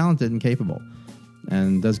very talented and capable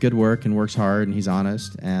and does good work and works hard, and he's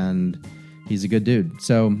honest, and he's a good dude.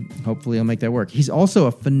 So hopefully he'll make that work. He's also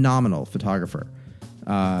a phenomenal photographer.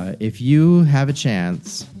 If you have a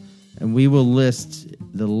chance, and we will list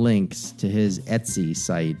the links to his Etsy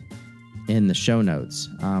site in the show notes.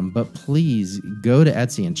 But please go to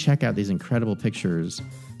Etsy and check out these incredible pictures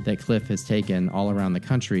that Cliff has taken all around the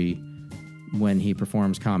country when he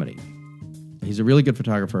performs comedy. He's a really good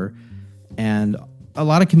photographer, and a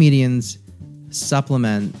lot of comedians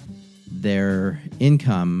supplement their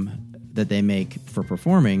income that they make for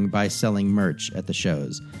performing by selling merch at the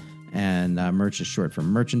shows. And merch is short for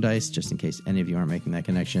merchandise, just in case any of you aren't making that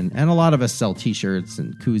connection. And a lot of us sell T-shirts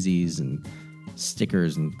and koozies and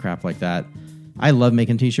stickers and crap like that. I love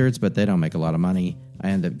making T-shirts, but they don't make a lot of money. I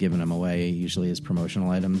end up giving them away, usually as promotional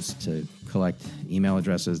items to collect email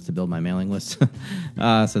addresses to build my mailing list.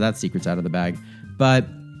 So that secret's out of the bag. But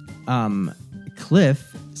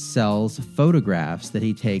Cliff sells photographs that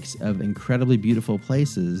he takes of incredibly beautiful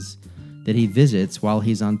places that he visits while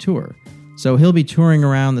he's on tour. So he'll be touring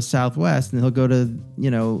around the Southwest, and he'll go to,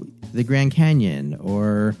 the Grand Canyon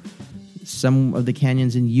or some of the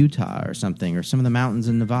canyons in Utah or something, or some of the mountains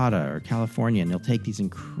in Nevada or California, and he'll take these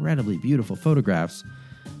incredibly beautiful photographs,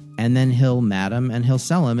 and then he'll mat them and he'll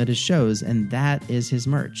sell them at his shows, and that is his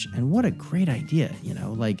merch. And what a great idea,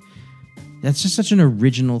 that's just such an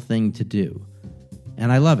original thing to do.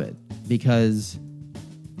 And I love it because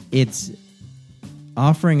it's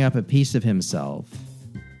offering up a piece of himself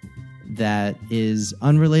that is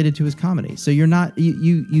unrelated to his comedy. So you're not,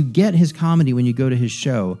 you get his comedy when you go to his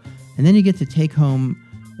show, and then you get to take home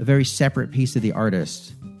a very separate piece of the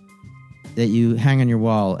artist that you hang on your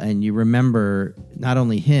wall, and you remember not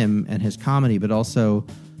only him and his comedy, but also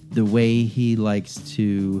the way he likes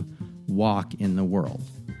to walk in the world,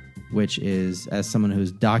 which is as someone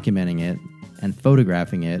who's documenting it and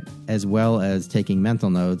photographing it, as well as taking mental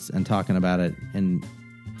notes and talking about it in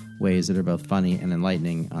ways that are both funny and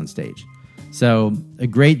enlightening on stage. So, a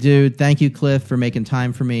great dude. Thank you, Cliff, for making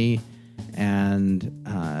time for me. And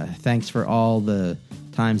thanks for all the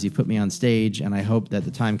times you put me on stage, and I hope that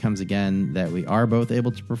the time comes again that we are both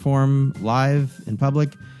able to perform live in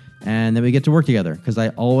public, and that we get to work together, because I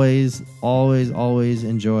always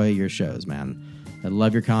enjoy your shows, man. I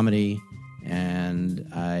love your comedy, and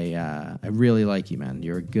I really like you, man.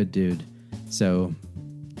 You're a good dude. So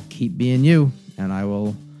keep being you, and I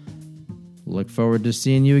will look forward to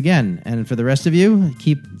seeing you again. And for the rest of you,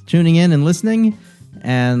 keep tuning in and listening,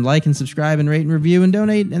 and like and subscribe and rate and review and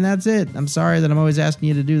donate, and that's it. I'm sorry that I'm always asking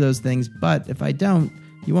you to do those things, but if I don't,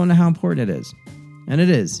 you won't know how important it is. And it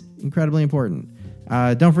is incredibly important.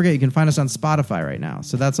 Don't forget, you can find us on Spotify right now,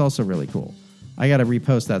 so that's also really cool. I got to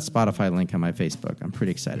repost that Spotify link on my Facebook. I'm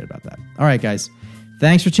pretty excited about that. All right, guys.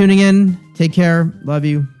 Thanks for tuning in. Take care. Love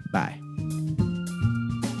you. Bye.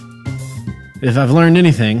 If I've learned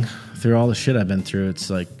anything through all the shit I've been through, it's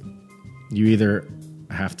like you either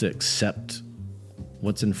have to accept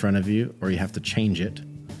what's in front of you, or you have to change it,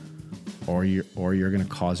 or you're going to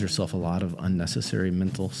cause yourself a lot of unnecessary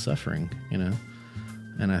mental suffering, you know?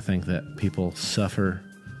 And I think that people suffer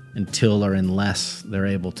until or unless they're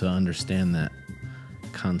able to understand that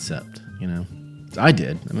concept, you know? I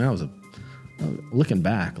did. I mean, looking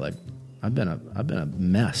back, like I've been a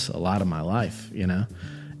mess a lot of my life, you know?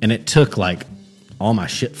 And it took like all my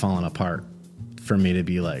shit falling apart for me to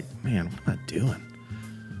be like, man, what am I doing?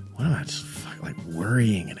 What am I just like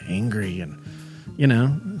worrying and angry, and you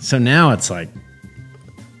know? So now it's like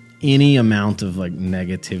any amount of like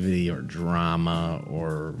negativity or drama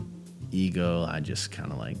or ego, I just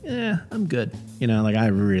kind of like, I'm good. You know, like I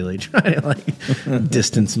really try to like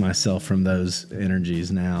distance myself from those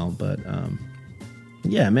energies now. But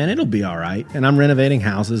yeah, man, it'll be all right. And I'm renovating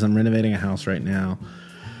houses. I'm renovating a house right now.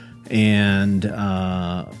 And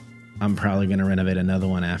I'm probably going to renovate another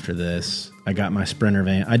one after this. I got my Sprinter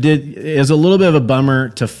van. It was a little bit of a bummer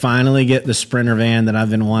to finally get the Sprinter van that I've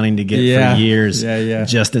been wanting to get for years,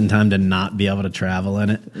 just in time to not be able to travel in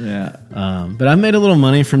it. Yeah. But I made a little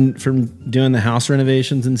money from doing the house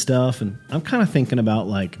renovations and stuff, and I'm kind of thinking about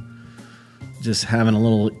like just having a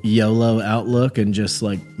little YOLO outlook and just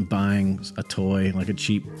like buying a toy, like a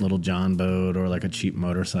cheap little John boat or like a cheap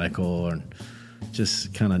motorcycle, or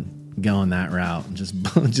just kind of going that route and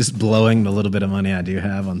just blowing the little bit of money I do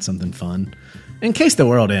have on something fun in case the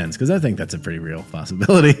world ends, because I think that's a pretty real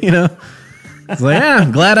possibility, you know? It's like,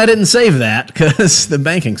 I'm glad I didn't save that, because the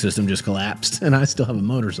banking system just collapsed and I still have a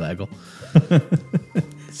motorcycle.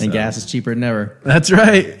 And gas is cheaper than ever. That's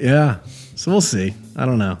right, yeah. So we'll see. I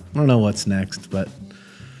don't know what's next, but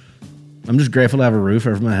I'm just grateful to have a roof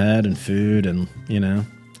over my head and food, and, you know,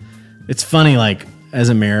 it's funny, like, as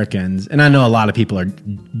Americans, and I know a lot of people are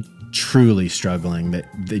truly struggling, that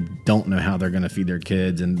they don't know how they're going to feed their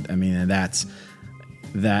kids, and I mean that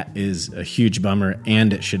is a huge bummer,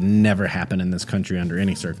 and it should never happen in this country under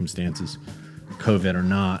any circumstances, COVID or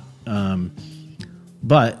not.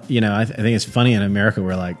 But you know, I think it's funny in America,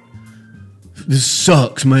 we're like, this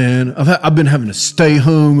sucks, man. I've been having to stay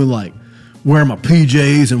home and like wear my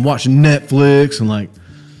PJs and watch Netflix and like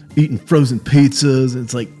eating frozen pizzas.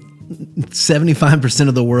 It's like 75%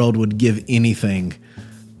 of the world would give anything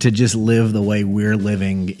to just live the way we're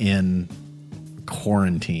living in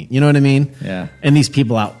quarantine. You know what I mean? Yeah. And these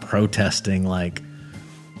people out protesting like,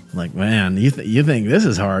 man, you think this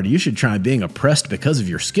is hard? You should try being oppressed because of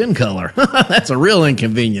your skin color. That's a real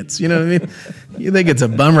inconvenience. You know what I mean? You think it's a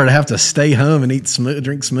bummer to have to stay home and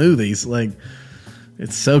drink smoothies? Like,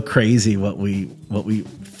 it's so crazy what we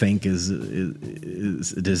think is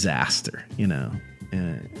a disaster. You know,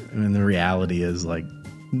 and the reality is, like,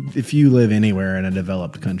 if you live anywhere in a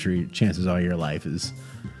developed country, chances are your life is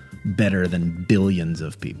better than billions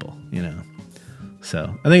of people. You know,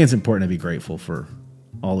 so I think it's important to be grateful for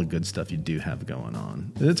all the good stuff you do have going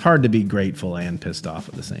on. It's hard to be grateful and pissed off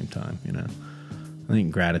at the same time, you know. I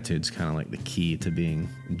think gratitude's kind of like the key to being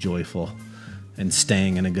joyful and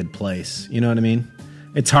staying in a good place. You know what I mean?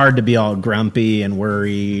 It's hard to be all grumpy and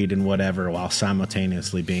worried and whatever while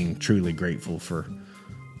simultaneously being truly grateful for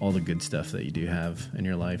all the good stuff that you do have in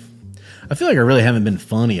your life. I feel like I really haven't been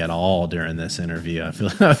funny at all during this interview. I feel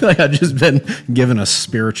like I've just been given a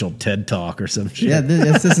spiritual TED talk or some shit. Yeah,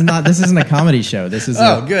 this isn't a comedy show. This is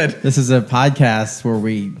good. This is a podcast where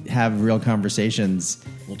we have real conversations.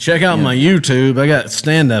 Well, check out my YouTube. I got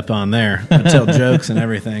stand up on there. I tell jokes and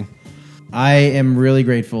everything. I am really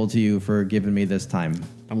grateful to you for giving me this time.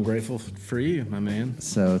 I'm grateful for you, my man.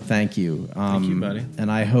 So thank you. Thank you, buddy. And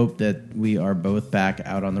I hope that we are both back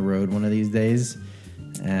out on the road one of these days.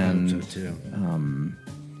 And I hope so too.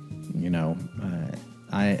 You know,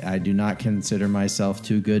 I do not consider myself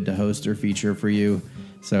too good to host or feature for you,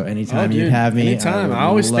 So anytime you have me, anytime. I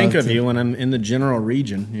always think of you when I'm in the general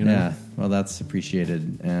region. You know? Yeah, well, that's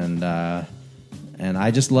appreciated, and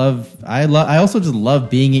I just I also just love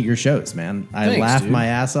being at your shows, man. I laugh my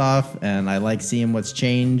ass off, and I like seeing what's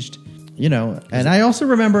changed, you know. And I also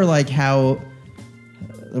remember like how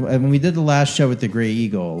when we did the last show with the Gray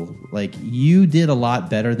Eagle, like you did a lot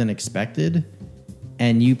better than expected,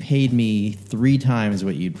 and you paid me 3 times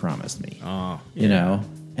what you'd promised me. Oh, yeah. You know,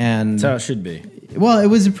 and that's how it should be. Well, it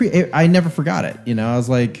was I never forgot it. You know, I was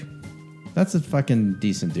like, that's a fucking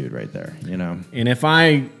decent dude right there. You know, and if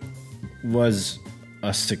I was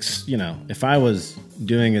if I was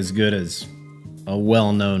doing as good as a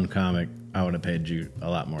well-known comic, I would have paid you a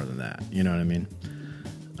lot more than that. You know what I mean?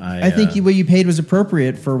 I think what you paid was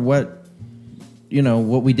appropriate for what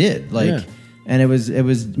we did. Like, yeah. And it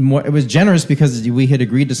was generous because we had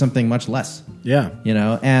agreed to something much less. Yeah, you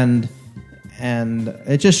know, and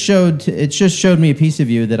it just showed me a piece of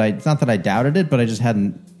you that it's not that I doubted it, but I just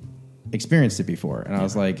hadn't experienced it before, and I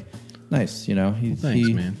was like, nice, you know. Thanks,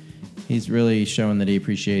 man. He's really showing that he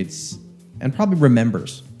appreciates and probably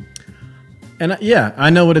remembers. And I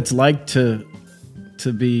know what it's like to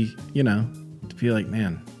be, to be like,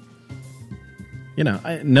 man,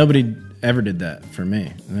 nobody ever did that for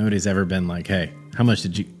me. Nobody's ever been like, hey, how much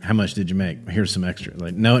did you make? Here's some extra.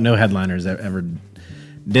 Like no headliners ever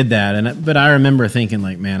did that. But I remember thinking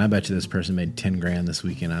like, man, I bet you this person made $10,000 this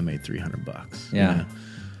weekend. I made $300. Yeah. You know?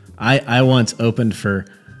 I once opened for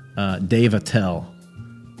Dave Attell.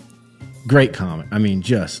 Great comic. I mean,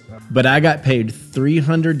 but I got paid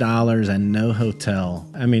 $300 and no hotel.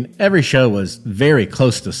 I mean, every show was very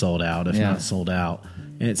close to sold out, if not sold out.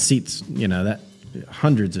 And it seats, that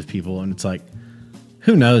hundreds of people. And it's like,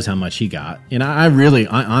 who knows how much he got? And I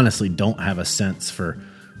honestly don't have a sense for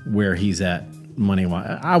where he's at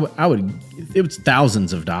money-wise. I would, it was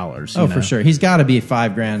thousands of dollars. Oh, for sure. He's got to be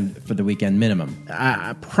 $5,000 for the weekend minimum.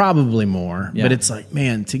 Probably more. Yeah. But it's like,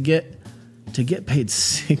 man, to get paid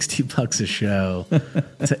 $60 a show,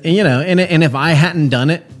 and if I hadn't done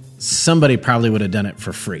it, somebody probably would have done it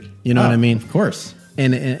for free. You know what I mean? Of course.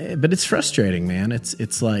 But it's frustrating, man.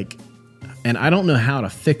 It's like, and I don't know how to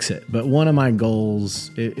fix it. But one of my goals,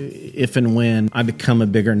 if and when I become a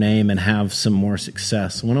bigger name and have some more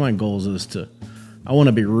success, one of my goals is I want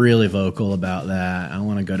to be really vocal about that. I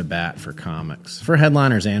want to go to bat for comics, for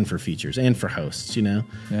headliners and for features and for hosts.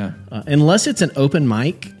 Yeah. Unless it's an open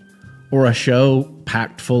mic or a show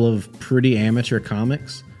packed full of pretty amateur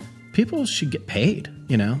comics, people should get paid,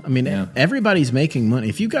 I mean, Everybody's making money.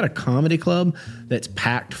 If you've got a comedy club that's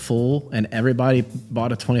packed full and everybody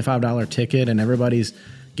bought a $25 ticket and everybody's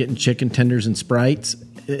getting chicken tenders and Sprites,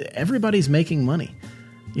 everybody's making money.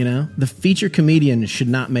 The feature comedian should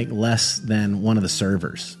not make less than one of the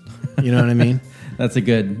servers. You know what I mean? It's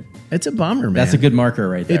a bummer, man. That's a good marker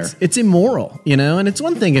right there. It's immoral, and it's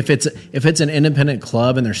one thing if it's an independent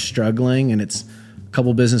club and they're struggling and it's a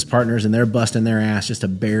couple business partners and they're busting their ass just to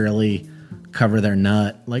barely cover their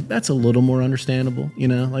nut. Like that's a little more understandable,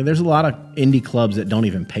 Like there's a lot of indie clubs that don't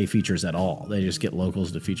even pay features at all. They just get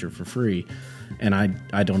locals to feature for free, and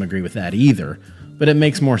I don't agree with that either. But it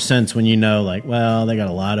makes more sense when like, well, they got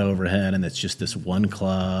a lot of overhead and it's just this one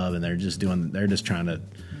club and they're just trying to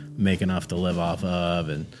make enough to live off of,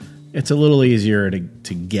 and it's a little easier to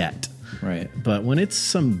get. Right. But when it's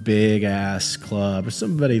some big ass club or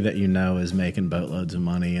somebody that is making boatloads of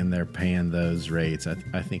money and they're paying those rates,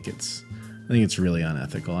 I think it's really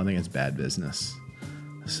unethical. I think it's bad business.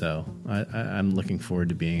 So I'm looking forward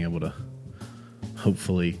to being able to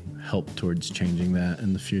hopefully help towards changing that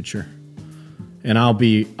in the future. And I'll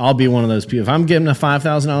be one of those people. If I'm getting a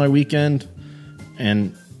 $5,000 weekend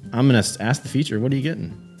and I'm going to ask the feature, what are you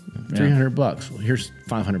getting? $300. Well, here's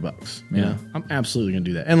 $500. Yeah. I'm absolutely going to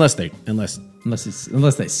do that. Unless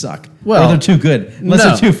they suck. Well, or they're too good.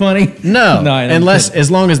 Unless they're too funny. No. As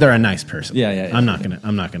long as they're a nice person. Yeah. I'm not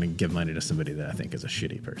gonna give money to somebody that I think is a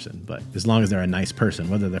shitty person. But as long as they're a nice person,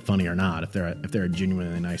 whether they're funny or not, if they're a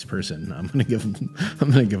genuinely nice person, I'm gonna give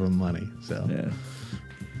them money. So. Yeah.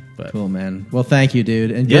 But, cool, man. Well, thank you,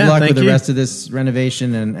 dude, and good luck with the rest of this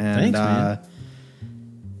renovation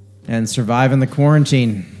and surviving the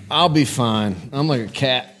quarantine. I'll be fine. I'm like a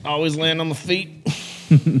cat, always laying on my feet.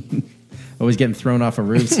 Always getting thrown off of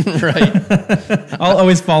roofs. Right.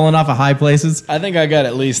 Always falling off of high places. I think I got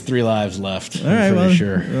at least 3 lives left. All right, well,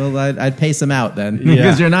 sure. Well, I'd pace them out then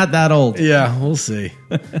because you're not that old. Yeah, we'll see.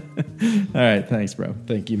 All right, thanks, bro.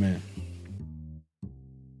 Thank you, man.